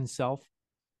Eric himself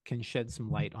can shed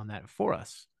some light on that for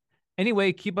us.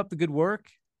 Anyway, keep up the good work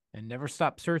and never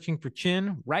stop searching for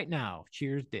Chin right now.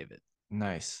 Cheers, David."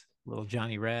 Nice. Little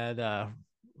Johnny Red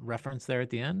reference there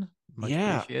at the end. Much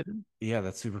appreciated. Yeah,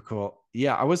 that's super cool.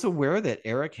 Yeah, I was aware that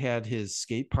Eric had his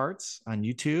skate parts on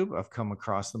YouTube. I've come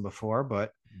across them before,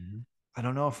 but I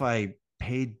don't know if I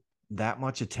paid that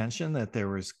much attention that there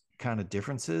was kind of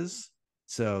differences.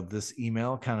 So this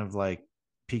email kind of like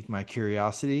piqued my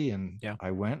curiosity, and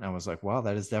I went and I was like, wow,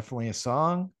 that is definitely a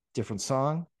song, different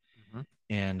song.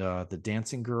 And the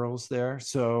dancing girls there.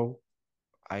 So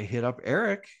I hit up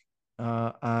Eric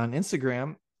on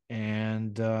Instagram,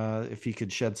 and if he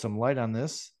could shed some light on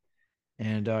this.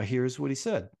 And here's what he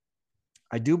said.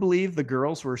 I do believe the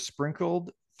girls were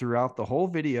sprinkled throughout the whole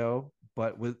video,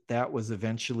 but that was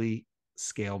eventually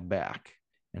scaled back.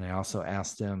 And I also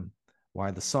asked him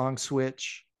why the song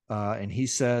switch. And he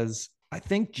says, I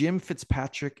think Jim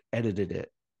Fitzpatrick edited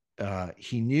it.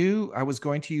 He knew I was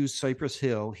going to use Cypress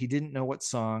Hill. He didn't know what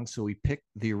song, so he picked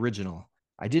the original.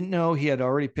 I didn't know he had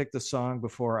already picked the song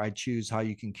before I choose How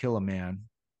You Can Kill a Man.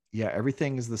 Yeah,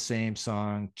 everything is the same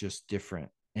song, just different.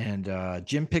 And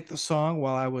Jim picked the song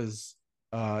while I was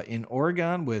in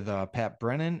Oregon with Pat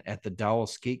Brennan at the Dowell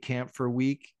Skate Camp for a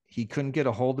week. He couldn't get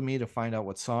a hold of me to find out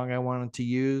what song I wanted to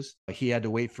use. He had to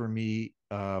wait for me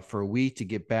for a week to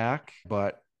get back,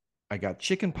 but I got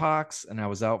chicken pox and I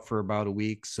was out for about a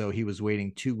week. So he was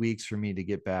waiting 2 weeks for me to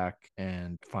get back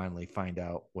and finally find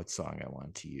out what song I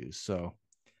wanted to use. So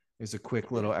there's a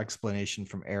quick little explanation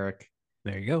from Eric.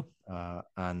 There you go.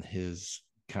 On his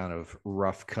kind of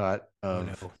rough cut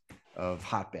of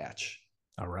Hot Batch.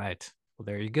 All right. Well,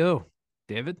 there you go,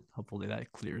 David. Hopefully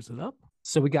that clears it up.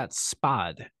 So we got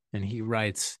Spod, and he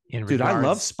writes in Dude, regards... I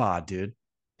love Spod, dude.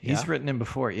 He's written him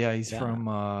before. Yeah, he's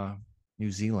from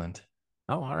New Zealand.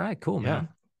 Oh, all right. Cool, man.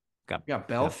 Got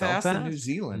Belfast and New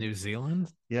Zealand. New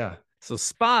Zealand? Yeah. So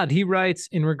Spod, he writes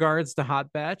in regards to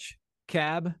Hot Batch,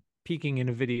 Cab peeking in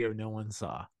a video no one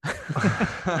saw.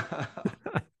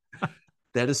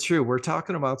 That is true. We're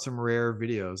talking about some rare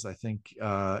videos. I think,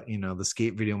 the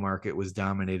skate video market was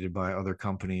dominated by other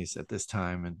companies at this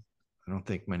time. And I don't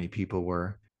think many people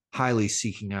were highly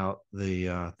seeking out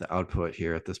the output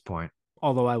here at this point.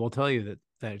 Although I will tell you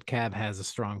that Cab has a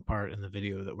strong part in the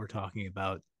video that we're talking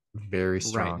about. Very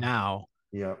strong. Right now.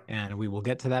 Yep. And we will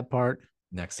get to that part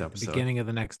next episode. Beginning of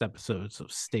the next episode. So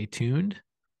stay tuned.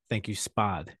 Thank you,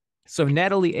 Spod. So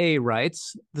Natalie A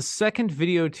writes, the second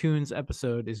Video Tunes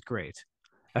episode is great.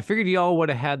 I figured y'all would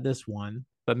have had this one,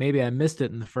 but maybe I missed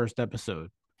it in the first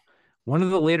episode. One of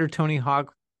the later Tony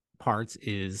Hawk parts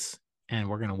is, and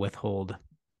we're going to withhold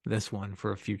this one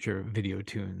for a future Video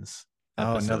Tunes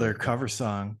episode. Oh, another cover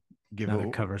song.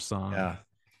 Cover song. Yeah.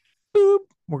 Boop.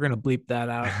 We're going to bleep that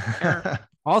out.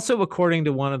 Also, according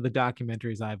to one of the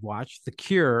documentaries I've watched, The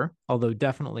Cure, although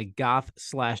definitely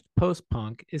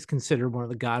goth/post-punk, is considered one of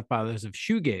the godfathers of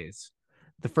shoegaze.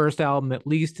 The first album, at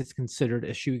least, is considered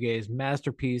a shoegaze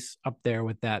masterpiece, up there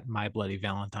with that My Bloody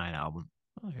Valentine album.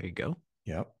 Oh, there you go.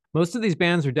 Yep. Most of these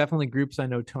bands are definitely groups I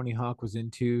know Tony Hawk was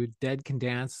into. Dead Can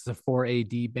Dance is a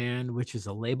 4AD band, which is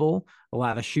a label a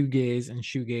lot of shoegaze and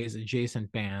shoegaze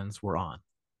adjacent bands were on.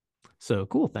 So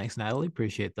cool. Thanks, Natalie.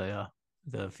 Appreciate the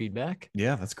feedback.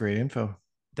 Yeah, that's great info.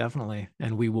 Definitely.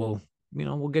 And we will,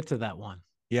 we'll get to that one.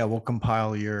 Yeah, we'll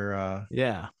compile your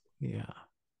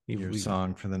your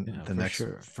song for the next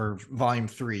for volume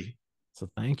 3. So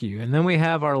thank you. And then we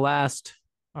have our last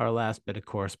bit of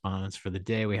correspondence for the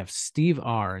day. We have Steve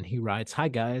R, and he writes, "Hi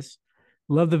guys,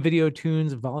 love the Video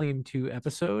Tunes volume 2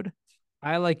 episode.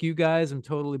 I, like you guys, am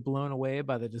totally blown away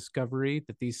by the discovery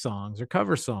that these songs are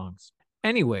cover songs.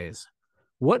 Anyways,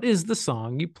 what is the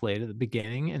song you played at the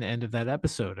beginning and end of that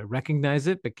episode? I recognize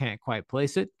it, but can't quite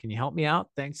place it. Can you help me out?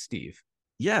 Thanks, Steve."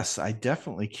 Yes, I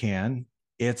definitely can.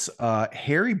 It's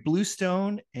Harry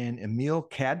Bluestone and Emil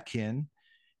Cadkin.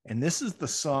 And this is the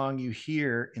song you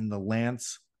hear in the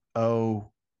Lance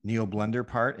O Neil Blender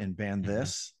part in Band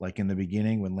This, like in the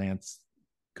beginning when Lance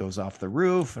goes off the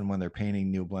roof and when they're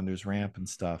painting Neil Blender's ramp and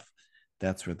stuff.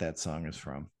 That's where that song is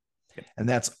from. And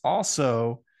that's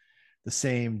also the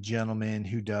same gentleman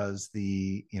who does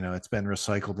it's been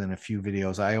recycled in a few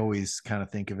videos. I always kind of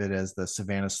think of it as the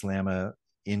Savannah Slamma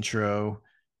intro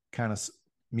kind of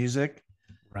music.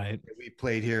 Right. We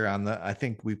played here I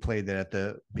think we played that at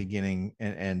the beginning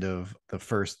and end of the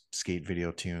first Skate Video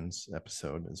Tunes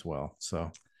episode as well. So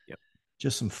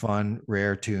just some fun,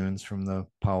 rare tunes from the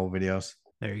Powell videos.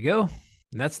 There you go.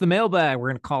 And that's the mailbag. We're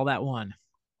going to call that one.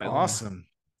 Awesome.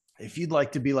 If you'd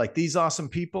like to be like these awesome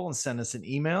people and send us an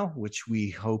email, which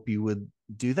we hope you would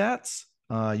do that,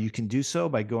 you can do so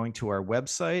by going to our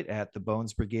website at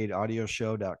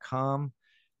thebonesbrigadeaudioshow.com.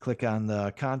 Click on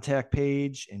the contact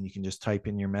page and you can just type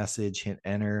in your message, hit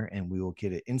enter, and we will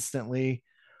get it instantly.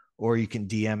 Or you can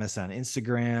DM us on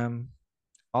Instagram,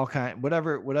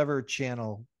 whatever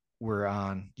channel we're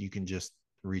on, you can just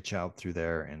reach out through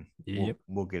there and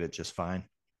we'll get it just fine.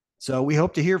 So we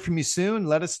hope to hear from you soon.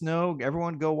 Let us know.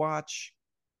 Everyone go watch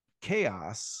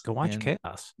Chaos. Go watch and,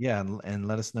 Chaos. Yeah, and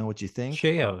let us know what you think.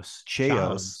 Chaos.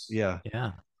 Yeah.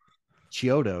 Yeah.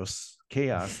 Chiodos.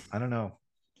 Chaos. I don't know.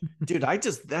 Dude, I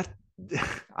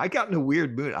got in a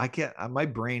weird mood. I can't, my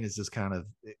brain is just kind of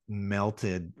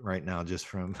melted right now just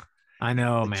from I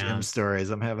know, the man. Jim stories.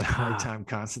 I'm having a hard time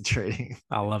concentrating.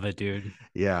 I love it, dude.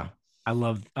 Yeah. I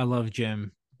love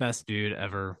Jim. Best dude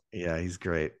ever. Yeah, he's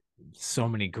great. So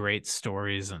many great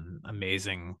stories and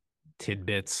amazing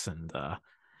tidbits. And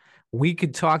we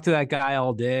could talk to that guy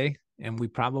all day, and we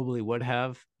probably would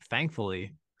have.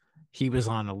 Thankfully, he was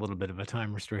on a little bit of a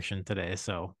time restriction today,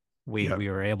 so we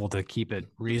were able to keep it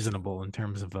reasonable in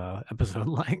terms of episode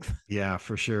length. Yeah,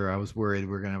 for sure. I was worried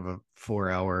we're gonna have a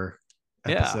 4-hour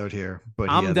episode here, but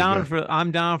I'm down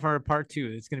for a part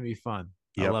 2. It's gonna be fun.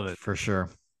 I love it for sure.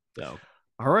 So,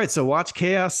 all right, so watch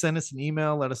Chaos. Send us an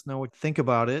email. Let us know what you think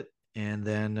about it. And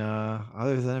then,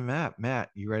 other than Matt,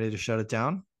 you ready to shut it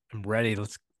down? I'm ready.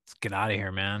 Let's get out of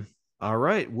here, man. All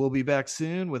right, we'll be back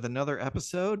soon with another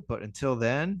episode. But until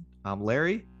then, I'm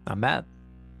Larry. I'm Matt.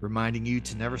 Reminding you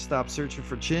to never stop searching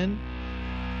for Chin.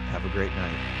 Have a great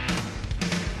night.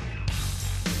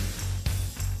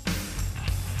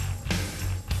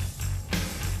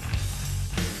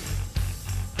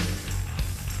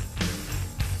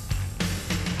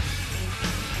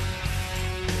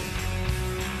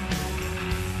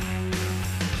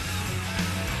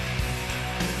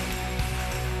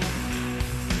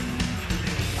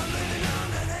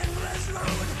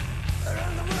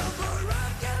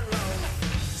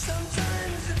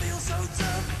 Sometimes it feels so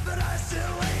tough, but I still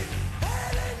ain't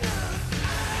had enough.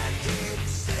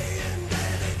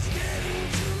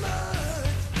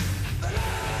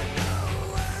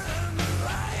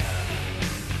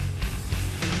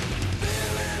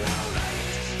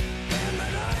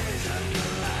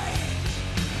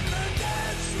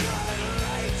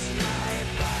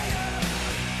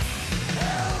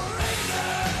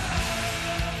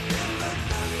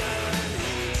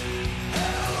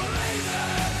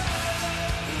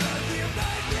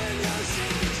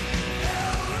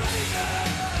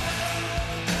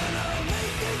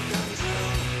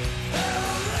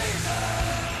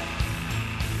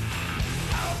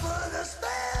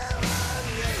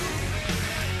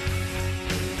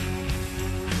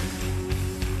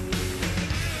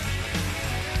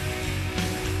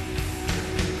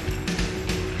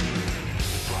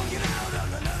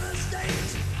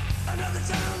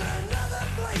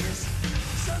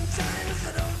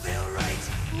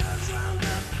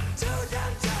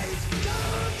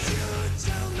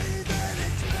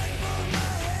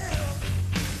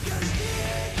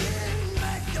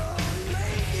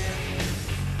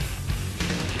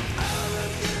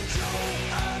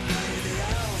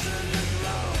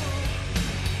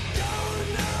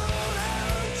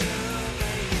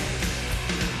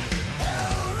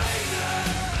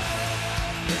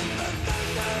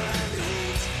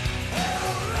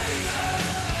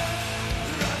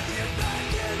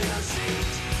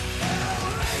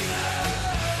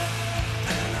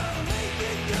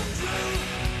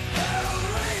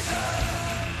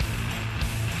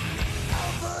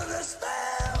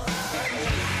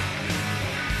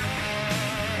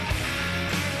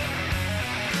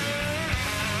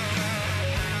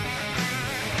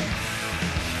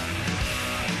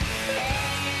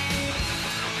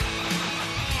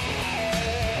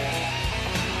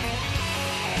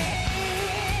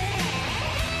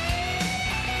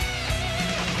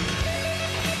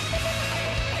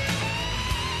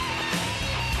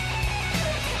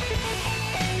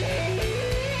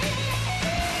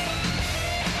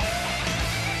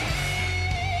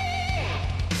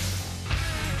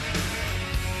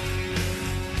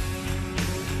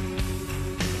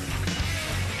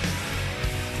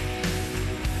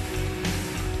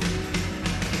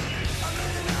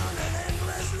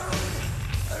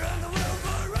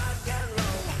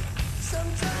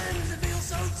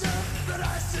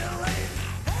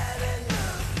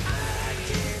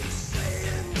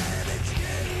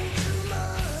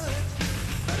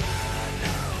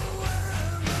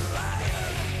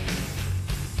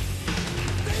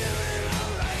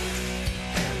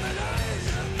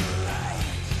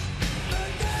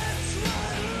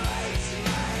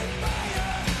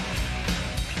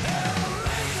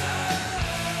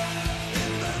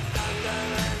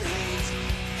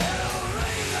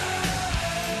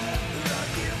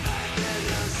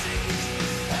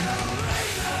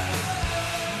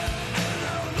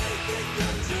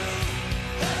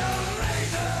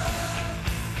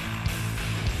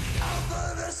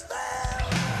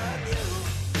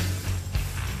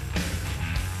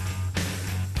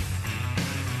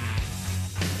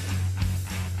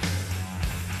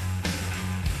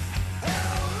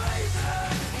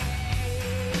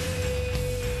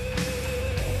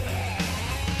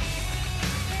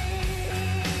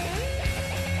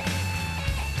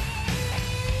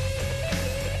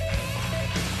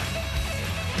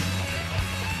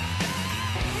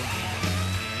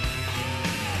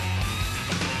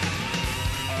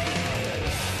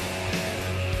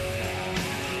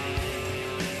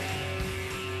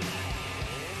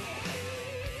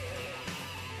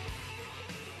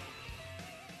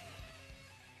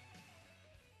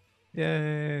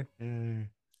 Yay.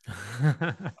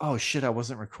 Oh shit, I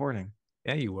wasn't recording.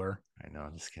 Yeah, you were. I know,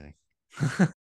 I'm just kidding.